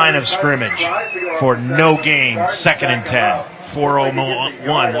the line of scrimmage for no gain. 2nd and 10.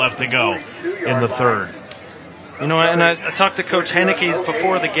 4:01 left to go in the third. You know, and I talked to Coach Hennickes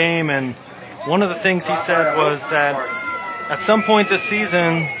before the game, and one of the things he said was that at some point this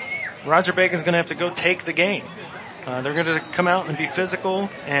season, Roger Bacon's going to have to go take the game. They're going to come out and be physical,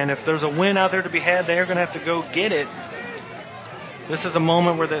 and if there's a win out there to be had, they're going to have to go get it. This is a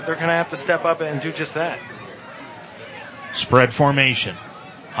moment where they're going to have to step up and do just that. Spread formation.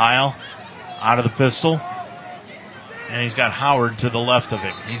 Heil out of the pistol. And he's got Howard to the left of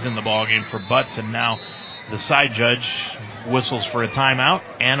him. He's in the ballgame for Butts, and now the side judge whistles for a timeout,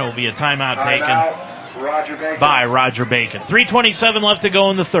 and it will be a timeout taken by Roger Bacon. 3:27 left to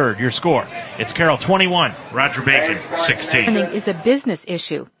go in the third. Your score. It's Carroll 21, Roger Bacon 16. Learning is a business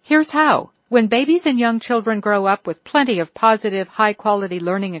issue. Here's how. When babies and young children grow up with plenty of positive, high-quality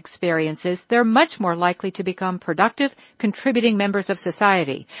learning experiences, they're much more likely to become productive, contributing members of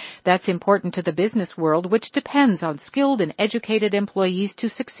society. That's important to the business world, which depends on skilled and educated employees to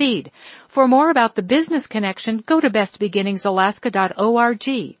succeed. For more about the business connection, go to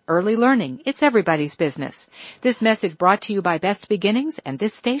bestbeginningsalaska.org. Early learning, it's everybody's business. This message brought to you by Best Beginnings and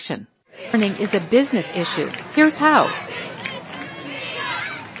this station. Learning is a business issue. Here's how.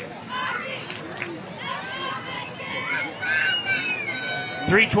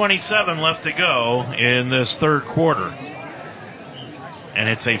 3:27 left to go in this third quarter. And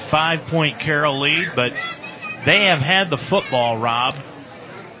it's a 5-point Carroll lead, but they have had the football, Rob,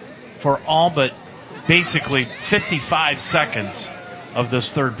 for all but basically 55 seconds of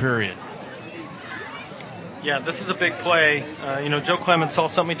this third period. Yeah, this is a big play. Joe Clemens saw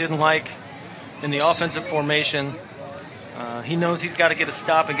something he didn't like in the offensive formation. He knows he's got to get a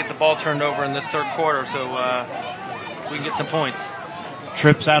stop and get the ball turned over in this third quarter so we can get some points.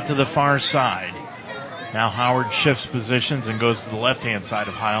 Trips out to the far side. Now Howard shifts positions and goes to the left-hand side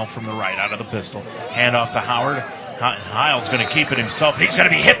of Heil from the right out of the pistol. Hand off to Howard. Heil's going to keep it himself. He's going to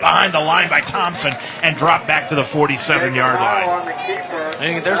be hit behind the line by Thompson and drop back to the 47-yard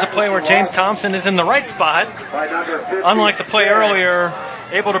line. There's a play where James Thompson is in the right spot. Unlike the play earlier,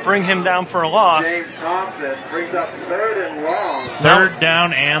 able to bring him down for a loss. James Thompson brings up third and long. Third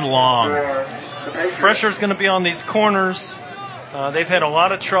down and long. Pressure's going to be on these corners. They've had a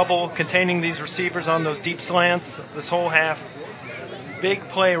lot of trouble containing these receivers on those deep slants this whole half. Big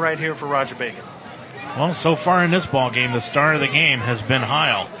play right here for Roger Bacon. Well, so far in this ball game, the star of the game has been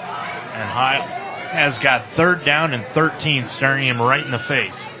Heil. And Heil has got third down and 13 staring him right in the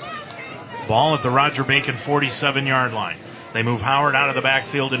face. Ball at the Roger Bacon 47-yard line. They move Howard out of the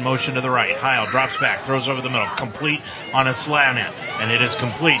backfield in motion to the right. Heil drops back, throws over the middle, complete on a slant end. And it is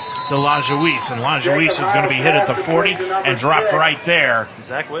complete to LaJouisse. And LaJouisse is going to be hit at the 40 and dropped right there.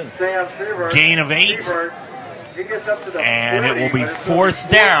 Zach Witten. Gain of 8. And it will be fourth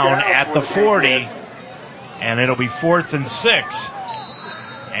down at the 40. And it'll be 4th and 6.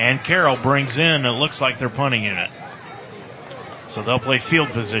 And Carroll brings in, it looks like their punting unit. So they'll play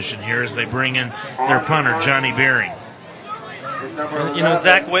field position here as they bring in their punter, Johnny Beering.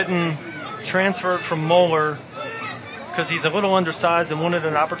 Zach Witten transferred from Moeller because he's a little undersized and wanted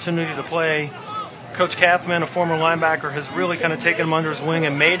an opportunity to play. Coach Kathman, a former linebacker, has really kind of taken him under his wing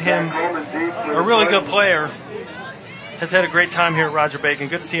and made him a really good player. Has had a great time here at Roger Bacon.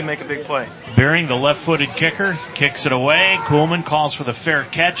 Good to see him make a big play. Beering, the left-footed kicker, kicks it away. Kuhlman calls for the fair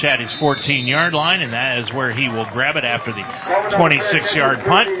catch at his 14-yard line, and that is where he will grab it after the 26-yard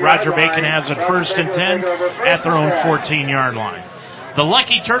punt. Roger Bacon has it 1st and 10 at their own 14-yard line. The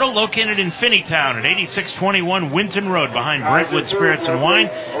Lucky Turtle, located in Finneytown at 8621 Winton Road behind Brentwood Spirits and Wine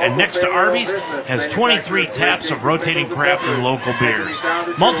and next to Arby's, has 23 taps of rotating craft and local beers.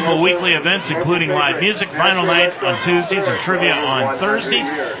 Multiple weekly events including live music, vinyl night on Tuesdays and trivia on Thursdays,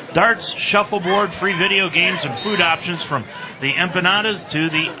 darts, shuffleboard, free video games, and food options from the empanadas to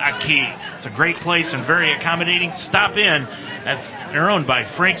the ackee. It's a great place and very accommodating. Stop in. They're owned by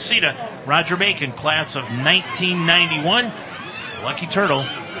Frank Sita, Roger Bacon, class of 1991. Lucky Turtle,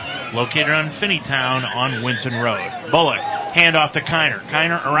 located on Finneytown on Winton Road. Bullock, handoff to Kiner.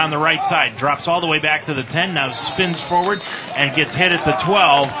 Kiner around the right side, drops all the way back to the 10, now spins forward and gets hit at the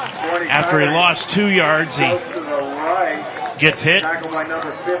 12. After he lost 2 yards, he gets hit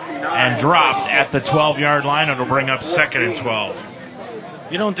and dropped at the 12-yard line. It'll bring up 2nd and 12.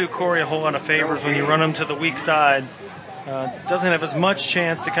 You don't do Corey a whole lot of favors when you run him to the weak side. Doesn't have as much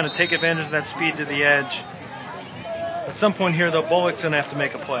chance to kind of take advantage of that speed to the edge. At some point here, though, Bullock's going to have to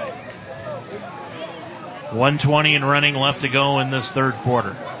make a play. 1:20 and running left to go in this third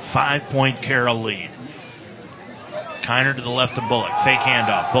quarter. 5-point Carroll lead. Kiner to the left of Bullock. Fake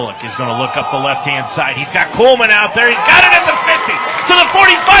handoff. Bullock is going to look up the left-hand side. He's got Kuhlman out there. He's got it at the 50, to the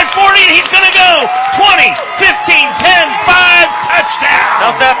 45-40, and he's going to go 20, 15, 10, 5, touchdown.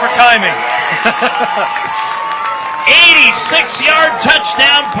 How's that for timing? 86-yard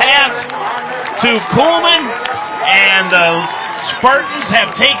touchdown pass to Kuhlman. And the Spartans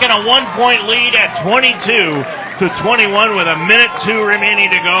have taken a 1-point lead at 22-21 with 1:02 remaining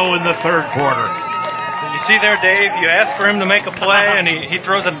to go in the third quarter. You see there, Dave, you ask for him to make a play, and he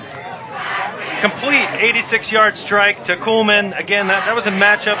throws a complete 86-yard strike to Kuhlman. Again, that was a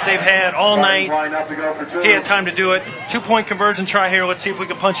matchup they've had all night. He had time to do it. 2-point conversion try here. Let's see if we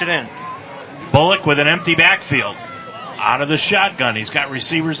can punch it in. Bullock with an empty backfield. Out of the shotgun. He's got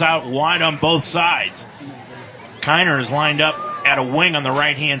receivers out wide on both sides. Kiner is lined up at a wing on the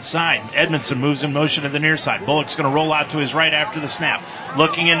right-hand side. Edmondson moves in motion to the near side. Bullock's going to roll out to his right after the snap.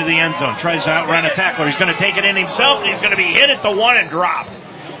 Looking into the end zone. Tries to outrun a tackler. He's going to take it in himself, and he's going to be hit at the 1 and dropped.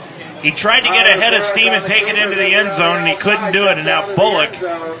 He tried to get ahead of steam and take it into the end zone, and he couldn't do it. And now Bullock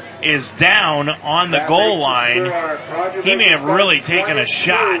is down on the goal line. He may have really taken a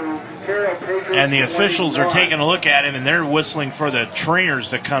shot, and the officials are taking a look at him, and they're whistling for the trainers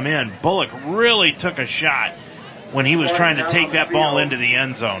to come in. Bullock really took a shot when he was trying to take that ball into the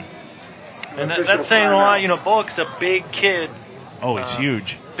end zone. And that's saying a lot. You know, Bullock's a big kid. Oh, he's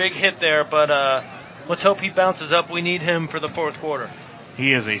huge. Big hit there, but let's hope he bounces up. We need him for the fourth quarter.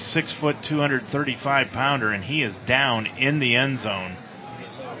 He is a 6-foot, 235-pounder, and he is down in the end zone.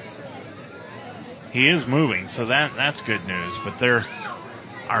 He is moving, so that's good news. But they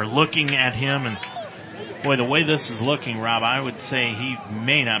are looking at him, and boy, the way this is looking, Rob, I would say he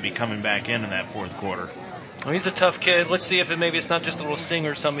may not be coming back in that fourth quarter. Well, he's a tough kid. Let's see if maybe it's not just a little sting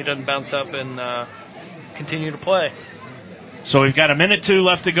or something. He doesn't bounce up and continue to play. So we've got 1:02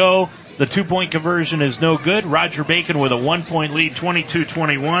 left to go. The 2-point conversion is no good. Roger Bacon with a 1-point lead,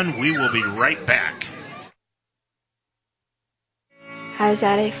 22-21. We will be right back. I was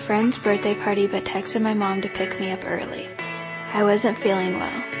at a friend's birthday party but texted my mom to pick me up early. I wasn't feeling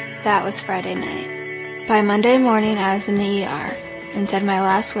well. That was Friday night. By Monday morning, I was in the ER and said my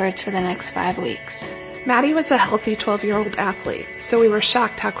last words for the next 5 weeks. Maddie was a healthy 12-year-old athlete, so we were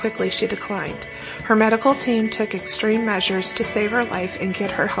shocked how quickly she declined. Her medical team took extreme measures to save her life and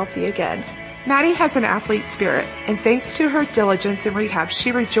get her healthy again. Maddie has an athlete spirit, and thanks to her diligence in rehab,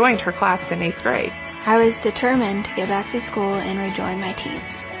 she rejoined her class in 8th grade. I was determined to get back to school and rejoin my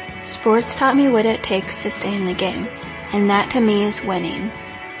teams. Sports taught me what it takes to stay in the game, and that to me is winning.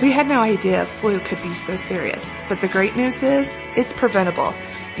 We had no idea flu could be so serious, but the great news is it's preventable.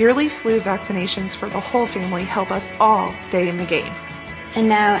 Yearly flu vaccinations for the whole family help us all stay in the game. And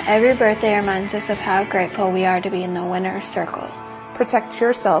now every birthday reminds us of how grateful we are to be in the winner's circle. Protect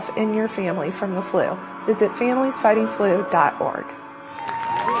yourself and your family from the flu. Visit familiesfightingflu.org.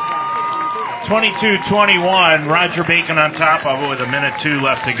 22-21, Roger Bacon on top of it with 1:02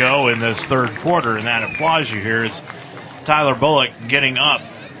 left to go in this third quarter, and that applause you hear is Tyler Bullock getting up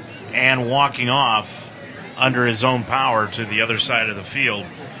and walking off under his own power to the other side of the field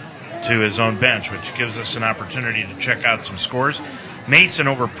to his own bench, which gives us an opportunity to check out some scores. Mason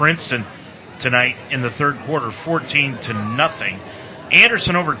over Princeton tonight in the third quarter, 14-0.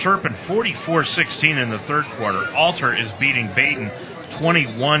 Anderson over Turpin, 44-16 in the third quarter. Alter is beating Baden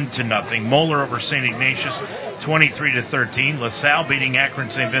 21-0. Moeller over St. Ignatius, 23-13. LaSalle beating Akron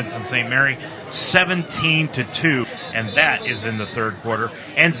St. Vincent St. Mary, 17-2, and that is in the third quarter.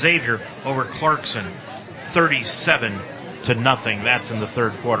 And Xavier over Clarkson, 37-0. That's in the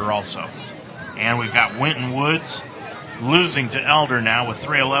third quarter also. And we've got Winton Woods losing to Elder now with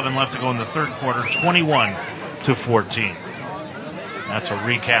 3:11 left to go in the third quarter, 21-14. That's a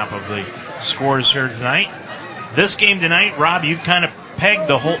recap of the scores here tonight. This game tonight, Rob, you've kind of pegged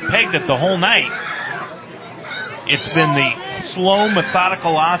it the whole night. It's been the slow,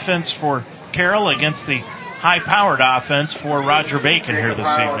 methodical offense for Carroll against the high-powered offense for Roger Bacon here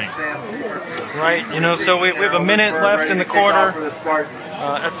this evening. Right, so we have a minute left in the quarter.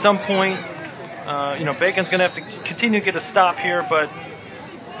 At some point, Bacon's going to have to continue to get a stop here, but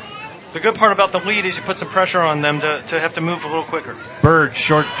the good part about the lead is you put some pressure on them to have to move a little quicker. Bird,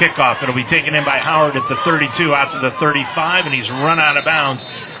 short kickoff. It'll be taken in by Howard at the 32, out to the 35, and he's run out of bounds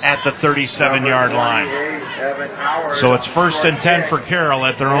at the 37-yard line. So it's 1st and 10 for Carroll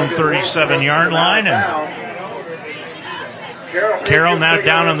at their own 37-yard line, and Carroll now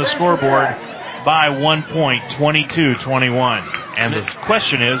down on the scoreboard by 1 point, 22-21. And the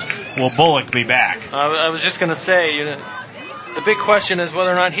question is, will Bullock be back? I was just going to say, the big question is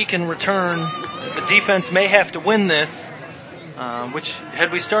whether or not he can return. The defense may have to win this, which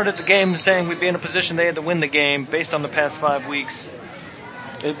had we started the game saying we'd be in a position they had to win the game based on the past 5 weeks,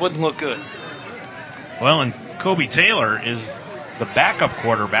 it wouldn't look good. Well, and Kobe Taylor is the backup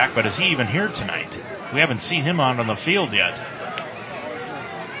quarterback, but is he even here tonight? We haven't seen him out on the field yet.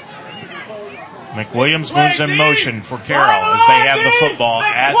 McWilliams moves in motion for Carroll as they have the football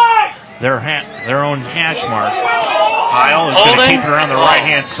at their own hash mark. Heil is going to keep it around the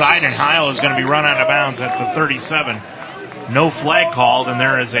right-hand side, and Heil is going to be run out of bounds at the 37. No flag called, and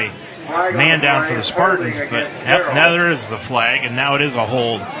there is a man down for the Spartans, but now there is the flag, and now it is a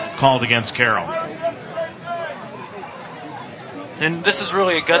hold called against Carroll. And this is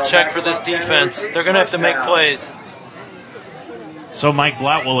really a gut check for this defense. They're going to have to make plays. So Mike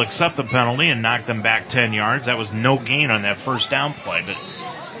Blatt will accept the penalty and knock them back 10 yards. That was no gain on that first down play, but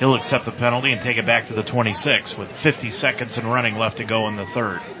he'll accept the penalty and take it back to the 26 with 50 seconds and running left to go in the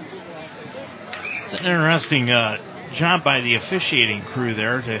third. It's an interesting job by the officiating crew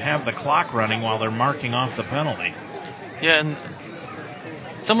there to have the clock running while they're marking off the penalty. Yeah, and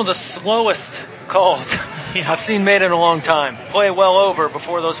some of the slowest calls I've seen made in a long time. Play well over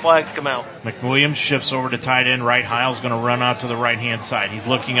before those flags come out. McWilliams shifts over to tight end right. Heil's going to run out to the right-hand side. He's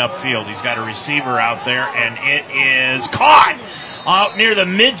looking upfield. He's got a receiver out there, and it is caught out near the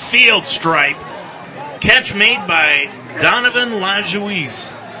midfield stripe. Catch made by Donovan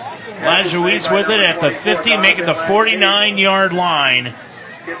LaJouisse. LaJouisse with it at the 50, making the 49-yard line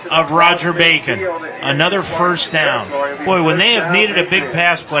of Roger Bacon. Another first down. Boy, when they have needed a big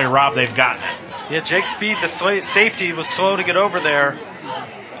pass play, Rob, they've gotten it. Yeah, Jake Speed, the safety, was slow to get over there.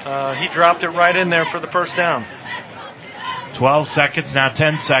 He dropped it right in there for the first down. 12 seconds, now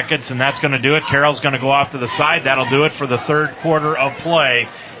 10 seconds, and that's going to do it. Carroll's going to go off to the side. That'll do it for the third quarter of play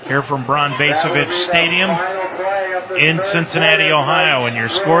here from Bron Basovich Stadium in Cincinnati, Ohio. And your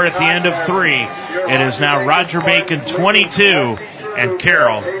score at the end of 3, it is now Roger Bacon 22 and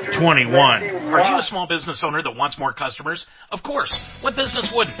Carroll 21. Are you a small business owner that wants more customers? Of course. What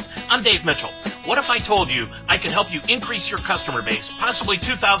business wouldn't? I'm Dave Mitchell. What if I told you I could help you increase your customer base, possibly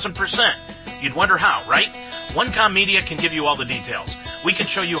 2,000%? You'd wonder how, right? OneCom Media can give you all the details. We can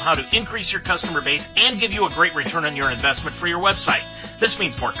show you how to increase your customer base and give you a great return on your investment for your website. This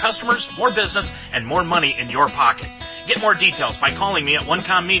means more customers, more business, and more money in your pocket. Get more details by calling me at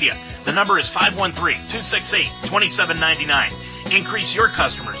OneCom Media. The number is 513-268-2799. Increase your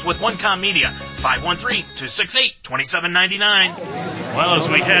customers with OneCom Media. 513-268-2799. Well, as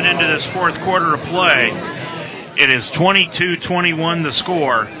we head into this fourth quarter of play, it is 22-21 the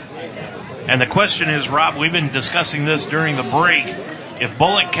score. And the question is, Rob, we've been discussing this during the break. If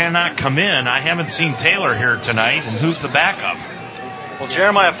Bullock cannot come in, I haven't seen Taylor here tonight, and who's the backup? Well,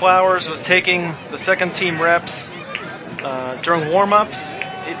 Jeremiah Flowers was taking the second team reps during warm-ups.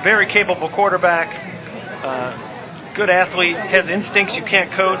 A very capable quarterback. Good athlete, has instincts you can't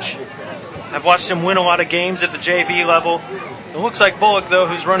coach. I've watched him win a lot of games at the JV level. It looks like Bullock, though,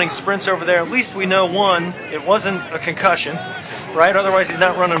 who's running sprints over there, at least we know, 1, it wasn't a concussion, right? Otherwise, he's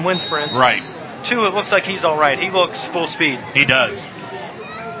not running wind sprints. Right. 2, it looks like he's all right. He looks full speed. He does.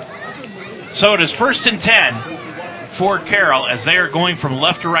 So it is 1st and 10 for Carroll as they are going from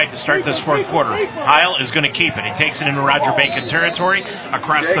left to right to start this fourth quarter. Heil is going to keep it. He takes it into Roger Bacon territory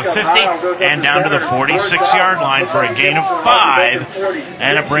across the 50 and down to the 46-yard line for a gain of 5,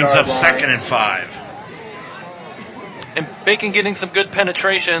 and it brings up 2nd and 5. And Bacon getting some good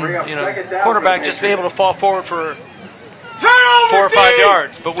penetration. Quarterback just be able to fall forward for 4 or 5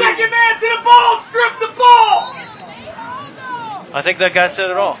 yards. But second man to the ball, strip the ball. I think that guy said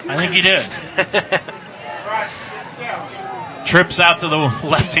it all. I think he did. Trips out to the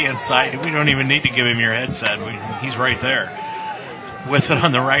left-hand side. We don't even need to give him your headset. He's right there. With it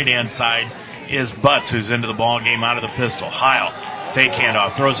on the right-hand side is Butts, who's into the ball game out of the pistol. Heil, fake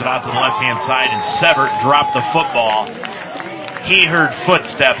handoff, throws it out to the left-hand side, and Severt dropped the football. He heard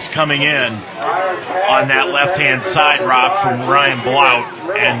footsteps coming in on that left-hand side, Rob, from Ryan Blout,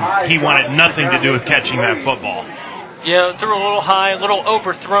 and he wanted nothing to do with catching that football. Yeah, threw a little high, a little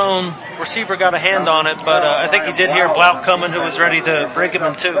overthrown. Receiver got a hand on it, but I think he did hear Blout coming, who was ready to break him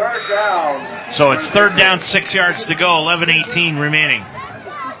in 2. So it's 3rd down, 6 yards to go, 11:18 remaining.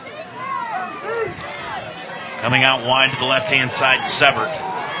 Coming out wide to the left-hand side, Severt.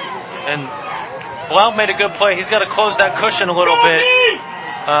 And Blout made a good play. He's got to close that cushion a little bit.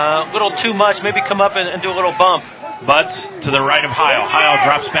 A little too much. Maybe come up and do a little bump. Butts to the right of Heil. Heil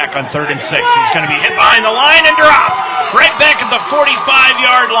drops back on 3rd and 6. He's going to be hit behind the line and dropped right back at the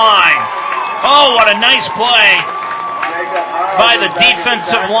 45-yard line. Oh, what a nice play by the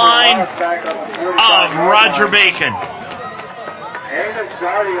defensive line of Roger Bacon.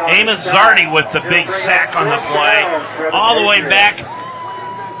 Amos Zardy with the big sack on the play, all the way back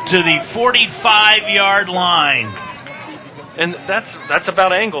to the 45-yard line. And that's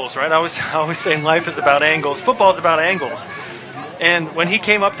about angles, right? I always say life is about angles. Football's about angles. And when he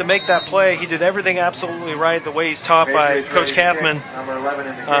came up to make that play, he did everything absolutely right, the way he's taught by Coach Kathman.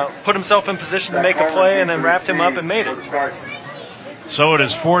 Put himself in position to make a play and then wrapped him up and made it. So it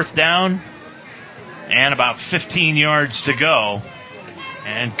is 4th down and about 15 yards to go.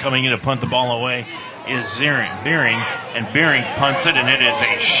 And coming in to punt the ball away is Beering. And Beering punts it, and it is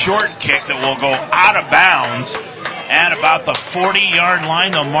a short kick that will go out of bounds at about the 40-yard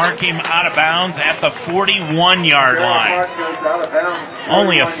line. They'll mark him out of bounds at the 41-yard line.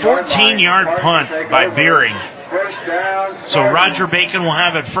 Only a 14-yard punt by Beering. So Roger Bacon will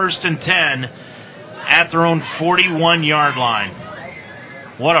have it 1st and 10 at their own 41-yard line.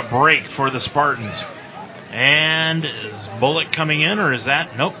 What a break for the Spartans. And is Bullock coming in, or is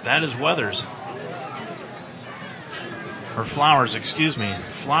that? Nope, that is Weathers. Or Flowers, excuse me.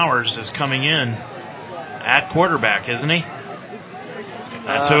 Flowers is coming in at quarterback, isn't he?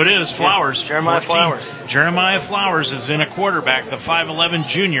 That's who it is, Flowers. Yeah, Jeremiah 14. Flowers. Jeremiah Flowers is in a quarterback, the 5'11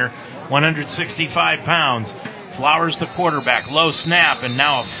 junior, 165 pounds. Flowers the quarterback, low snap, and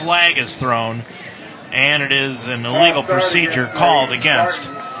now a flag is thrown, and it is an illegal procedure called against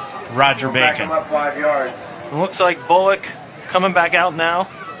Roger Bacon. It looks like Bullock coming back out now.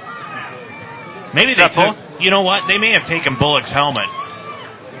 Maybe they took, you know what, they may have taken Bullock's helmet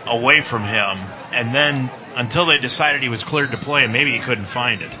away from him, and then until they decided he was cleared to play, and maybe he couldn't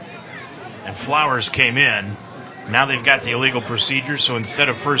find it. And Flowers came in. Now they've got the illegal procedure, so instead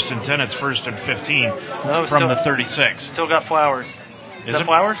of 1st and 10, it's 1st and 15 from the 36. Still got Flowers. Is that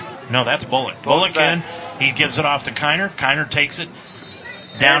Flowers? No, that's Bullock. Bullock in. He gives it off to Kiner. Kiner takes it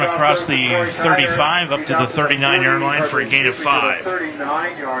down across the 35 up to the 39-yard line for a gain of 5.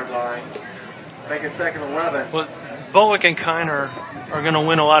 39-yard line. Make it 2nd and 11. Well, Bullock and Kiner are going to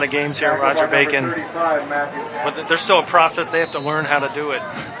win a lot of games here at Roger Bacon. But there's still a process. They have to learn how to do it.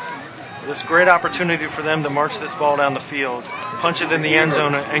 This great opportunity for them to march this ball down the field, punch it in the end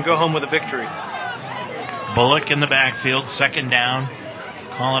zone, and go home with a victory. Bullock in the backfield, 2nd down.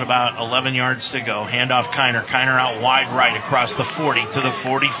 Calling about 11 yards to go. Handoff Kiner. Kiner out wide right across the 40 to the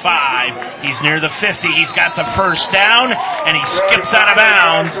 45. He's near the 50. He's got the 1st down, and he skips out of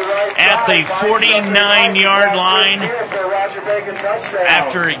bounds at the 49-yard line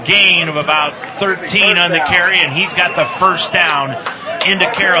after a gain of about 13 on the carry, and he's got the 1st down into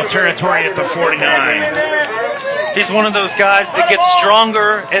Carroll territory at the 49. He's one of those guys that gets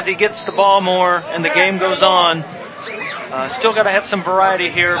stronger as he gets the ball more and the game goes on. Still got to have some variety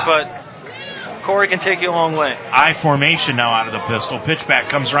here, but Corey can take you a long way. I formation now out of the pistol. Pitch back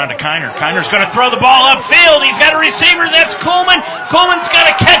comes around to Kiner. Kiner's going to throw the ball upfield. He's got a receiver. That's Coleman. Coleman's got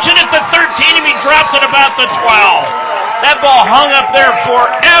to catch it at the 13, and he dropped it about the 12. That ball hung up there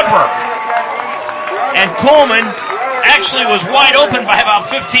forever. And Coleman actually was wide open by about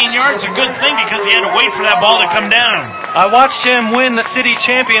 15 yards. A good thing because he had to wait for that ball to come down. I watched him win the city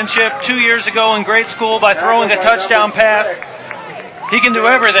championship 2 years ago in grade school by throwing a touchdown pass. He can do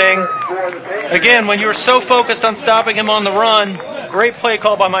everything. Again, when you're so focused on stopping him on the run, great play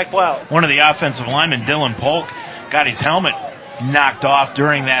call by Mike Blount. One of the offensive linemen, Dylan Polk, got his helmet knocked off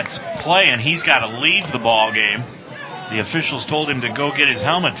during that play, and he's got to leave the ball game. The officials told him to go get his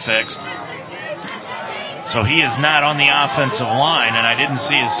helmet fixed. So he is not on the offensive line, and I didn't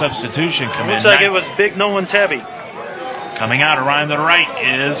see his substitution come in. Looks like it was Big Nolan Tebby. Coming out around the right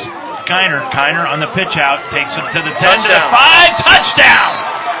is Kiner. Kiner on the pitch out, takes it to the 10, touchdown. to the 5, touchdown!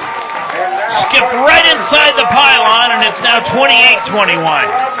 Skipped right inside the pylon, and it's now 28-21.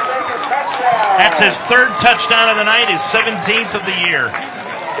 That's his 3rd touchdown of the night, his 17th of the year.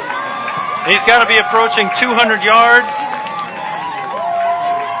 He's got to be approaching 200 yards.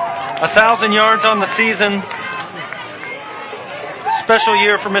 1,000 yards on the season. Special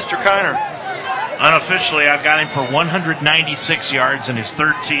year for Mr. Kiner. Unofficially, I've got him for 196 yards and his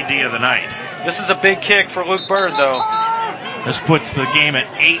 3rd TD of the night. This is a big kick for Luke Bird, though. This puts the game at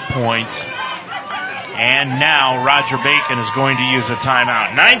 8 points. And now Roger Bacon is going to use a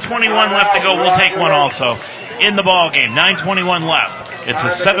timeout. 9:21 left to go. We'll take one also in the ball game. 9:21 left. It's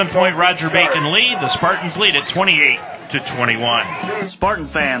a 7-point Roger Bacon lead. The Spartans lead at 28-21. Spartan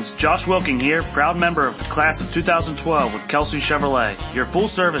fans, Josh Wilking here, proud member of the class of 2012 with Kelsey Chevrolet, your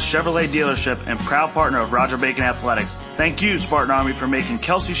full-service Chevrolet dealership and proud partner of Roger Bacon Athletics. Thank you, Spartan Army, for making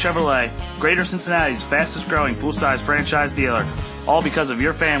Kelsey Chevrolet Greater Cincinnati's fastest-growing full-size franchise dealer, all because of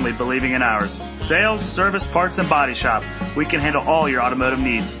your family believing in ours. Sales, service, parts, and body shop. We can handle all your automotive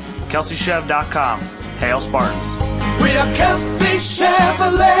needs. KelseyChev.com. Hail Spartans. We are Kelsey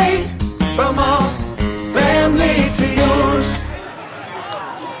Chevrolet, from our family to yours.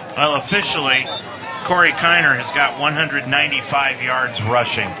 Well, officially, Corey Kiner has got 195 yards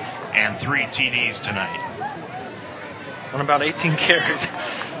rushing and 3 TDs tonight. On about 18 carries.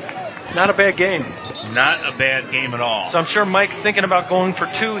 Not a bad game. Not a bad game at all. So I'm sure Mike's thinking about going for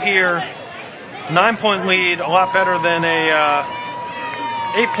 2 here. 9-point lead, a lot better than a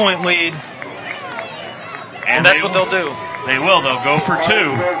 8-point lead. And that's what they'll do. They will. They'll go for 2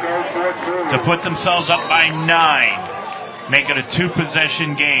 to put themselves up by 9. Make it a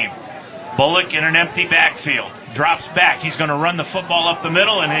 2-possession game. Bullock in an empty backfield. Drops back. He's going to run the football up the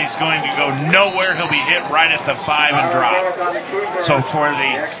middle, and he's going to go nowhere. He'll be hit right at the 5 and drop. So for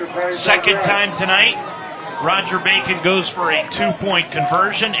the second time tonight, Roger Bacon goes for a 2-point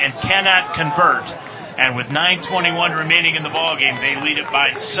conversion and cannot convert. And with 9:21 remaining in the ballgame, they lead it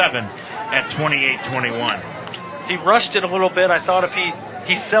by 7 at 28-21. He rushed it a little bit. I thought if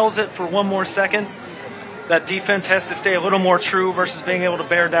he sells it for one more second, that defense has to stay a little more true versus being able to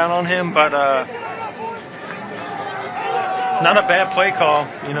bear down on him. But not a bad play call.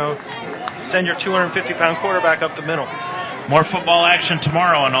 Send your 250-pound quarterback up the middle. More football action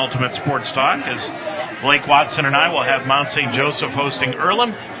tomorrow on Ultimate Sports Talk as Blake Watson and I will have Mount St. Joseph hosting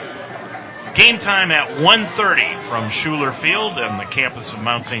Earlham. Game time at 1:30 from Schuler Field on the campus of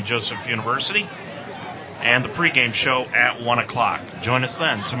Mount St. Joseph University. And the pregame show at 1 o'clock. Join us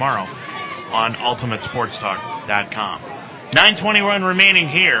then tomorrow on UltimateSportsTalk.com. 9:21 remaining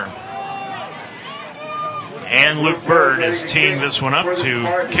here. And Luke Bird is teeing this one up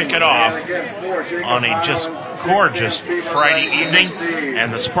to kick it off on a just gorgeous Friday evening.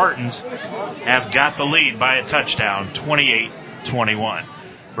 And the Spartans have got the lead by a touchdown, 28-21.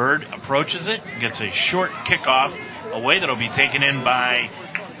 Bird approaches it, gets a short kickoff away that'll be taken in by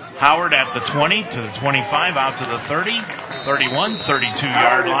Howard at the 20 to the 25, out to the 30, 31,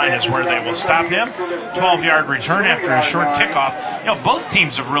 32-yard line is where they will stop him. 12-yard return after a short kickoff. Both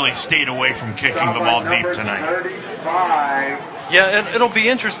teams have really stayed away from kicking the ball deep tonight. Yeah, it'll be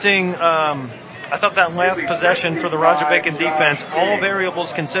interesting. I thought that last possession for the Roger Bacon defense, all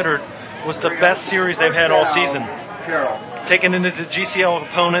variables considered, was the best series they've had all season. Taking into the GCL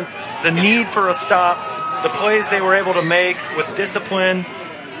opponent, the need for a stop, the plays they were able to make with discipline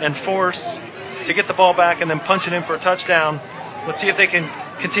and force to get the ball back and then punch it in for a touchdown. Let's see if they can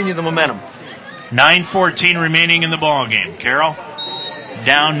continue the momentum. 9:14 remaining in the ball game. Carroll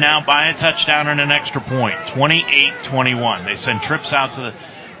down now by a touchdown and an extra point. 28-21. They send trips out to the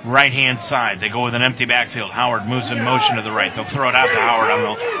right-hand side. They go with an empty backfield. Howard moves in motion to the right. They'll throw it out to Howard on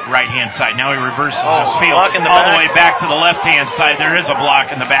the right-hand side. Now he reverses his field all the way back to the left-hand side. There is a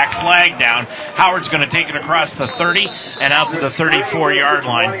block in the back, flag down. Howard's going to take it across the 30 and out to the 34-yard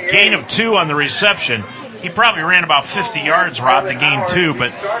line. Gain of 2 on the reception. He probably ran about 50 yards, Rob, to gain 2,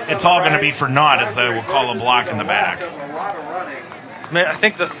 but it's all going to be for naught as they will call a block in the back. I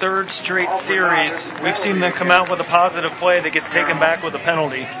think the third straight series, we've seen them come out with a positive play that gets taken back with a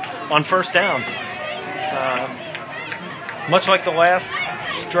penalty on first down. Much like the last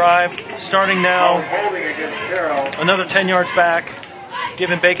drive, starting now, another 10 yards back,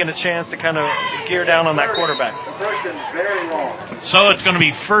 giving Bacon a chance to kind of gear down on that quarterback. So it's going to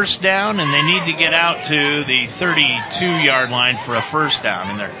be first down, and they need to get out to the 32-yard line for a first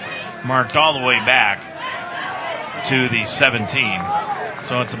down, and they're marked all the way back to the 17.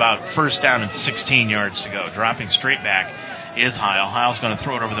 So it's about first down and 16 yards to go. Dropping straight back is Heil. Heil's going to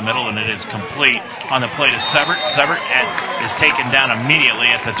throw it over the middle, and it is complete on the play to Severt. Severt is taken down immediately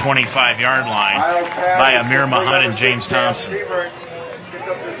at the 25-yard line by Amir Mahut and James Thompson.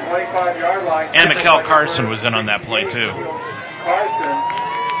 And Mikkel Carson was in on that play, too.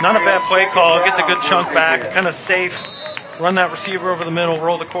 Not a bad play call. Gets a good chunk back, kind of safe. Run that receiver over the middle,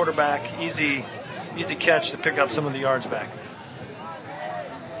 roll the quarterback. Easy catch to pick up some of the yards back.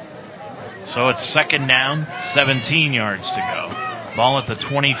 So it's second down, 17 yards to go. Ball at the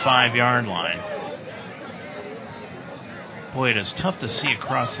 25-yard line. Boy, it is tough to see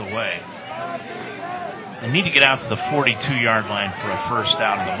across the way. They need to get out to the 42-yard line for a first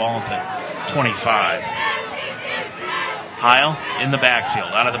down, and the ball at the 25. Heil in the backfield,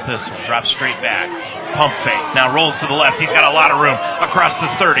 out of the pistol, drops straight back. Pump fake, now rolls to the left. He's got a lot of room across the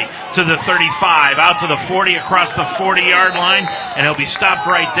 30, to the 35, out to the 40, across the 40-yard line, and he'll be stopped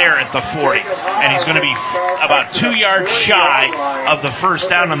right there at the 40. And he's going to be about 2 yards shy of the first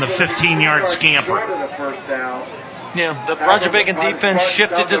down on the 15-yard scamper. Yeah, the Roger Bacon defense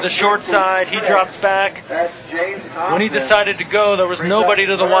shifted to the short side. He drops back. When he decided to go, there was nobody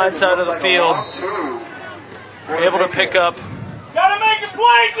to the wide side of the field. Able to pick up. Gotta make a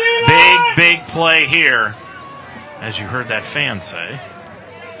play, Dino! Big play here, as you heard that fan say.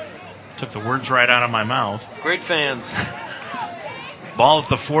 Took the words right out of my mouth. Great fans. Ball at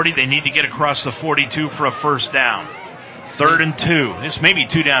the 40. They need to get across the 42 for a first down. 3rd and 2. This may be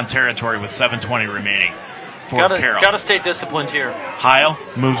 2-down territory with 7:20 remaining. for Carroll. Got to stay disciplined here. Heil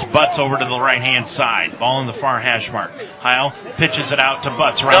moves Butts over to the right-hand side. Ball in the far hash mark. Heil pitches it out to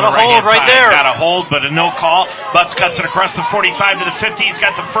Butts around the right-hand side. Got a hold, but a no call. Butts cuts it across the 45 to the 50. He's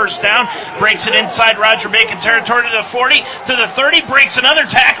got the first down. Breaks it inside Roger Bacon territory to the 40, to the 30. Breaks another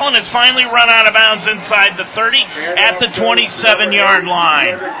tackle and is finally run out of bounds inside the 30 at the 27-yard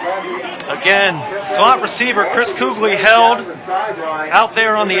line. Again, slot receiver Chris Kugley held out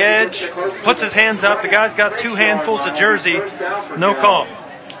there on the edge. Puts his hands up. The guy's got 2 handfuls of jersey. No call.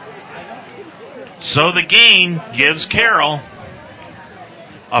 So the gain gives Carroll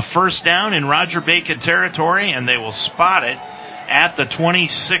a first down in Roger Bacon territory, and they will spot it at the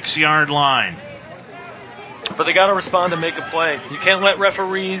 26-yard line. But they got to respond and make a play. You can't let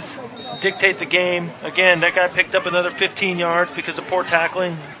referees dictate the game. Again, that guy picked up another 15 yards because of poor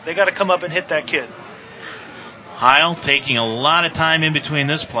tackling. They got to come up and hit that kid. Heil taking a lot of time in between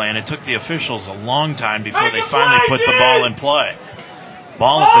this play, and it took the officials a long time before they finally put the ball in play.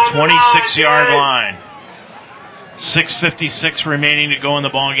 Ball at the 26-yard line. 6:56 remaining to go in the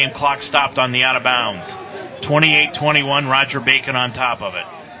ball game. Clock stopped on the out of bounds. 28-21, Roger Bacon on top of it,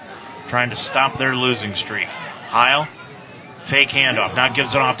 trying to stop their losing streak. Heil, fake handoff, now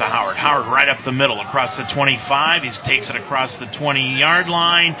gives it off to Howard. Howard right up the middle across the 25. He takes it across the 20-yard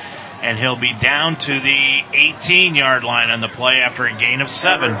line, and he'll be down to the 18-yard line on the play after a gain of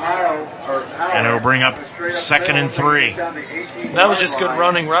 7. And it'll bring up 2nd and 3. That was just good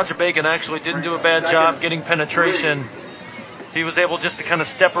running. Roger Bacon actually didn't do a bad job getting penetration. He was able just to kind of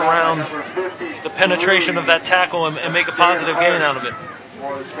step around the penetration of that tackle and make a positive gain out of it.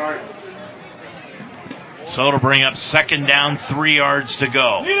 So it'll bring up 2nd down, 3 yards to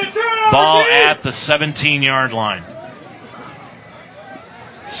go. Ball at the 17-yard line.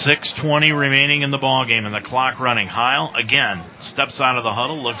 6:20 remaining in the ball game, and the clock running. Heil again steps out of the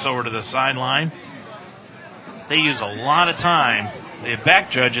huddle, looks over to the sideline. They use a lot of time. The back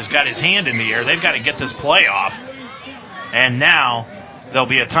judge has got his hand in the air. They've got to get this play off. And now there'll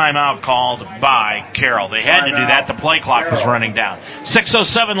be a timeout called by Carroll. They had to do that. The play clock was running down.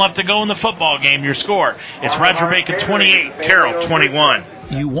 6:07 left to go in the football game. Your score, it's Roger Bacon 28, Carroll 21.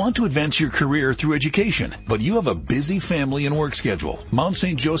 You want to advance your career through education, but you have a busy family and work schedule. Mount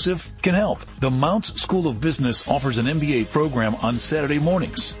St. Joseph can help. The Mounts School of Business offers an MBA program on Saturday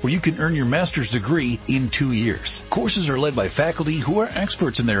mornings where you can earn your master's degree in 2 years. Courses are led by faculty who are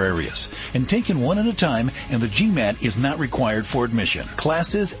experts in their areas and taken one at a time, and the GMAT is not required for admission.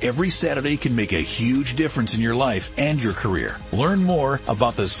 Classes every Saturday can make a huge difference in your life and your career. Learn more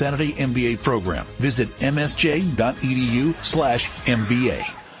about the Saturday MBA program. Visit msj.edu/MBA.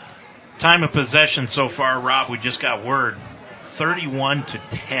 Time of possession so far, Rob, we just got word,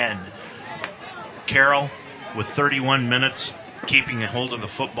 31-10. Carroll with 31 minutes, keeping a hold of the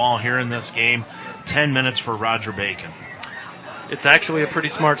football here in this game. 10 minutes for Roger Bacon. It's actually a pretty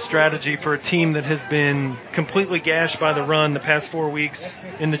smart strategy for a team that has been completely gashed by the run the past 4 weeks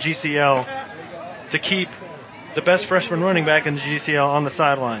in the GCL to keep the best freshman running back in the GCL on the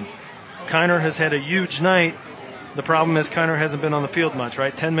sidelines. Kiner has had a huge night. The problem is Kiner hasn't been on the field much,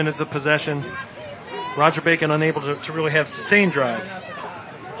 right? 10 minutes of possession. Roger Bacon unable to really have sustained drives.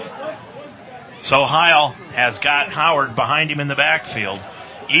 So Heil has got Howard behind him in the backfield.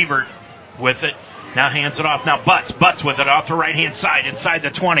 Ebert with it. Now hands it off. Now Butts with it off the right-hand side, inside the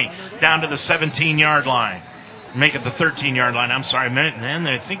 20, down to the 17-yard line. Make it the 13-yard line. I'm sorry, man.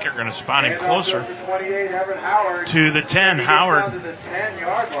 I think they're going to spot him closer to the 10. Howard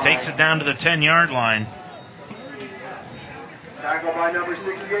takes it down to the 10-yard line. Tackle by number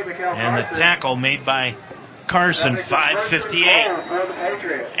 68, Mikhail and the tackle made by Carson,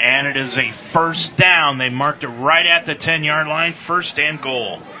 5:58. And it is a first down. They marked it right at the 10-yard line, 1st and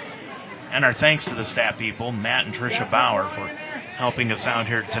goal. And our thanks to the staff people, Matt and Tricia Bauer, for helping us out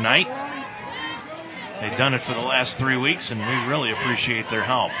here tonight. They've done it for the last 3 weeks, and we really appreciate their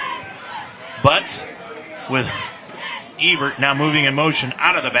help. Butts with Ebert now moving in motion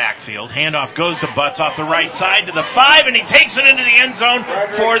out of the backfield. Handoff goes to Butts off the right side to the 5, and he takes it into the end zone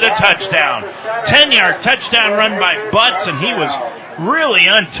for the touchdown. 10-yard touchdown run by Butts, and he was really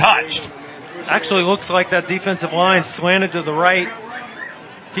untouched. Actually looks like that defensive line slanted to the right.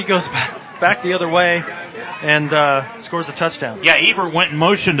 He goes back the other way and scores a touchdown. Yeah, Ebert went in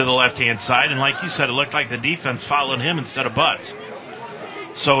motion to the left-hand side, and like you said, it looked like the defense followed him instead of Butts.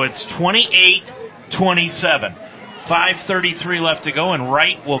 So it's 28-27. 5:33 left to go, and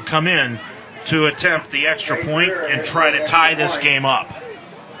Wright will come in to attempt the extra point and try to tie this game up.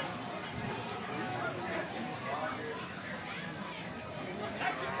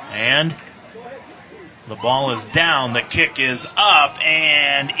 And The ball is down, the kick is up,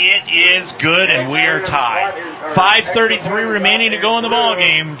 and it is good, and we are tied. 5:33 remaining to go in the ball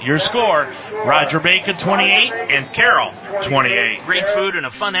game. Your score, Roger Bacon 28 and Carroll 28. Great food and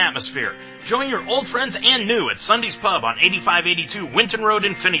a fun atmosphere. Join your old friends and new at Sunday's Pub on 8582 Winton Road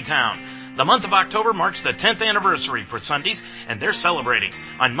in Finneytown. The month of October marks the 10th anniversary for Sundays, and they're celebrating.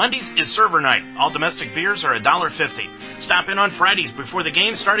 On Mondays is server night. All domestic beers are $1.50. Stop in on Fridays before the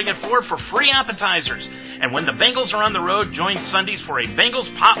game starting at 4 for free appetizers. And when the Bengals are on the road, join Sundays for a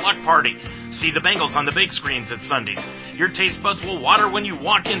Bengals potluck party. See the Bengals on the big screens at Sundays. Your taste buds will water when you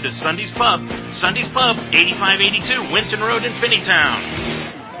walk into Sunday's Pub. Sunday's Pub, 8582 Winton Road in Finneytown.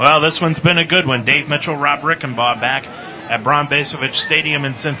 Well, this one's been a good one. Dave Mitchell, Rob Rickenbaugh back at Bron Basovich Stadium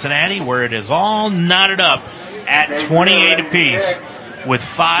in Cincinnati, where it is all knotted up at 28 apiece with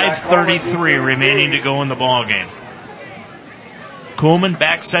 5:33 remaining to go in the ball game. Kuhlman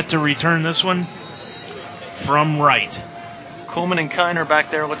back set to return this one from right. Kuhlman and Kiner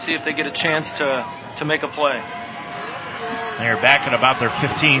back there. Let's see if they get a chance to make a play. They're back at about their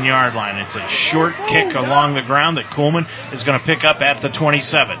 15-yard line. It's a short kick along the ground that Kuhlman is going to pick up at the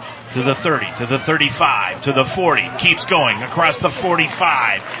 27, to the 30, to the 35, to the 40. Keeps going across the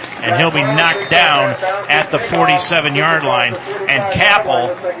 45, and he'll be knocked down at the 47-yard line. And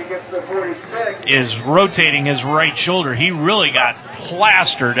Capel is rotating his right shoulder. He really got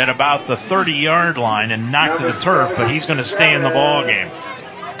plastered at about the 30-yard line and knocked to the turf, but he's going to stay in the ball game.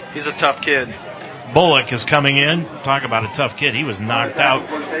 He's a tough kid. Bullock is coming in. Talk about a tough kid. He was knocked out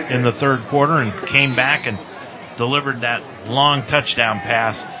in the third quarter and came back and delivered that long touchdown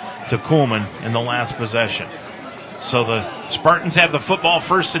pass to Kuhlman in the last possession. So the Spartans have the football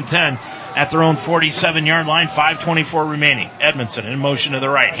 1st and 10 at their own 47-yard line, 5:24 remaining. Edmondson in motion to the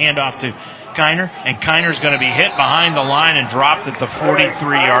right. Handoff to Kiner, and Kiner's going to be hit behind the line and dropped at the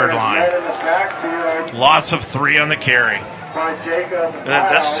 43-yard line. Loss of 3 on the carry.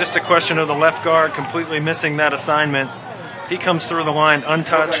 That's just a question of the left guard completely missing that assignment. He comes through the line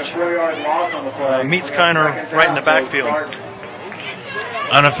untouched, meets Kiner right in the backfield.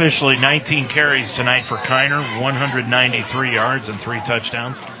 Unofficially, 19 carries tonight for Kiner, 193 yards and 3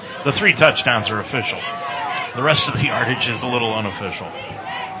 touchdowns. The 3 touchdowns are official. The rest of the yardage is a little unofficial.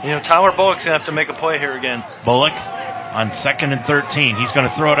 You know, Tyler Bullock's going to have to make a play here again. Bullock on 2nd and 13. He's going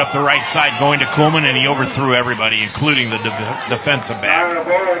to throw it up the right side, going to Kuhlman, and he overthrew everybody, including the defensive back.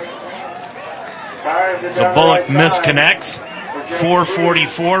 So Bullock misconnects.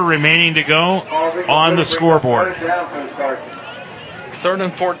 4:44 remaining to go on the scoreboard. 3rd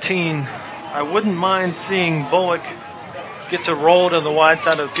and 14. I wouldn't mind seeing Bullock get to roll to the wide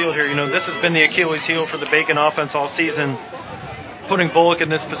side of the field here. You know, this has been the Achilles heel for the Bacon offense all season, putting Bullock in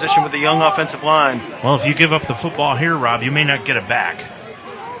this position with the young offensive line. Well, if you give up the football here, Rob, you may not get it back.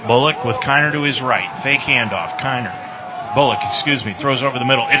 Bullock with Kiner to his right. Fake handoff. Bullock, throws over the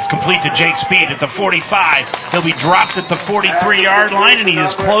middle. It's complete to Jake Speed at the 45. He'll be dropped at the 43-yard line, and he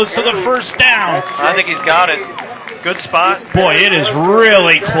is close to the first down. I think he's got it. Good spot. Boy, it is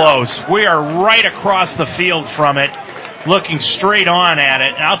really close. We are right across the field from it, looking straight on at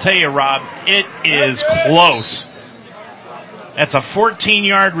it. And I'll tell you, Rob, it is close. That's a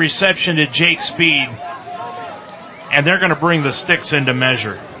 14-yard reception to Jake Speed, and they're going to bring the sticks into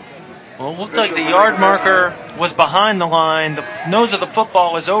measure. Well, it looked like the yard marker was behind the line. The nose of the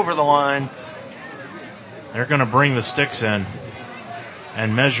football is over the line. They're going to bring the sticks in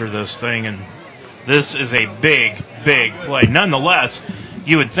and measure this thing, and this is a big, big play. Nonetheless,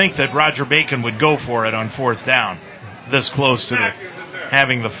 you would think that Roger Bacon would go for it on 4th down, this close to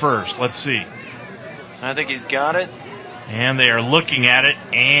having the first. Let's see. I think he's got it. And they are looking at it,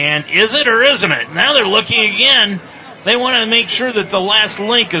 and is it or isn't it? Now they're looking again. They want to make sure that the last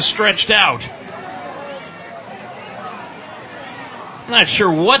link is stretched out. I'm not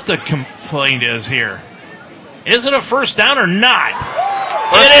sure what the complaint is here. Is it a first down or not?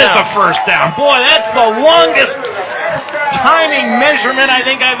 It is a first down. Boy, that's the longest timing measurement I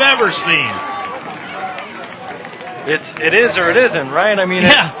think I've ever seen. It is or it isn't, right? I mean,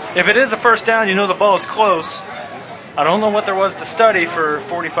 if it is a first down, you know the ball is close. I don't know what there was to study for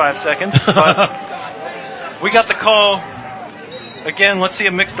 45 seconds, but we got the call. Again, let's see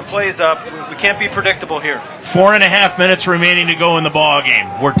him mix the plays up. We can't be predictable here. 4.5 minutes remaining to go in the ball game.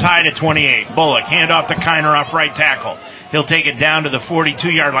 We're tied at 28. Bullock, handoff to Kiner off right tackle. He'll take it down to the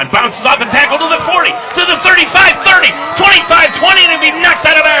 42-yard line. Bounces off the tackle to the 40, to the 35, 30, 25, 20, and he'll be knocked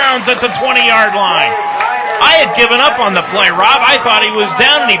out of bounds at the 20-yard line. I had given up on the play, Rob. I thought he was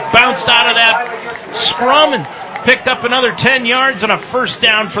down, and he bounced out of that scrum and picked up another 10 yards and a first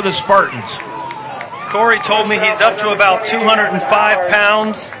down for the Spartans. Corey told me he's up to about 205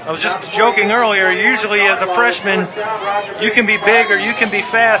 pounds. I was just joking earlier. Usually as a freshman, you can be big or you can be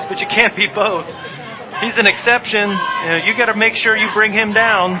fast, but you can't be both. He's an exception. You got to make sure you bring him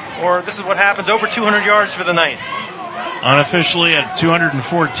down, or this is what happens. Over 200 yards for the night. Unofficially at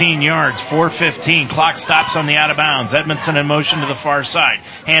 214 yards, 4:15. Clock stops on the out of bounds. Edmondson in motion to the far side.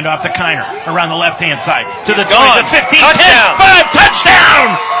 Hand off to Kiner around the left-hand side. To the 20, to 15, touchdown. 10, 5,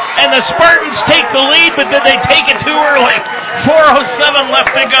 touchdown! And the Spartans take the lead, but did they take it too early? 4:07 left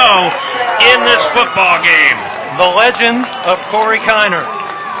to go in this football game. The legend of Corey Kiner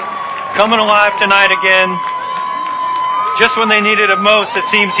coming alive tonight again. Just when they needed it most, it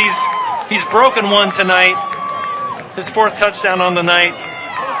seems he's broken one tonight. His fourth touchdown on the night.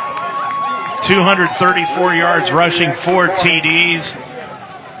 234 yards rushing, 4 TDs.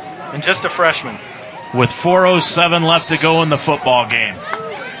 And just a freshman. With 4:07 left to go in the football game.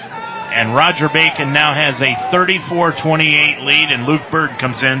 And Roger Bacon now has a 34-28 lead, and Luke Bird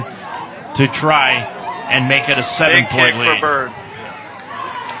comes in to try and make it a 7-point lead. Big kick for Bird.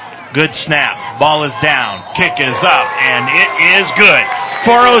 Good snap. Ball is down. Kick is up, and it is good.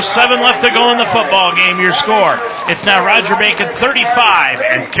 4:07 left to go in the football game. Your score. It's now Roger Bacon 35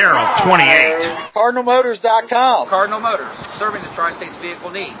 and Carroll 28. CardinalMotors.com. Cardinal Motors, serving the Tri-State's vehicle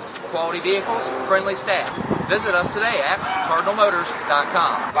needs. Quality vehicles, friendly staff. Visit us today at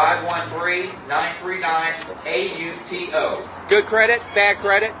CardinalMotors.com. 513-939-AUTO. Good credit, bad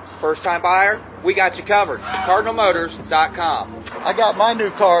credit, first time buyer, we got you covered. CardinalMotors.com. I got my new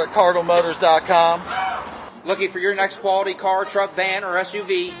car at CardinalMotors.com. Looking for your next quality car, truck, van, or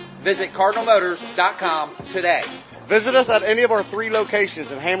SUV? Visit CardinalMotors.com today. Visit us at any of our 3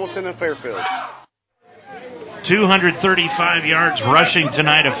 locations in Hamilton and Fairfield. 235 yards rushing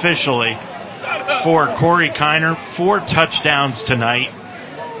tonight officially for Corey Kiner. 4 touchdowns tonight.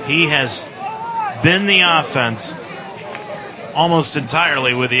 He has been the offense almost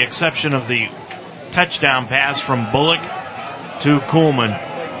entirely, with the exception of the touchdown pass from Bullock to Kuhlman.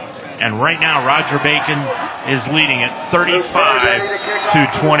 And right now, Roger Bacon is leading it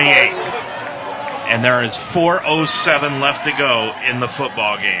 35-28. And there is 4:07 left to go in the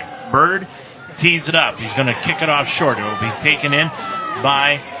football game. Bird tees it up. He's going to kick it off short. It will be taken in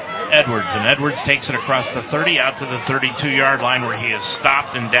by Edwards. And Edwards takes it across the 30 out to the 32-yard line, where he is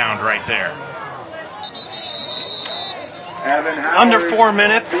stopped and downed right there. Under 4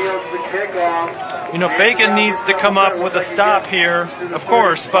 minutes. Bacon needs to come up with a stop here, of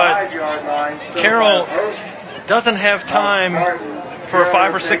course, but Carroll doesn't have time for a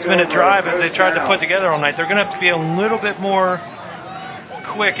 5 or 6 minute drive as they tried to put together all night. They're going to have to be a little bit more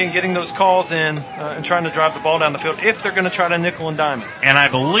quick in getting those calls in and trying to drive the ball down the field if they're going to try to nickel and dime it. And I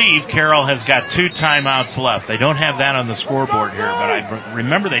believe Carroll has got 2 timeouts left. They don't have that on the scoreboard here, but I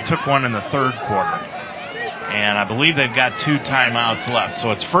remember they took one in the third quarter. And I believe they've got 2 timeouts left.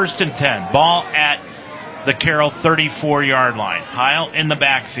 So it's 1st and 10. Ball at the Carroll 34-yard line. Heil in the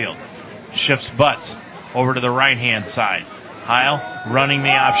backfield. Shifts butts over to the right-hand side. Heil running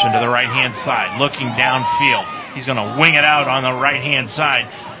the option to the right-hand side. Looking downfield. He's going to wing it out on the right-hand side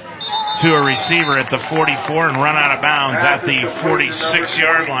to a receiver at the 44 and run out of bounds at the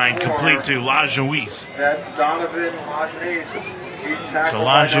 46-yard line, complete to Lajeunesse. That's Donovan Lajeunesse. So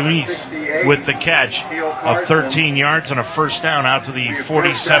Lajeunesse with the catch of 13 yards and a first down out to the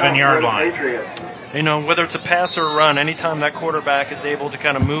 47-yard line. Whether it's a pass or a run, anytime that quarterback is able to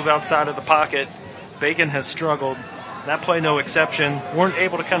kind of move outside of the pocket, Bacon has struggled. That play, no exception. Weren't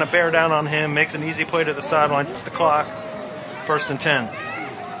able to kind of bear down on him. Makes an easy play to the sidelines. The clock. 1st and 10.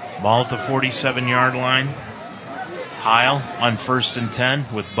 Ball at the 47-yard line. Heil on 1st and 10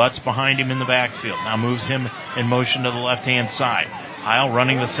 with Butts behind him in the backfield. Now moves him in motion to the left-hand side. Heil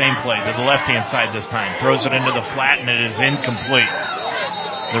running the same play to the left-hand side this time. Throws it into the flat, and it is incomplete.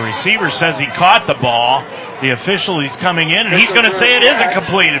 The receiver says he caught the ball. The official, he's coming in, and he's going to say it is a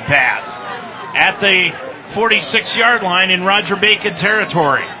completed pass at the 46-yard line in Roger Bacon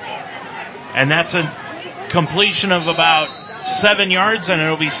territory. And that's a completion of about 7 yards, and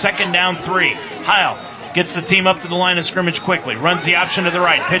it'll be 2nd down 3. Heil gets the team up to the line of scrimmage quickly. Runs the option to the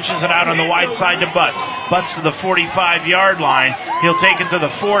right. Pitches it out on the wide side to Butts. Butts to the 45-yard line. He'll take it to the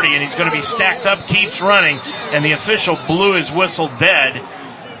 40, and he's going to be stacked up. Keeps running, and the official blew his whistle dead.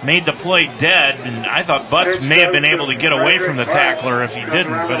 Made the play dead, and I thought Butts may have been able to get away from the tackler if he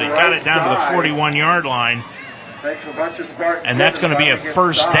didn't, but he got it down to the 41-yard line. And that's going to be a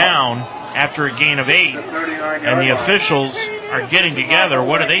first down after a gain of 8. And the officials are getting together.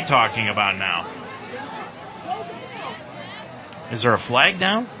 What are they talking about now? Is there a flag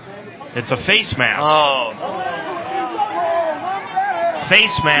down? It's a face mask. Oh.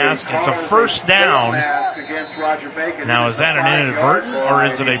 face mask. It's a first down. Now, is that an inadvertent or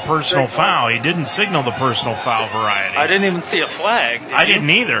is it a personal foul? He didn't signal the personal foul variety. I didn't even see a flag. I didn't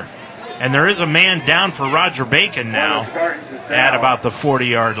either. And there is a man down for Roger Bacon now at about the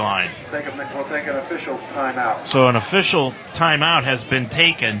 40-yard line. We'll take an official's timeout. So an official timeout has been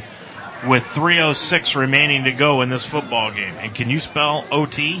taken with 3:06 remaining to go in this football game. And can you spell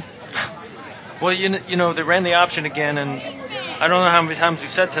OT? Well, you know, they ran the option again, and I don't know how many times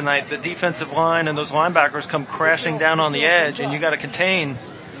we've said tonight, the defensive line and those linebackers come crashing down on the edge, and you got to contain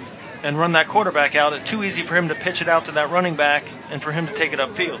and run that quarterback out. It's too easy for him to pitch it out to that running back and for him to take it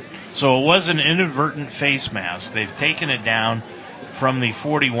upfield. So it was an inadvertent face mask. They've taken it down from the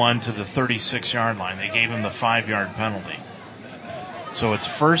 41 to the 36-yard line. They gave him the 5-yard penalty. So it's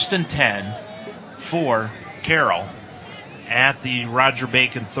 1st and 10 for Carroll at the Roger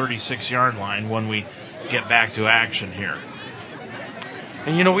Bacon 36-yard line when we get back to action here.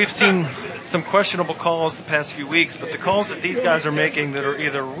 And, you know, we've seen some questionable calls the past few weeks, but the calls that these guys are making that are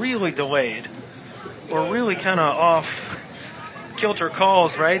either really delayed or really kind of off-kilter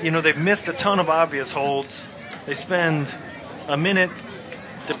calls, right? You know, they've missed a ton of obvious holds. They spend a minute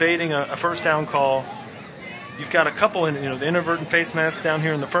debating a first down call. You've got a couple in, you know, the inadvertent face mask down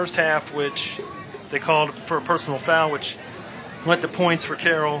here in the first half, which they called for a personal foul, which led to points for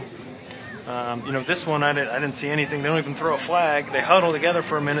Carroll. You know, this one I didn't see anything. They don't even throw a flag. They huddle together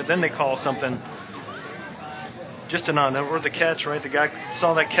for a minute, then they call something. Just a nod, or the catch, right? The guy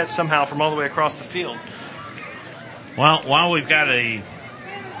saw that catch somehow from all the way across the field. Well, while we've got a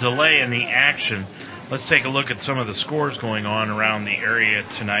delay in the action, let's take a look at some of the scores going on around the area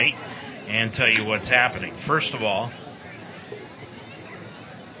tonight and tell you what's happening. First of all,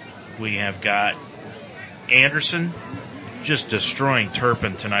 we have got Anderson just destroying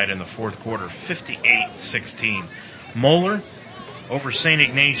Turpin tonight in the fourth quarter, 58-16. Moeller over St.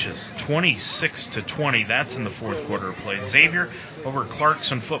 Ignatius, 26-20. That's in the fourth quarter of play. Xavier over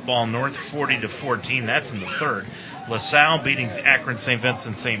Clarkson Football North, 40-14. That's in the third. LaSalle beating Akron St.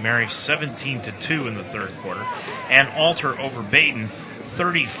 Vincent St. Mary, 17-2 in the third quarter. And Alter over Baden,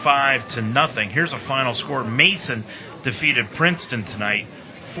 35-0. Here's a final score. Mason defeated Princeton tonight,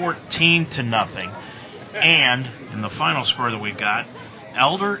 14-0. And in the final score that we've got,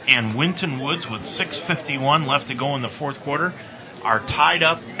 Elder and Winton Woods with 6:51 left to go in the fourth quarter are tied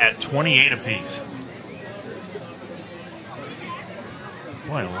up at 28 apiece.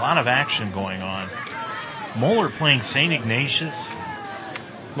 Boy, a lot of action going on. Moeller playing St. Ignatius.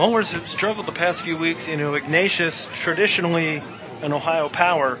 Moeller's struggled the past few weeks. You know, Ignatius traditionally an Ohio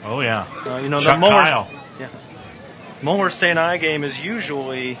power. Oh yeah. You know, Chuck the Moeller, Kyle. Yeah. Moeller St. I game is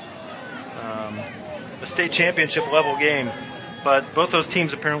usually a state championship level game, but both those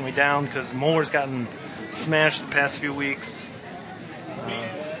teams apparently down because Moeller's gotten smashed the past few weeks.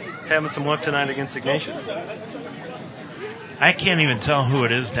 Having some luck tonight against Ignatius. I can't even tell who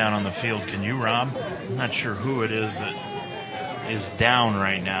it is down on the field. Can you, Rob? I'm not sure who it is that is down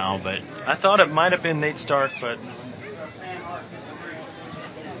right now, but I thought it might have been Nate Stark, but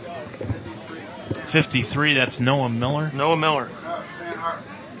 53, that's Noah Miller. Noah Miller.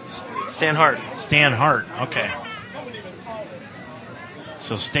 Stan Hart. Stan Hart, okay.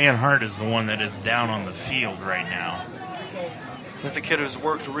 So Stan Hart is the one that is down on the field right now. That's a kid who's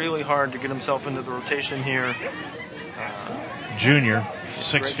worked really hard to get himself into the rotation here. Junior,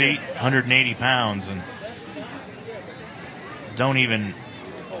 6 feet, 180 pounds, and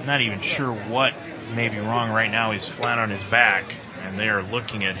not even sure what may be wrong right now. He's flat on his back, and they are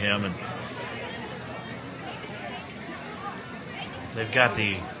looking at him, and they've got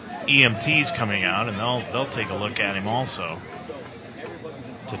the EMTs coming out, and they'll take a look at him also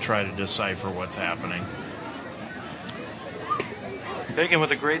to try to decipher what's happening. Bacon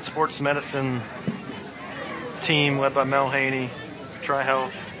with a great sports medicine team led by Mel Haney,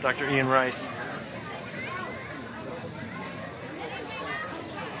 Tri-Health, Dr. Ian Rice.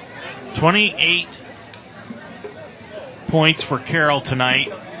 28 points for Carroll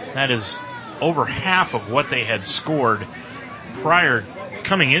tonight. That is over half of what they had scored prior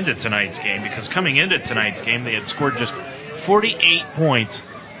coming into tonight's game, because coming into tonight's game they had scored just 48 points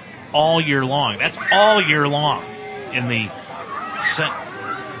all year long. That's all year long in the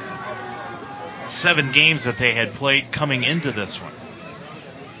 7 games that they had played coming into this one,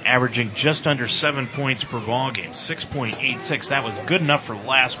 averaging just under 7 points per ball game, 6.86. That was good enough for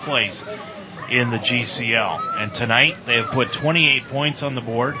last place in the GCL. And tonight they have put 28 points on the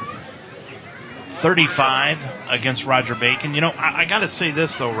board, 35 against Roger Bacon. You know, I got to say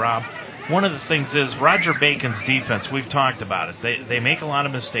this though, Rob. One of the things is Roger Bacon's defense. We've talked about it. They make a lot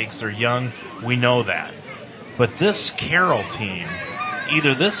of mistakes. They're young. We know that. But this Carroll team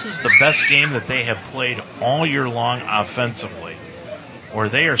either this is the best game that they have played all year long offensively, or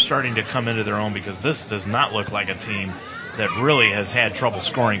they are starting to come into their own, because this does not look like a team that really has had trouble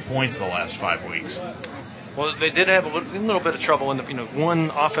scoring points the last 5 weeks. Well, they did have a little bit of trouble in the one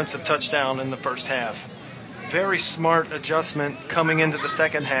offensive touchdown in the first half. Very smart adjustment coming into the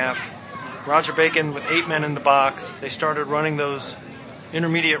second half. Roger Bacon with 8 men in the box. They started running those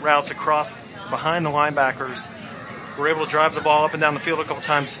intermediate routes across behind the linebackers. Were able to drive the ball up and down the field a couple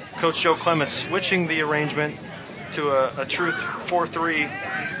times. Coach Joe Clements switching the arrangement to a true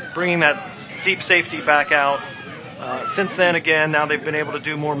 4-3, bringing that deep safety back out. Since then, again, now they've been able to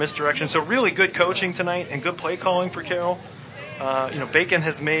do more misdirection. So really good coaching tonight and good play calling for Carroll. Bacon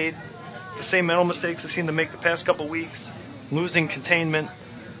has made the same mental mistakes we've seen them make the past couple weeks, losing containment,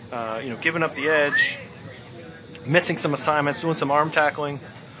 giving up the edge, missing some assignments, doing some arm tackling.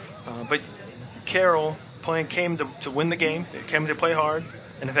 But Carroll came to win the game. They came to play hard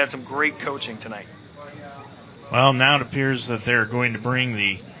and have had some great coaching tonight. Well, now it appears that they're going to bring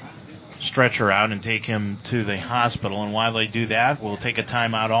the stretcher out and take him to the hospital. And while they do that, we'll take a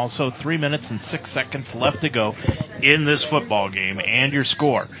timeout also. 3 minutes and 6 seconds left to go in this football game. And your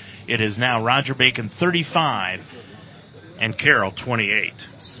score, it is now Roger Bacon 35 and Carroll 28.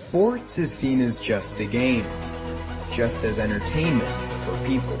 Sports is seen as just a game, just as entertainment for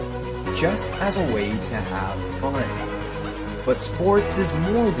people, just as a way to have fun. But sports is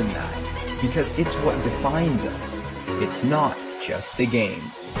more than that, because it's what defines us. It's not just a game.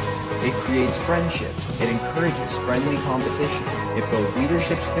 It creates friendships, it encourages friendly competition, it builds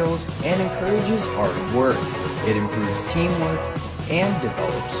leadership skills and encourages hard work. It improves teamwork and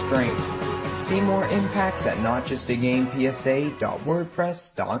develops strength. See more impacts at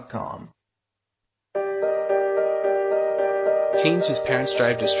notjustagamepsa.wordpress.com. Teens whose parents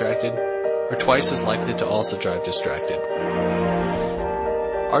drive distracted are twice as likely to also drive distracted.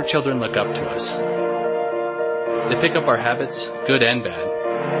 Our children look up to us. They pick up our habits, good and bad.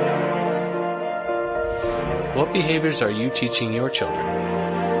 What behaviors are you teaching your children?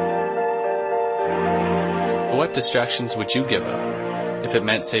 What distractions would you give up if it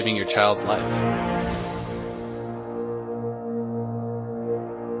meant saving your child's life?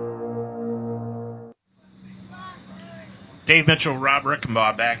 Dave Mitchell, Rob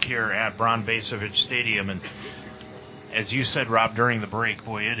Rickenbaugh back here at Braun Basovich Stadium. And as you said, Rob, during the break,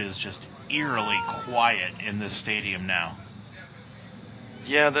 boy, it is just eerily quiet in this stadium now.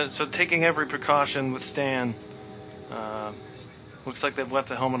 Yeah, so taking every precaution with Stan. Looks like they've left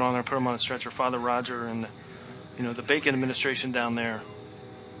the helmet on there, put him on a stretcher. Father Roger and the Bacon administration down there.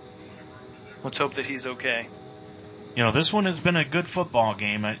 Let's hope that he's okay. This one has been a good football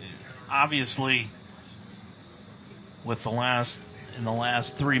game. Obviously, with in the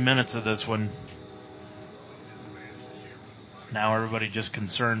last 3 minutes of this one, now everybody just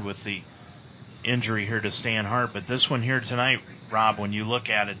concerned with the injury here to Stan Hart. But this one here tonight, Rob, when you look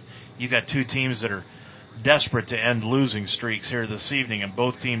at it, you got two teams that are desperate to end losing streaks here this evening, and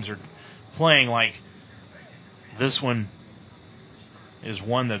both teams are playing like this one is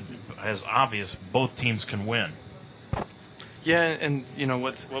one that is obvious both teams can win. Yeah, and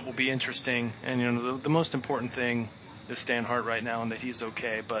what will be interesting, and the most important thing is Stan Hart right now, and that he's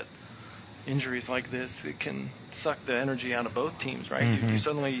okay. But injuries like this, it can suck the energy out of both teams, right? Mm-hmm. You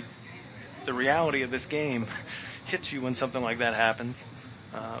suddenly, the reality of this game hits you when something like that happens.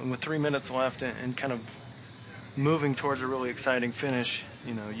 And with 3 minutes left and kind of moving towards a really exciting finish,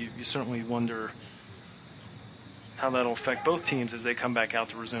 you certainly wonder how that'll affect both teams as they come back out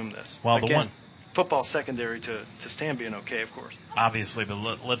to resume this. Well, again, football's secondary to Stan being okay, of course. Obviously, but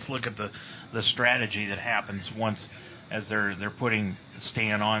let's look at the strategy that happens once as they're putting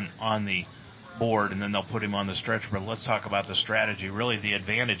Stan on the board, and then they'll put him on the stretcher. But let's talk about the strategy. Really, the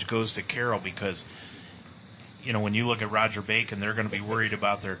advantage goes to Carroll because, when you look at Roger Bacon, they're going to be worried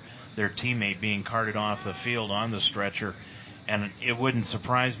about their teammate being carted off the field on the stretcher. And it wouldn't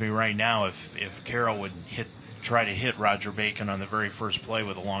surprise me right now if Carroll would try to hit Roger Bacon on the very first play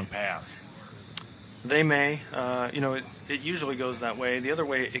with a long pass. They may. It usually goes that way. The other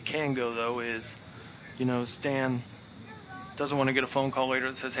way it can go, though, is, Stan doesn't want to get a phone call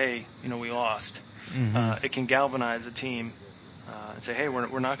later that says, hey, we lost. Mm-hmm. It can galvanize a team and say, hey,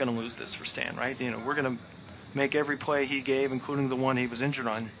 we're not going to lose this for Stan, right? We're going to make every play he gave, including the one he was injured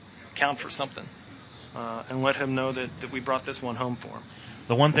on, count for something, and let him know that we brought this one home for him.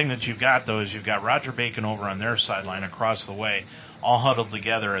 The one thing that you've got, though, is you've got Roger Bacon over on their sideline across the way, all huddled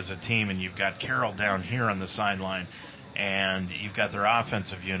together as a team, and you've got Carroll down here on the sideline, and you've got their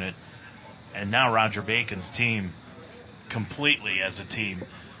offensive unit, and now Roger Bacon's team completely as a team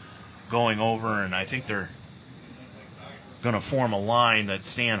going over, and I think they're going to form a line that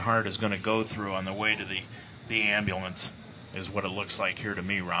Stan Hart is going to go through on the way to the ambulance, is what it looks like here to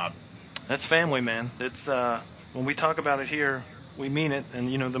me, Rob. That's family, man. It's when we talk about it here, we mean it.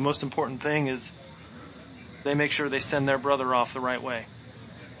 And, the most important thing is they make sure they send their brother off the right way.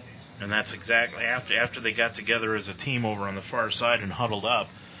 And that's exactly after they got together as a team over on the far side and huddled up,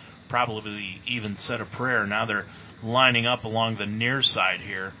 probably even said a prayer. Now they're lining up along the near side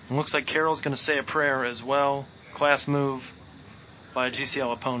here. It looks like Carroll's going to say a prayer as well. Class move by a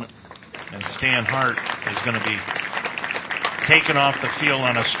GCL opponent. And Stan Hart is going to be taken off the field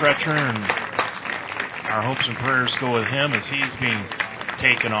on a stretcher, and our hopes and prayers go with him as he's being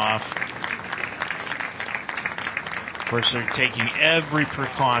taken off. Of course, they're taking every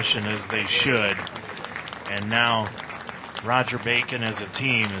precaution as they should. And now Roger Bacon as a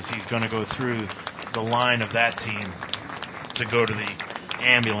team, as he's going to go through the line of that team to go to the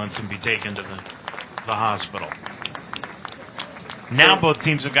ambulance and be taken to the hospital. Now both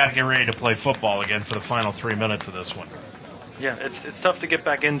teams have got to get ready to play football again for the final 3 minutes of this one. Yeah, it's tough to get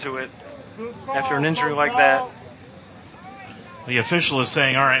back into it after an injury like that. The official is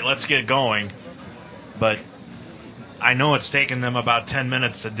saying, all right, let's get going. But I know it's taken them about 10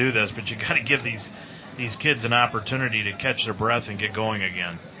 minutes to do this, but you got to give these kids an opportunity to catch their breath and get going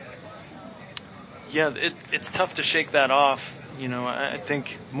again. Yeah, it's tough to shake that off. I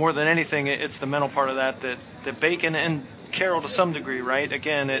think more than anything, it's the mental part of that Bacon and Carroll to some degree, right?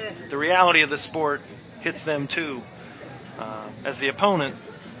 Again, the reality of the sport hits them too. As the opponent,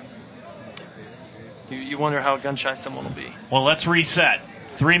 you wonder how gun-shy someone will be. Well, let's reset.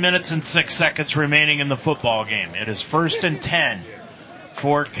 3 minutes and 6 seconds remaining in the football game. It is 1st and 10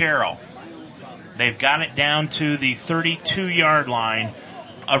 for Carroll. They've got it down to the 32-yard line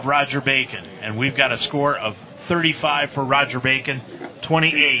of Roger Bacon, and we've got a score of 35 for Roger Bacon,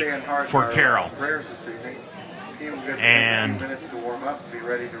 28 for Carroll. And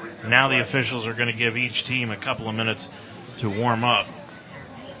now the officials are going to give each team a couple of minutes to warm up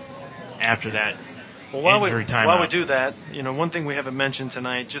after that injury timeout. While we do that, one thing we haven't mentioned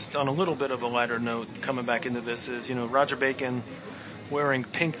tonight, just on a little bit of a lighter note coming back into this, is, Roger Bacon wearing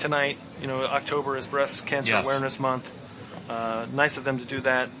pink tonight. October is Breast Cancer Awareness Month. Nice of them to do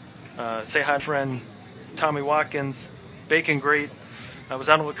that. Say hi to friend Tommy Watkins. Bacon great. I was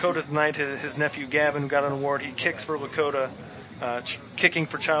out in Lakota tonight. His nephew Gavin got an award. He kicks for Lakota, kicking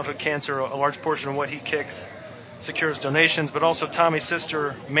for childhood cancer. A large portion of what he kicks secures donations, but also Tommy's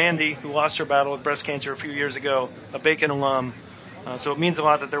sister, Mandy, who lost her battle with breast cancer a few years ago, a Bacon alum. So it means a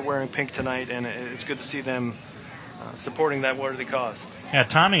lot that they're wearing pink tonight, and it's good to see them supporting that worthy cause. Yeah,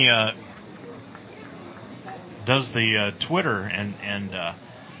 Tommy does the Twitter and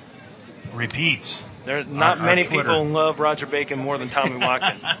repeats. There are not many people love Roger Bacon more than Tommy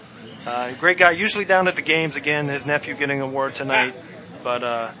Watkins. Great guy, usually down at the games. Again, his nephew getting an award tonight,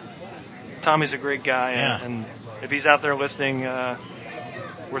 but Tommy's a great guy, and if he's out there listening,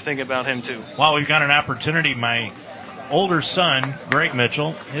 we're thinking about him too. Well, we've got an opportunity. My older son, Greg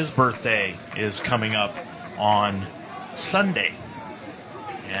Mitchell, his birthday is coming up on Sunday,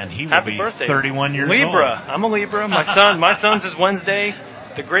 and he will Happy be birthday. 31 years Libra. old. I'm a Libra. My son's is Wednesday.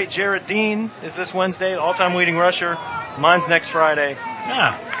 The great Jared Dean is this Wednesday, all-time leading rusher. Mine's next Friday.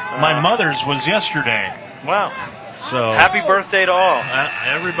 Yeah. My mother's was yesterday. Wow. So happy birthday to all.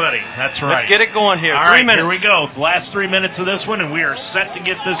 Everybody. That's right. Let's get it going here. All 3 right, minutes. here we go. The last 3 minutes of this one, and we are set to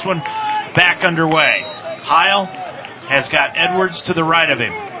get this one back underway. Heil has got Edwards to the right of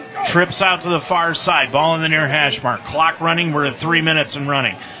him. Trips out to the far side. Ball in the near hash mark. Clock running. We're at 3 minutes and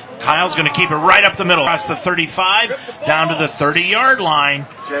running. Kyle's going to keep it right up the middle, across the 35, down to the 30-yard line.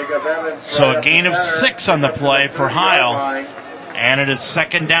 So a gain of 6 on the play for Heil, and it is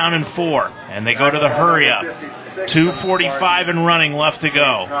 2nd down and 4. And they go to the hurry-up. 2:45 and running left to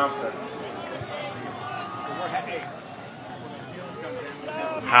go.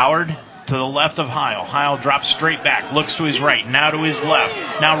 Howard to the left of Heil. Heil drops straight back, looks to his right, now to his left,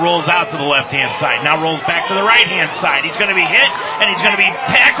 now rolls out to the left-hand side, now rolls back to the right-hand side. He's going to be hit, and he's going to be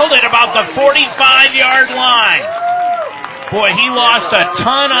tackled at about the 45-yard line. Boy, he lost a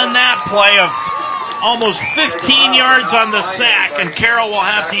ton on that play of almost 15 yards on the sack, and Carroll will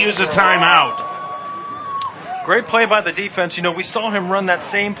have to use a timeout. Great play by the defense. We saw him run that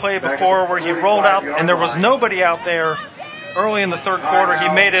same play before where he rolled out, and there was nobody out there early in the third quarter. He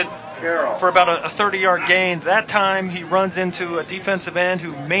made it for about a 30-yard gain. That time he runs into a defensive end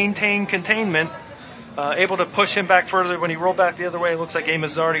who maintained containment, able to push him back further. When he rolled back the other way, it looks like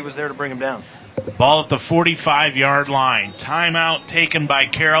Amos Zardy was there to bring him down. Ball at the 45-yard line. Timeout taken by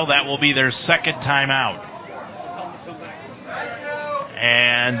Carroll. That will be their 2nd timeout.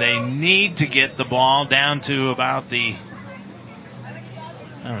 And they need to get the ball down to about the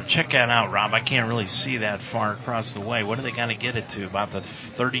Check that out, Rob. I can't really see that far across the way. What do they got to get it to? About the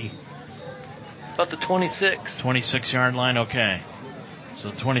 30? About the 26. 26-yard line? Okay. So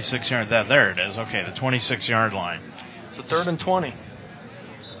the 26-yard, there it is. Okay, the 26-yard line. So 3rd and 20.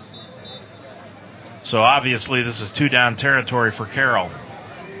 So obviously this is 2-down territory for Carroll.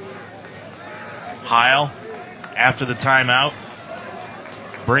 Heil, after the timeout,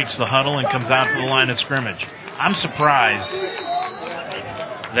 breaks the huddle and comes out to the line of scrimmage. I'm surprised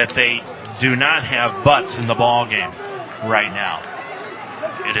that they do not have Butts in the ball game right now.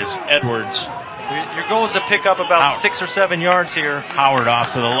 It is Edwards. Your goal is to pick up about 6 or 7 yards here. Howard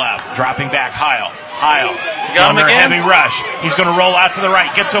off to the left, dropping back. Heil got him under again. heavy rush. He's going to roll out to the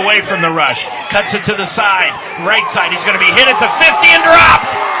right, gets away from the rush, cuts it to the side, right side. He's going to be hit at the 50 and dropped.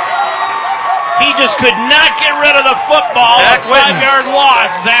 He just could not get rid of the football. Zach A 5-yard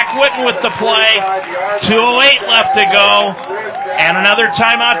loss. Zach Witten with the play. 2:08 left to go. And another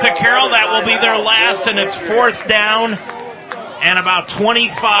timeout to Carroll. That will be their last, and it's 4th down and about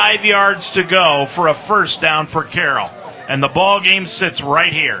 25 yards to go for a first down for Carroll. And the ball game sits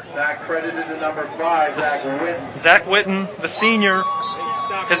right here. Zach credited to number 5, Zach Witten. Zach Witten, the senior,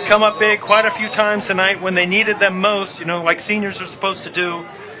 has come up big quite a few times tonight when they needed them most, like seniors are supposed to do.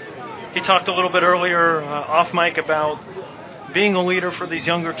 He talked a little bit earlier off mic about being a leader for these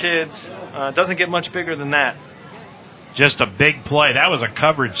younger kids. Doesn't get much bigger than that. Just a big play. That was a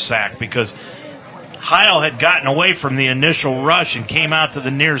coverage sack because Heil had gotten away from the initial rush and came out to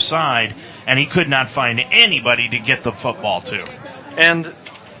the near side, and he could not find anybody to get the football to. And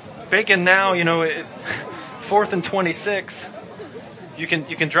Bacon now, 4th and 26, you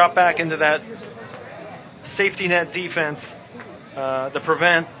can drop back into that safety net defense, the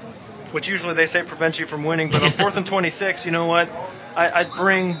prevent, which usually they say prevents you from winning, but on 4th and 26, you know what? I'd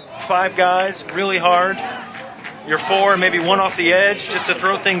bring 5 guys really hard, your 4, maybe 1 off the edge, just to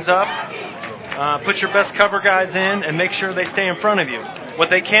throw things up. Put your best cover guys in and make sure they stay in front of you. What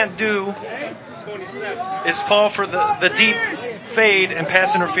they can't do is fall for the deep fade and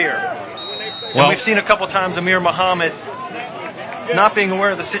pass interfere. And we've seen a couple times Amir Muhammad not being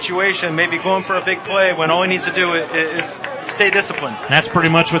aware of the situation, maybe going for a big play when all he needs to do is stay disciplined. That's pretty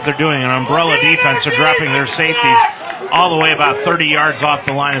much what they're doing. An umbrella defense. They're dropping their safeties all the way about 30 yards off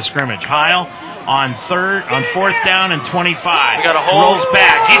the line of scrimmage. Heil on 4th down and 25. We got a hold. Rolls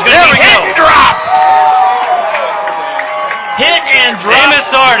back. He's going to be hit and dropped. Hit and dropped. Amos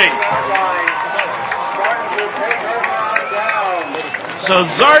Zardy. So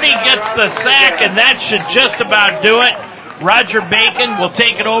Zardy gets the sack, and that should just about do it. Roger Bacon will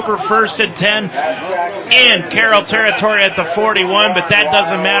take it over 1st and 10 in Carroll territory at the 41, but that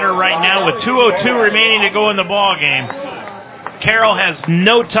doesn't matter right now with 2:02 remaining to go in the ball game. Carroll has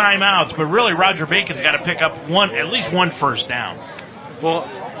no timeouts, but really Roger Bacon's got to pick up at least one first down. Well,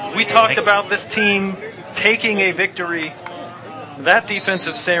 we talked about this team taking a victory. That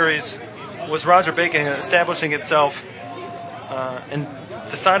defensive series was Roger Bacon establishing itself and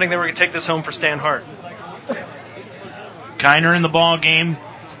deciding they were going to take this home for Stan Hart. Kiner in the ball game,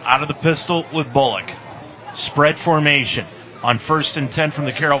 out of the pistol with Bullock. Spread formation on 1st and 10 from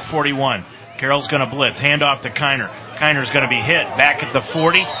the Carroll 41. Carroll's going to blitz. Hand off to Kiner. Kiner's going to be hit back at the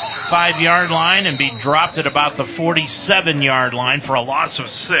 45-yard line and be dropped at about the 47-yard line for a loss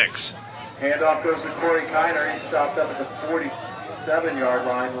of 6. Handoff goes to Corey Kiner. He's stopped up at the 47-yard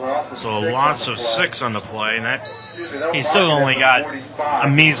line. Loss of 6 on the play, and he still only got a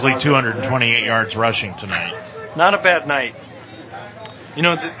measly 228 yards rushing tonight. Not a bad night.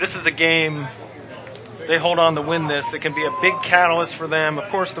 This is a game, they hold on to win this. It can be a big catalyst for them. Of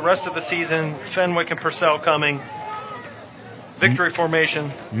course, the rest of the season, Fenwick and Purcell coming. Victory formation.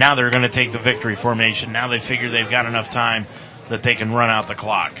 Now they're going to take the victory formation. Now they figure they've got enough time that they can run out the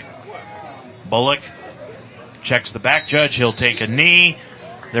clock. Bullock checks the back judge. He'll take a knee.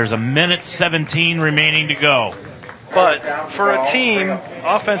 There's 1:17 remaining to go. But for a team,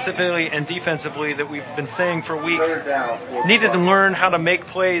 offensively and defensively, that we've been saying for weeks, needed to learn how to make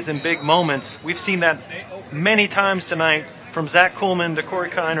plays in big moments. We've seen that many times tonight, from Zach Kuhlman to Corey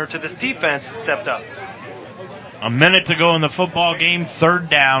Kiner to this defense that stepped up. A minute to go in the football game, 3rd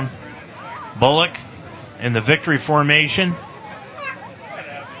down. Bullock in the victory formation.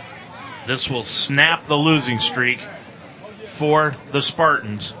 This will snap the losing streak for the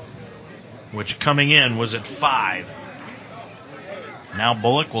Spartans, which coming in was at 5. Now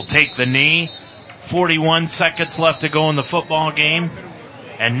Bullock will take the knee. 41 seconds left to go in the football game.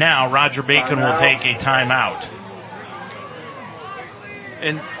 And now Roger Bacon will take a timeout.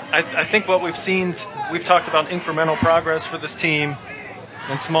 And I think what we've talked about incremental progress for this team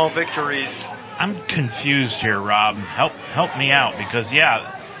and small victories. I'm confused here, Rob. Help me out because,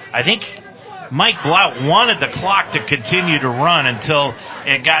 I think Mike Blount wanted the clock to continue to run until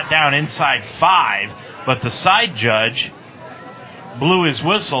it got down inside 5, but the side judge blew his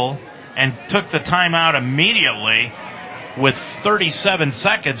whistle and took the timeout immediately with 37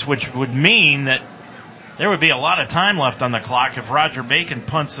 seconds, which would mean that there would be a lot of time left on the clock if Roger Bacon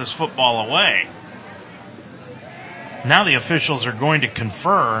punts this football away. Now the officials are going to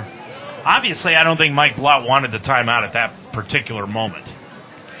confer. Obviously, I don't think Mike Blount wanted the timeout at that particular moment.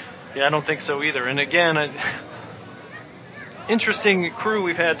 Yeah, I don't think so either. And again, interesting crew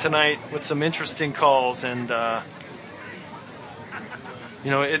we've had tonight with some interesting calls, and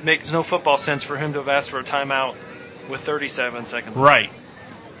it makes no football sense for him to have asked for a timeout with 37 seconds. Right.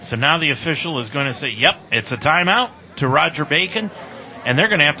 So now the official is going to say, yep, it's a timeout to Roger Bacon, and they're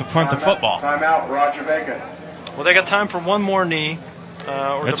going to have to punt the football. Timeout, Roger Bacon. Well, they got time for one more knee.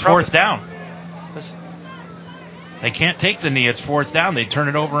 It's fourth down. They can't take the knee. It's fourth down. They turn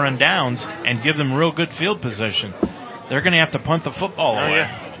it over on downs and give them real good field position. They're going to have to punt the football away.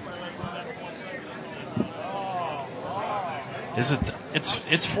 Yeah. Is it?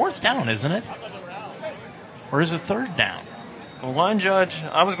 It's fourth down, isn't it? Or is it third down? The line judge.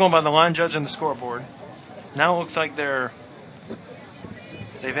 I was going by the line judge and the scoreboard. Now it looks like they've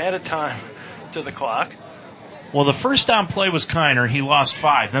added time to the clock. Well, the first down play was Kiner. He lost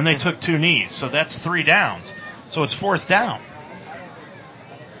 5. Then they took 2 knees, so that's 3 downs. So it's fourth down.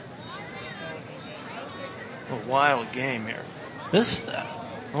 A wild game here. Let's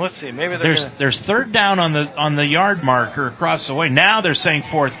see. Maybe there's third down on the yard marker across the way. Now they're saying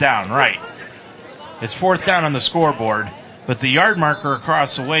fourth down. Right. It's fourth down on the scoreboard, but the yard marker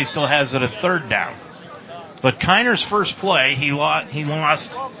across the way still has it at third down. But Kiner's first play, he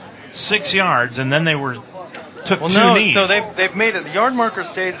lost 6 yards, and then they took 2 knees. So they've made it. The yard marker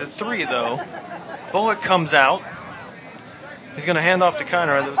stays at 3 though. Bullock comes out. He's going to hand off to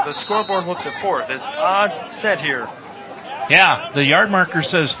Kiner. The scoreboard looks at 4th. It's odd set here. Yeah, the yard marker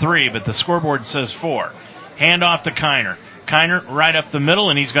says 3, but the scoreboard says 4. Hand off to Kiner. Kiner right up the middle,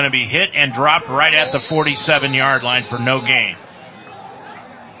 and he's going to be hit and dropped right at the 47-yard line for no gain.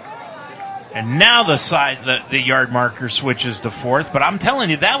 And now the yard marker switches to 4th, but I'm telling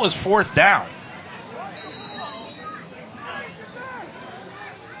you, that was fourth down.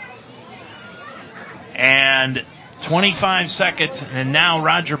 And 25 seconds, and now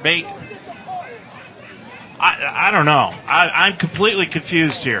Roger Bacon. I don't know. I'm completely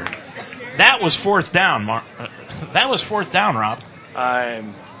confused here. That was fourth down, That was fourth down, Rob.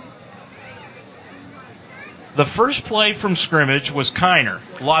 The first play from scrimmage was Kiner.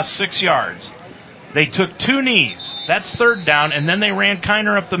 Lost 6 yards. They took 2 knees. That's third down, and then they ran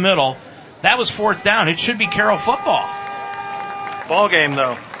Kiner up the middle. That was fourth down. It should be Carroll football. Ball game,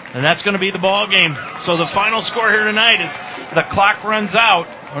 though. And that's going to be the ball game. So the final score here tonight is the clock runs out.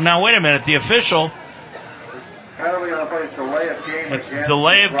 Oh, now, wait a minute. The official. It's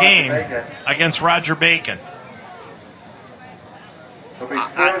delay of game against Roger Bacon. There'll be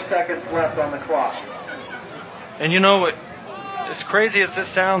 4 seconds left on the clock. And you know what? As crazy as this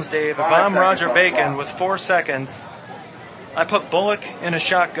sounds, Dave, if I'm Roger Bacon with 4 seconds, I put Bullock in a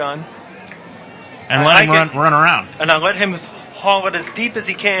shotgun. And let him run around. And I let him haul it as deep as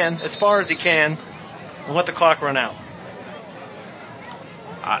he can, as far as he can, and let the clock run out.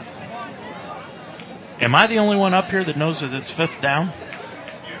 Am I the only one up here that knows that it's fifth down?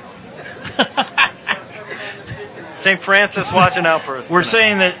 St. Francis watching out for us. We're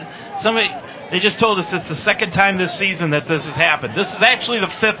saying that they just told us it's the second time this season that this has happened. This is actually the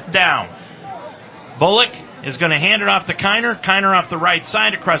fifth down. Bullock is going to hand it off to Kiner. Kiner off the right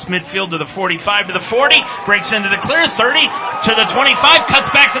side across midfield to the 45 to the 40. Breaks into the clear. 30 to the 25. Cuts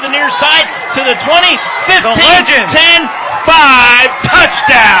back to the near side to the 20. 15, 10, 5.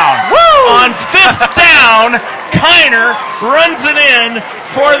 Touchdown. Woo! On fifth down, Kiner runs it in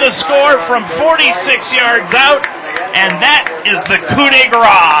for the score from 46 yards out. And that is the coup de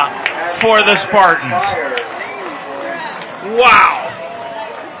grace for the Spartans. Wow.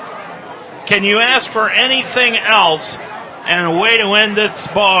 Can you ask for anything else? And a way to end this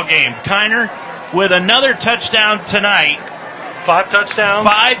ball game. Kiner with another touchdown tonight. 5 touchdowns.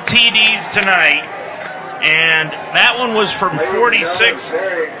 5 TDs tonight. And that one was from 46.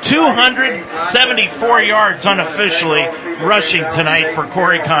 274 yards unofficially rushing tonight for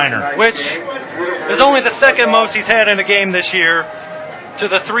Corey Kiner. Which is only the second most he's had in a game this year to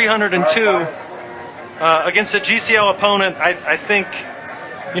the 302 against a GCL opponent. I think,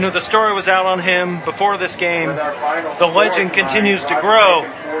 the story was out on him before this game. The legend continues to grow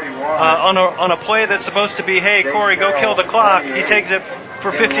on a play that's supposed to be, hey, Corey, go kill the clock. He takes it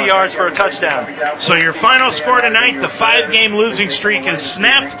for 50 yards for a touchdown. So your final score tonight, the 5-game losing streak is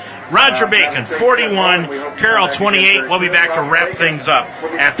snapped. Roger Bacon, 41, Carroll, 28. We'll be back to wrap things up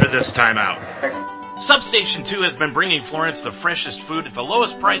after this timeout. Substation 2 has been bringing Florence the freshest food at the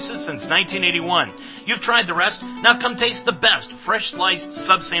lowest prices since 1981. You've tried the rest. Now come taste the best fresh sliced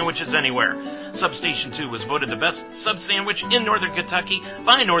sub sandwiches anywhere. Substation 2 was voted the best sub sandwich in Northern Kentucky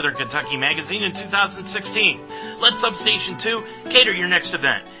by Northern Kentucky Magazine in 2016. Let Substation 2 cater your next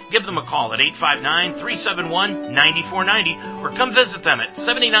event. Give them a call at 859-371-9490 or come visit them at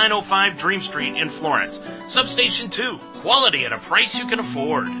 7905 Dream Street in Florence. Substation 2, quality at a price you can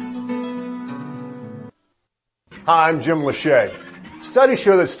afford. Hi, I'm Jim Lachey. Studies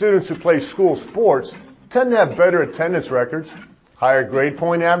show that students who play school sports tend to have better attendance records, higher grade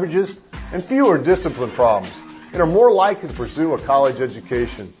point averages, and fewer discipline problems, and are more likely to pursue a college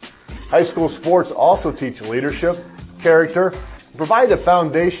education. High school sports also teach leadership, character, and provide the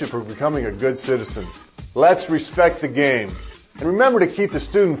foundation for becoming a good citizen. Let's respect the game, and remember to keep the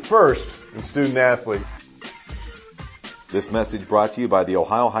student first and student athlete. This message brought to you by the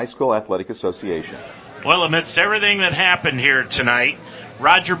Ohio High School Athletic Association. Well, amidst everything that happened here tonight,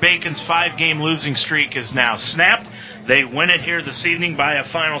 Roger Bacon's 5-game losing streak is now snapped. They win it here this evening by a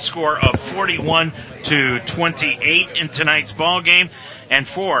final score of 41-28 in tonight's ball game. And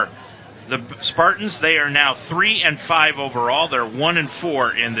for the Spartans, they are now 3-5 overall. They're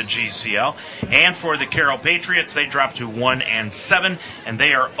 1-4 in the GCL. And for the Carroll Patriots, they drop to 1-7, and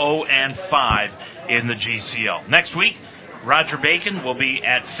they are 0-5 in the GCL. Next week, Roger Bacon will be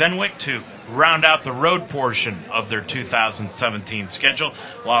at Fenwick to round out the road portion of their 2017 schedule,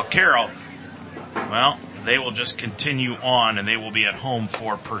 while Carroll, well, they will just continue on, and they will be at home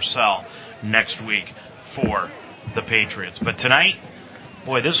for Purcell next week for the Patriots. But tonight,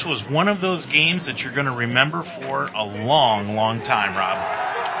 boy, this was one of those games that you're going to remember for a long, long time, Rob.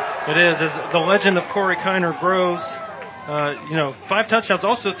 It is. As the legend of Corey Kiner grows, 5 touchdowns,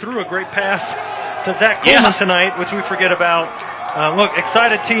 also threw a great pass to Zach Coleman tonight, which we forget about. Look,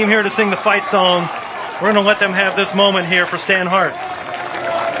 excited team here to sing the fight song. We're going to let them have this moment here for Stan Hart.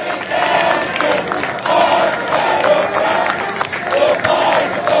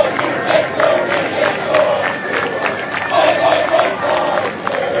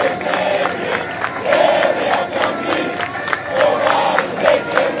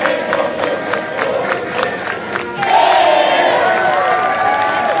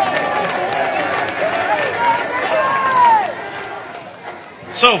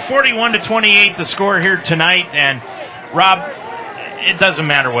 So 41-28 the score here tonight, and Rob, it doesn't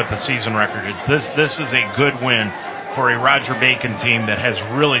matter what the season record is. This is a good win for a Roger Bacon team that has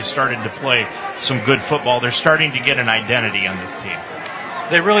really started to play some good football. They're starting to get an identity on this team.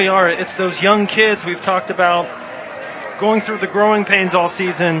 They really are. It's those young kids we've talked about going through the growing pains all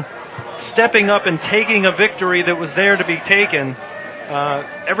season, stepping up and taking a victory that was there to be taken.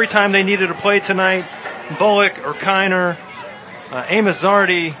 Every time they needed a play tonight, Bullock or Kiner, Amos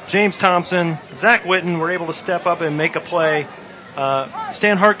Zardy, James Thompson, Zach Witten were able to step up and make a play.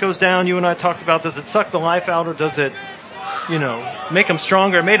 Stan Hart goes down. You and I talked about, does it suck the life out, or does it, make them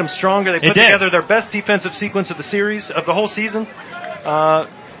stronger? It made them stronger. They put together their best defensive sequence of the series, of the whole season.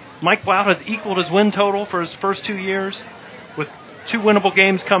 Mike Blount has equaled his win total for his first 2 years with 2 winnable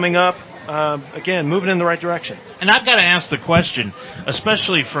games coming up. Again, moving in the right direction. And I've got to ask the question,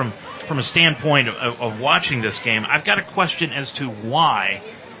 especially from a standpoint of watching this game, I've got a question as to why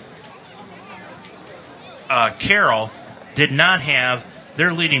Carroll did not have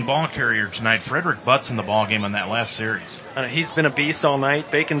their leading ball carrier tonight, Frederick Butts, in the ball game on that last series. He's been a beast all night.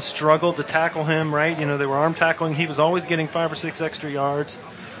 Bacon struggled to tackle him, right? They were arm tackling. He was always getting 5 or 6 extra yards.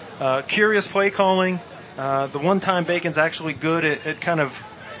 Curious play calling. The one time Bacon's actually good at kind of,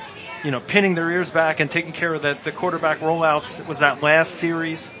 pinning their ears back and taking care of the quarterback rollouts was that last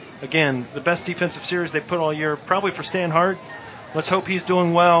series. Again, the best defensive series they put all year, probably for Stan Hart. Let's hope he's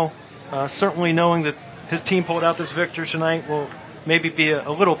doing well. Certainly knowing that his team pulled out this victory tonight will maybe be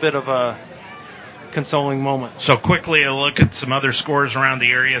a little bit of a consoling moment. So quickly a look at some other scores around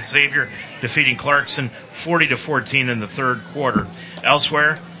the area. Xavier defeating Clarkson 40-14 in the third quarter.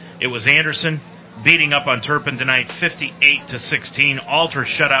 Elsewhere, it was Anderson beating up on Turpin tonight 58-16. Alter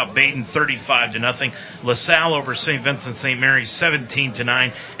shut out Baden 35-0. LaSalle over St. Vincent St. Mary's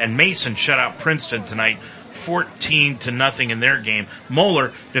 17-9. And Mason shut out Princeton tonight 14-0 in their game.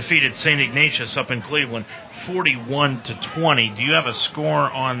 Moeller defeated St. Ignatius up in Cleveland 41-20. Do you have a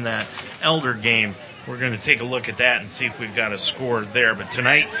score on that Elder game? We're going to take a look at that and see if we've got a score there. But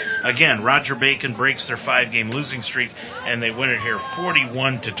tonight, again, Roger Bacon breaks their 5-game losing streak, and they win it here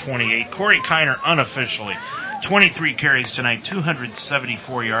 41-28. Corey Kiner unofficially 23 carries tonight,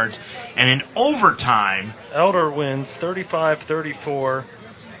 274 yards. And in overtime, Elder wins 35-34.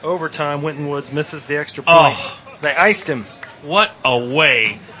 Overtime, Winton Woods misses the extra point. They iced him. What a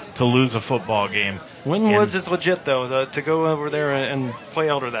way to lose a football game. Winton Woods is legit, though, to go over there and play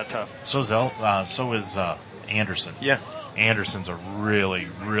Elder that tough. So is Anderson. Yeah. Anderson's a really,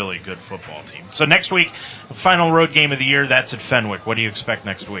 really good football team. So next week, final road game of the year, that's at Fenwick. What do you expect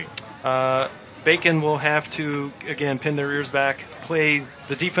next week? Bacon will have to, again, pin their ears back, play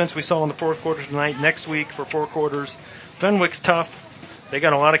the defense we saw in the fourth quarter tonight next week for 4 quarters. Fenwick's tough. They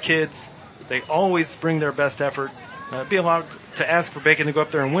got a lot of kids. They always bring their best effort. It'd be a lot to ask for Bacon to go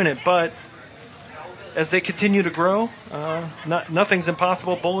up there and win it, but as they continue to grow, nothing's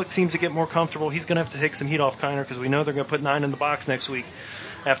impossible. Bullock seems to get more comfortable. He's going to have to take some heat off Kiner because we know they're going to put 9 in the box next week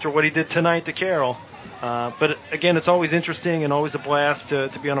after what he did tonight to Carroll. But, again, it's always interesting and always a blast to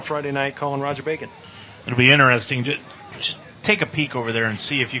be on a Friday night calling Roger Bacon. It'll be interesting. Just take a peek over there and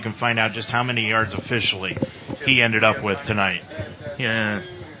see if you can find out just how many yards officially he ended up with tonight. Yeah,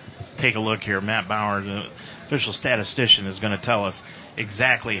 take a look here. Matt Bauer, the official statistician, is going to tell us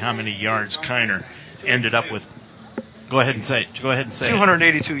exactly how many yards Kiner ended up with. Go ahead and say it.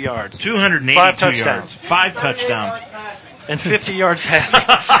 282 yards. 282 5 touchdowns. yards. 5 touchdowns. And 50 yards passing.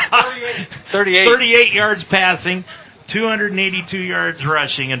 38 yards passing, 282 yards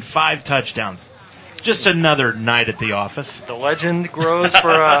rushing, and 5 touchdowns. Just another night at the office. The legend grows for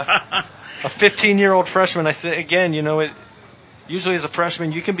a 15-year-old freshman. I say again, usually as a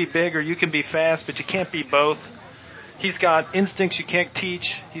freshman you can be big or you can be fast, but you can't be both. He's got instincts you can't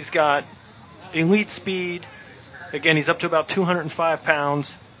teach. He's got elite speed. Again, he's up to about 205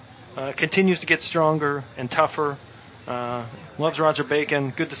 pounds. Continues to get stronger and tougher. Loves Roger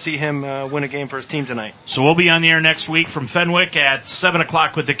Bacon. Good to see him win a game for his team tonight. So we'll be on the air next week from Fenwick at 7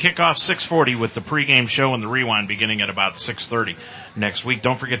 o'clock with the kickoff, 6:40 with the pregame show and the rewind beginning at about 6:30 next week.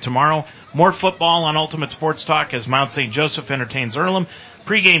 Don't forget tomorrow, more football on Ultimate Sports Talk as Mount St. Joseph entertains Earlham.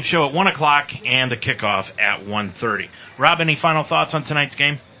 Pregame show at 1 o'clock and the kickoff at 1:30. Rob, any final thoughts on tonight's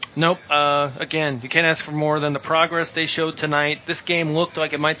game? Nope. Again, you can't ask for more than the progress they showed tonight. This game looked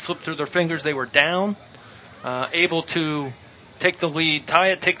like it might slip through their fingers. They were down, able to take the lead, tie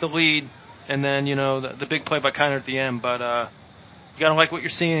it, take the lead, and then, the big play by Kiner at the end. But you got to like what you're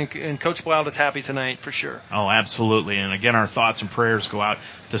seeing, and Coach Blount is happy tonight for sure. Oh, absolutely. And again, our thoughts and prayers go out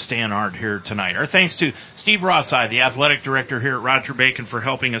to Stan Hart here tonight. Our thanks to Steve Rossai, the athletic director here at Roger Bacon, for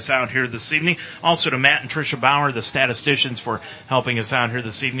helping us out here this evening. Also to Matt and Tricia Bauer, the statisticians, for helping us out here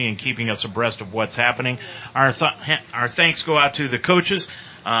this evening and keeping us abreast of what's happening. Our thanks go out to the coaches,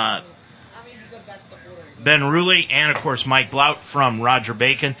 Ben Ruley, and, of course, Mike Blount from Roger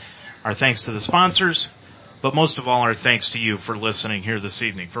Bacon. Our thanks to the sponsors, but most of all, our thanks to you for listening here this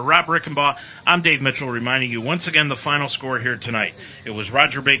evening. For Rob Rickenbaugh, I'm Dave Mitchell, reminding you once again the final score here tonight. It was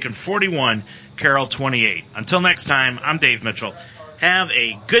Roger Bacon 41, Carroll 28. Until next time, I'm Dave Mitchell. Have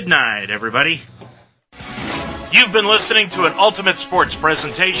a good night, everybody. You've been listening to an Ultimate Sports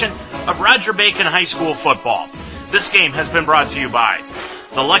presentation of Roger Bacon High School football. This game has been brought to you by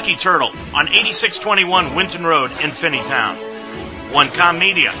the Lucky Turtle on 8621 Winton Road in Finneytown. OneCom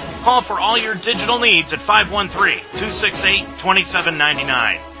Media. Call for all your digital needs at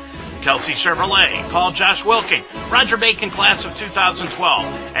 513-268-2799. Kelsey Chevrolet. Call Josh Wilking, Roger Bacon class of 2012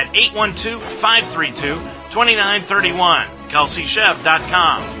 at 812-532-2931.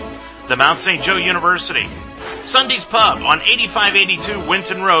 KelseyChev.com. The Mount St. Joe University. Sunday's Pub on 8582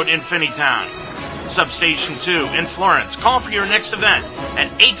 Winton Road in Finneytown. Substation 2 in Florence. Call for your next event at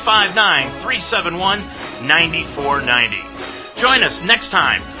 859-371-9490. Join us next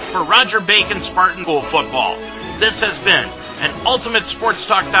time for Roger Bacon Spartan School football. This has been an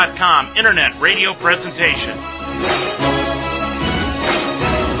UltimateSportsTalk.com internet radio presentation.